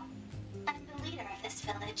Pascal. I'm the leader of this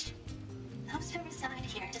village. Those who reside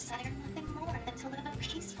here desire nothing more than to live a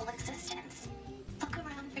peaceful existence. Look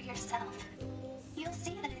around for yourself. You'll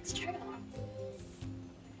see that it's true.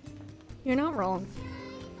 You're not wrong.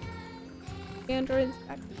 Androids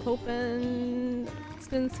back to Copen.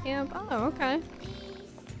 Spin Scamp. Oh, okay.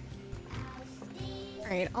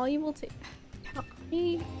 Alright, all you will take.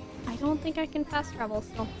 I don't think I can fast travel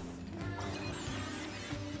still.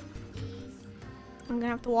 I'm gonna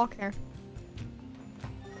have to walk there.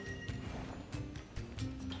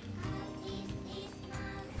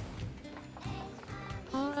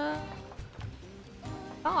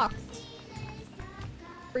 Box.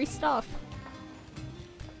 Free stuff.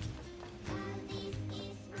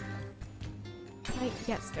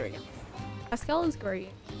 Yes, there we go. Pascal is great.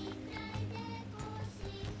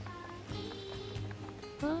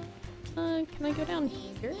 Can I go down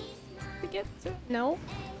here to get to it? No.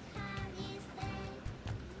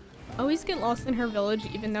 I always get lost in her village,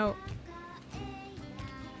 even though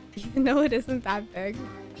it isn't that big,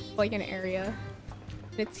 like an area.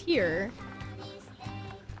 It's here.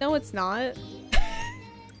 No, it's not.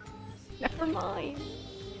 Never mind.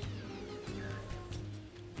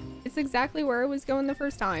 It's exactly where I was going the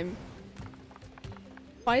first time.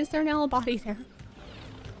 Why is there now a body there?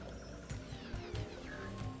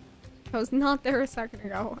 I was not there a second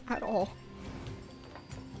ago at all.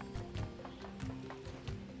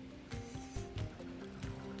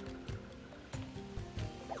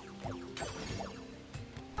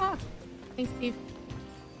 Ah, thanks, Steve.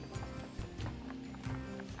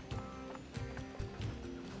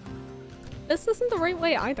 This isn't the right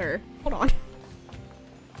way either. Hold on.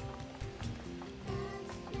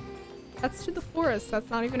 That's to the forest. That's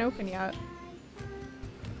not even open yet.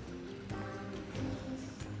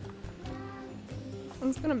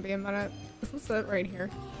 It's gonna be a minute. This is it right here.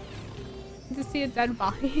 To see a dead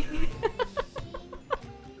body.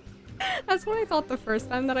 That's what I thought the first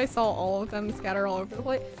time that I saw all of them scatter all over the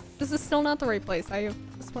place. This is still not the right place. I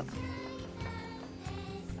just went.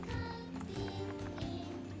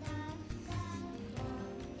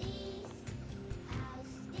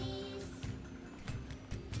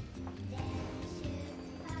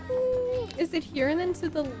 Is it here and then to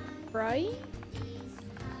the right?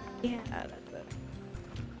 Yeah, that's it.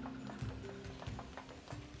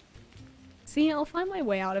 See, I'll find my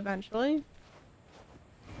way out eventually.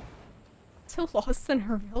 So lost in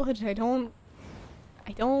her village, I don't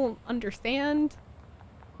understand.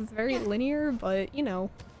 It's very linear, but you know.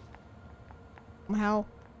 Somehow.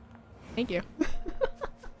 Thank you.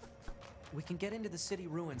 We can get into the city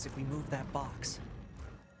ruins if we move that box.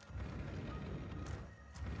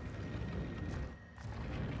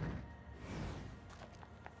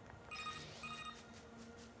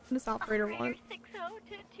 What does operator want? 60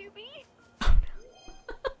 to 2B. Oh no.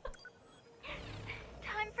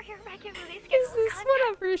 Time for your regularly scheduled Is this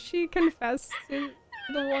whenever she confessed to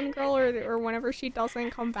the one girl, or whenever she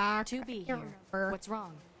doesn't come back? To be here. Remember. What's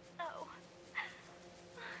wrong? Oh.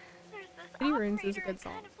 There's this City Ruins is a operator good I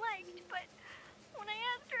song. kind of liked, but when I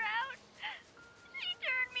asked her out, she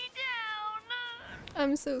turned me down.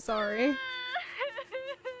 I'm so sorry.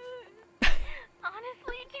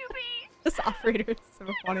 Honestly, Tubi, This operator is so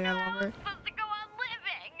funny, I love her. supposed to go on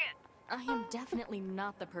living. I am definitely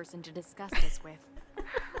not the person to discuss this with.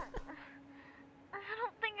 I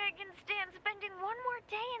don't think I can stand spending one more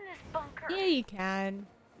day in this bunker. Yeah, you can.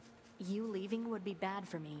 You leaving would be bad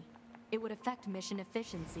for me. It would affect mission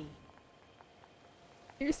efficiency.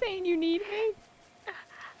 You're saying you need me?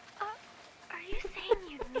 Are you saying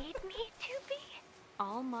you need me, Tubi?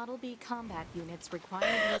 All Model B combat units require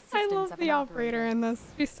the assistance I love of the an operator in this.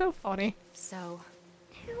 She's so funny. So,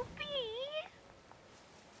 Tubi?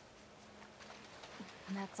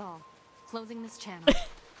 and that's all. Closing this channel.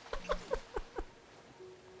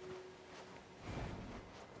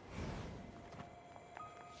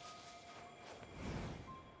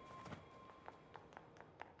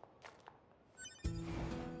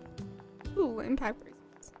 Ooh, impact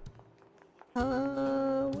bracelets.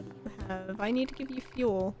 What do you have? I need to give you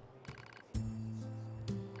fuel.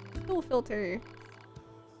 Fuel filter.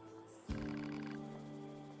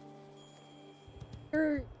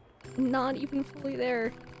 You're not even fully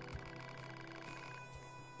there.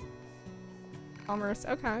 Commerce,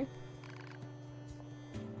 okay.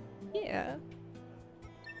 Yeah.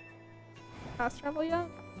 Fast travel yet?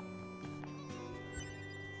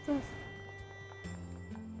 What's this?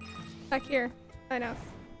 Back here. I know.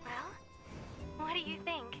 Well, what do you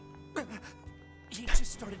think? He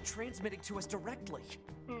just started transmitting to us directly.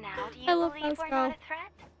 Now do I you love believe we're Pascal. not a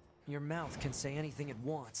threat? Your mouth can say anything it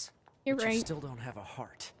wants. You're but right. You still don't have a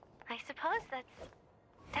heart. I suppose that's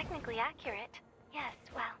technically accurate. Yes,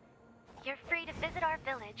 well, you're free to visit our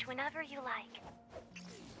village whenever you like.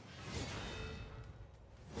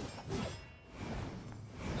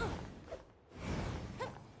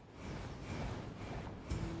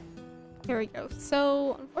 Here we go.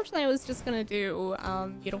 So, unfortunately, I was just gonna do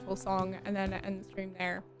Beautiful Song and then end the stream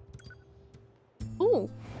there. Ooh.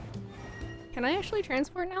 Can I actually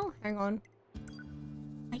transport now? Hang on.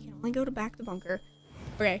 I can only go to back the bunker.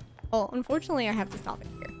 Okay. Well, unfortunately, I have to stop it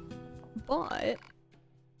here. But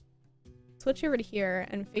switch over to here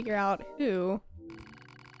and figure out who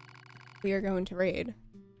we are going to raid.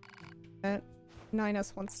 That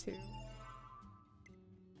 9S wants to.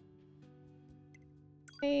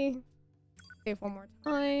 Okay. Save one more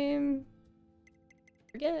time.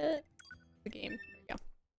 Forget the game. There we go.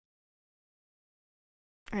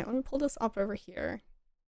 Alright, let me pull this up over here.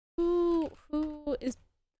 Who is...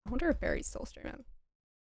 I wonder if Barry's still streaming.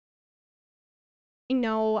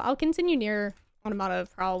 No, I'll continue near Automata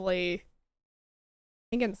probably, I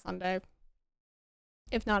think on Sunday.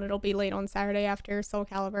 If not, it'll be late on Saturday after Soul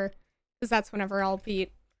Calibur, because that's whenever I'll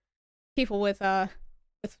beat people with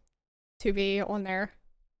 2B on there.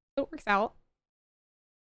 So it works out.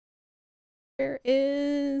 Barry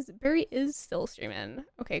is still streaming.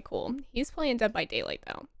 Okay, cool. He's playing Dead by Daylight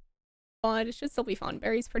though, but it should still be fun.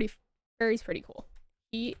 Barry's pretty cool.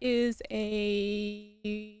 He is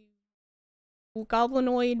a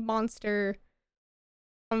goblinoid monster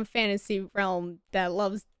from fantasy realm that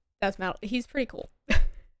loves death metal. He's pretty cool.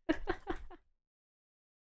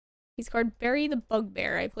 He's called Barry the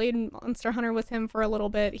Bugbear. I played Monster Hunter with him for a little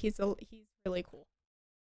bit. He's really cool.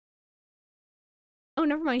 Oh,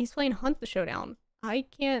 never mind. He's playing Hunt the Showdown. I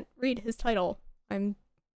can't read his title. I'm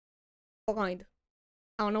blind.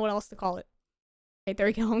 I don't know what else to call it. Okay, there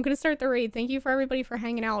we go. I'm gonna start the raid. Thank you for everybody for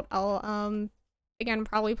hanging out. I'll again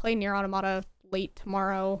probably play Nier Automata late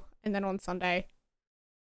tomorrow and then on Sunday.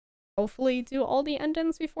 Hopefully do all the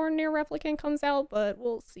endings before Nier Replicant comes out, but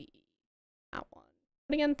we'll see that one.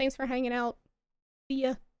 But again, thanks for hanging out. See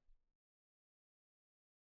ya.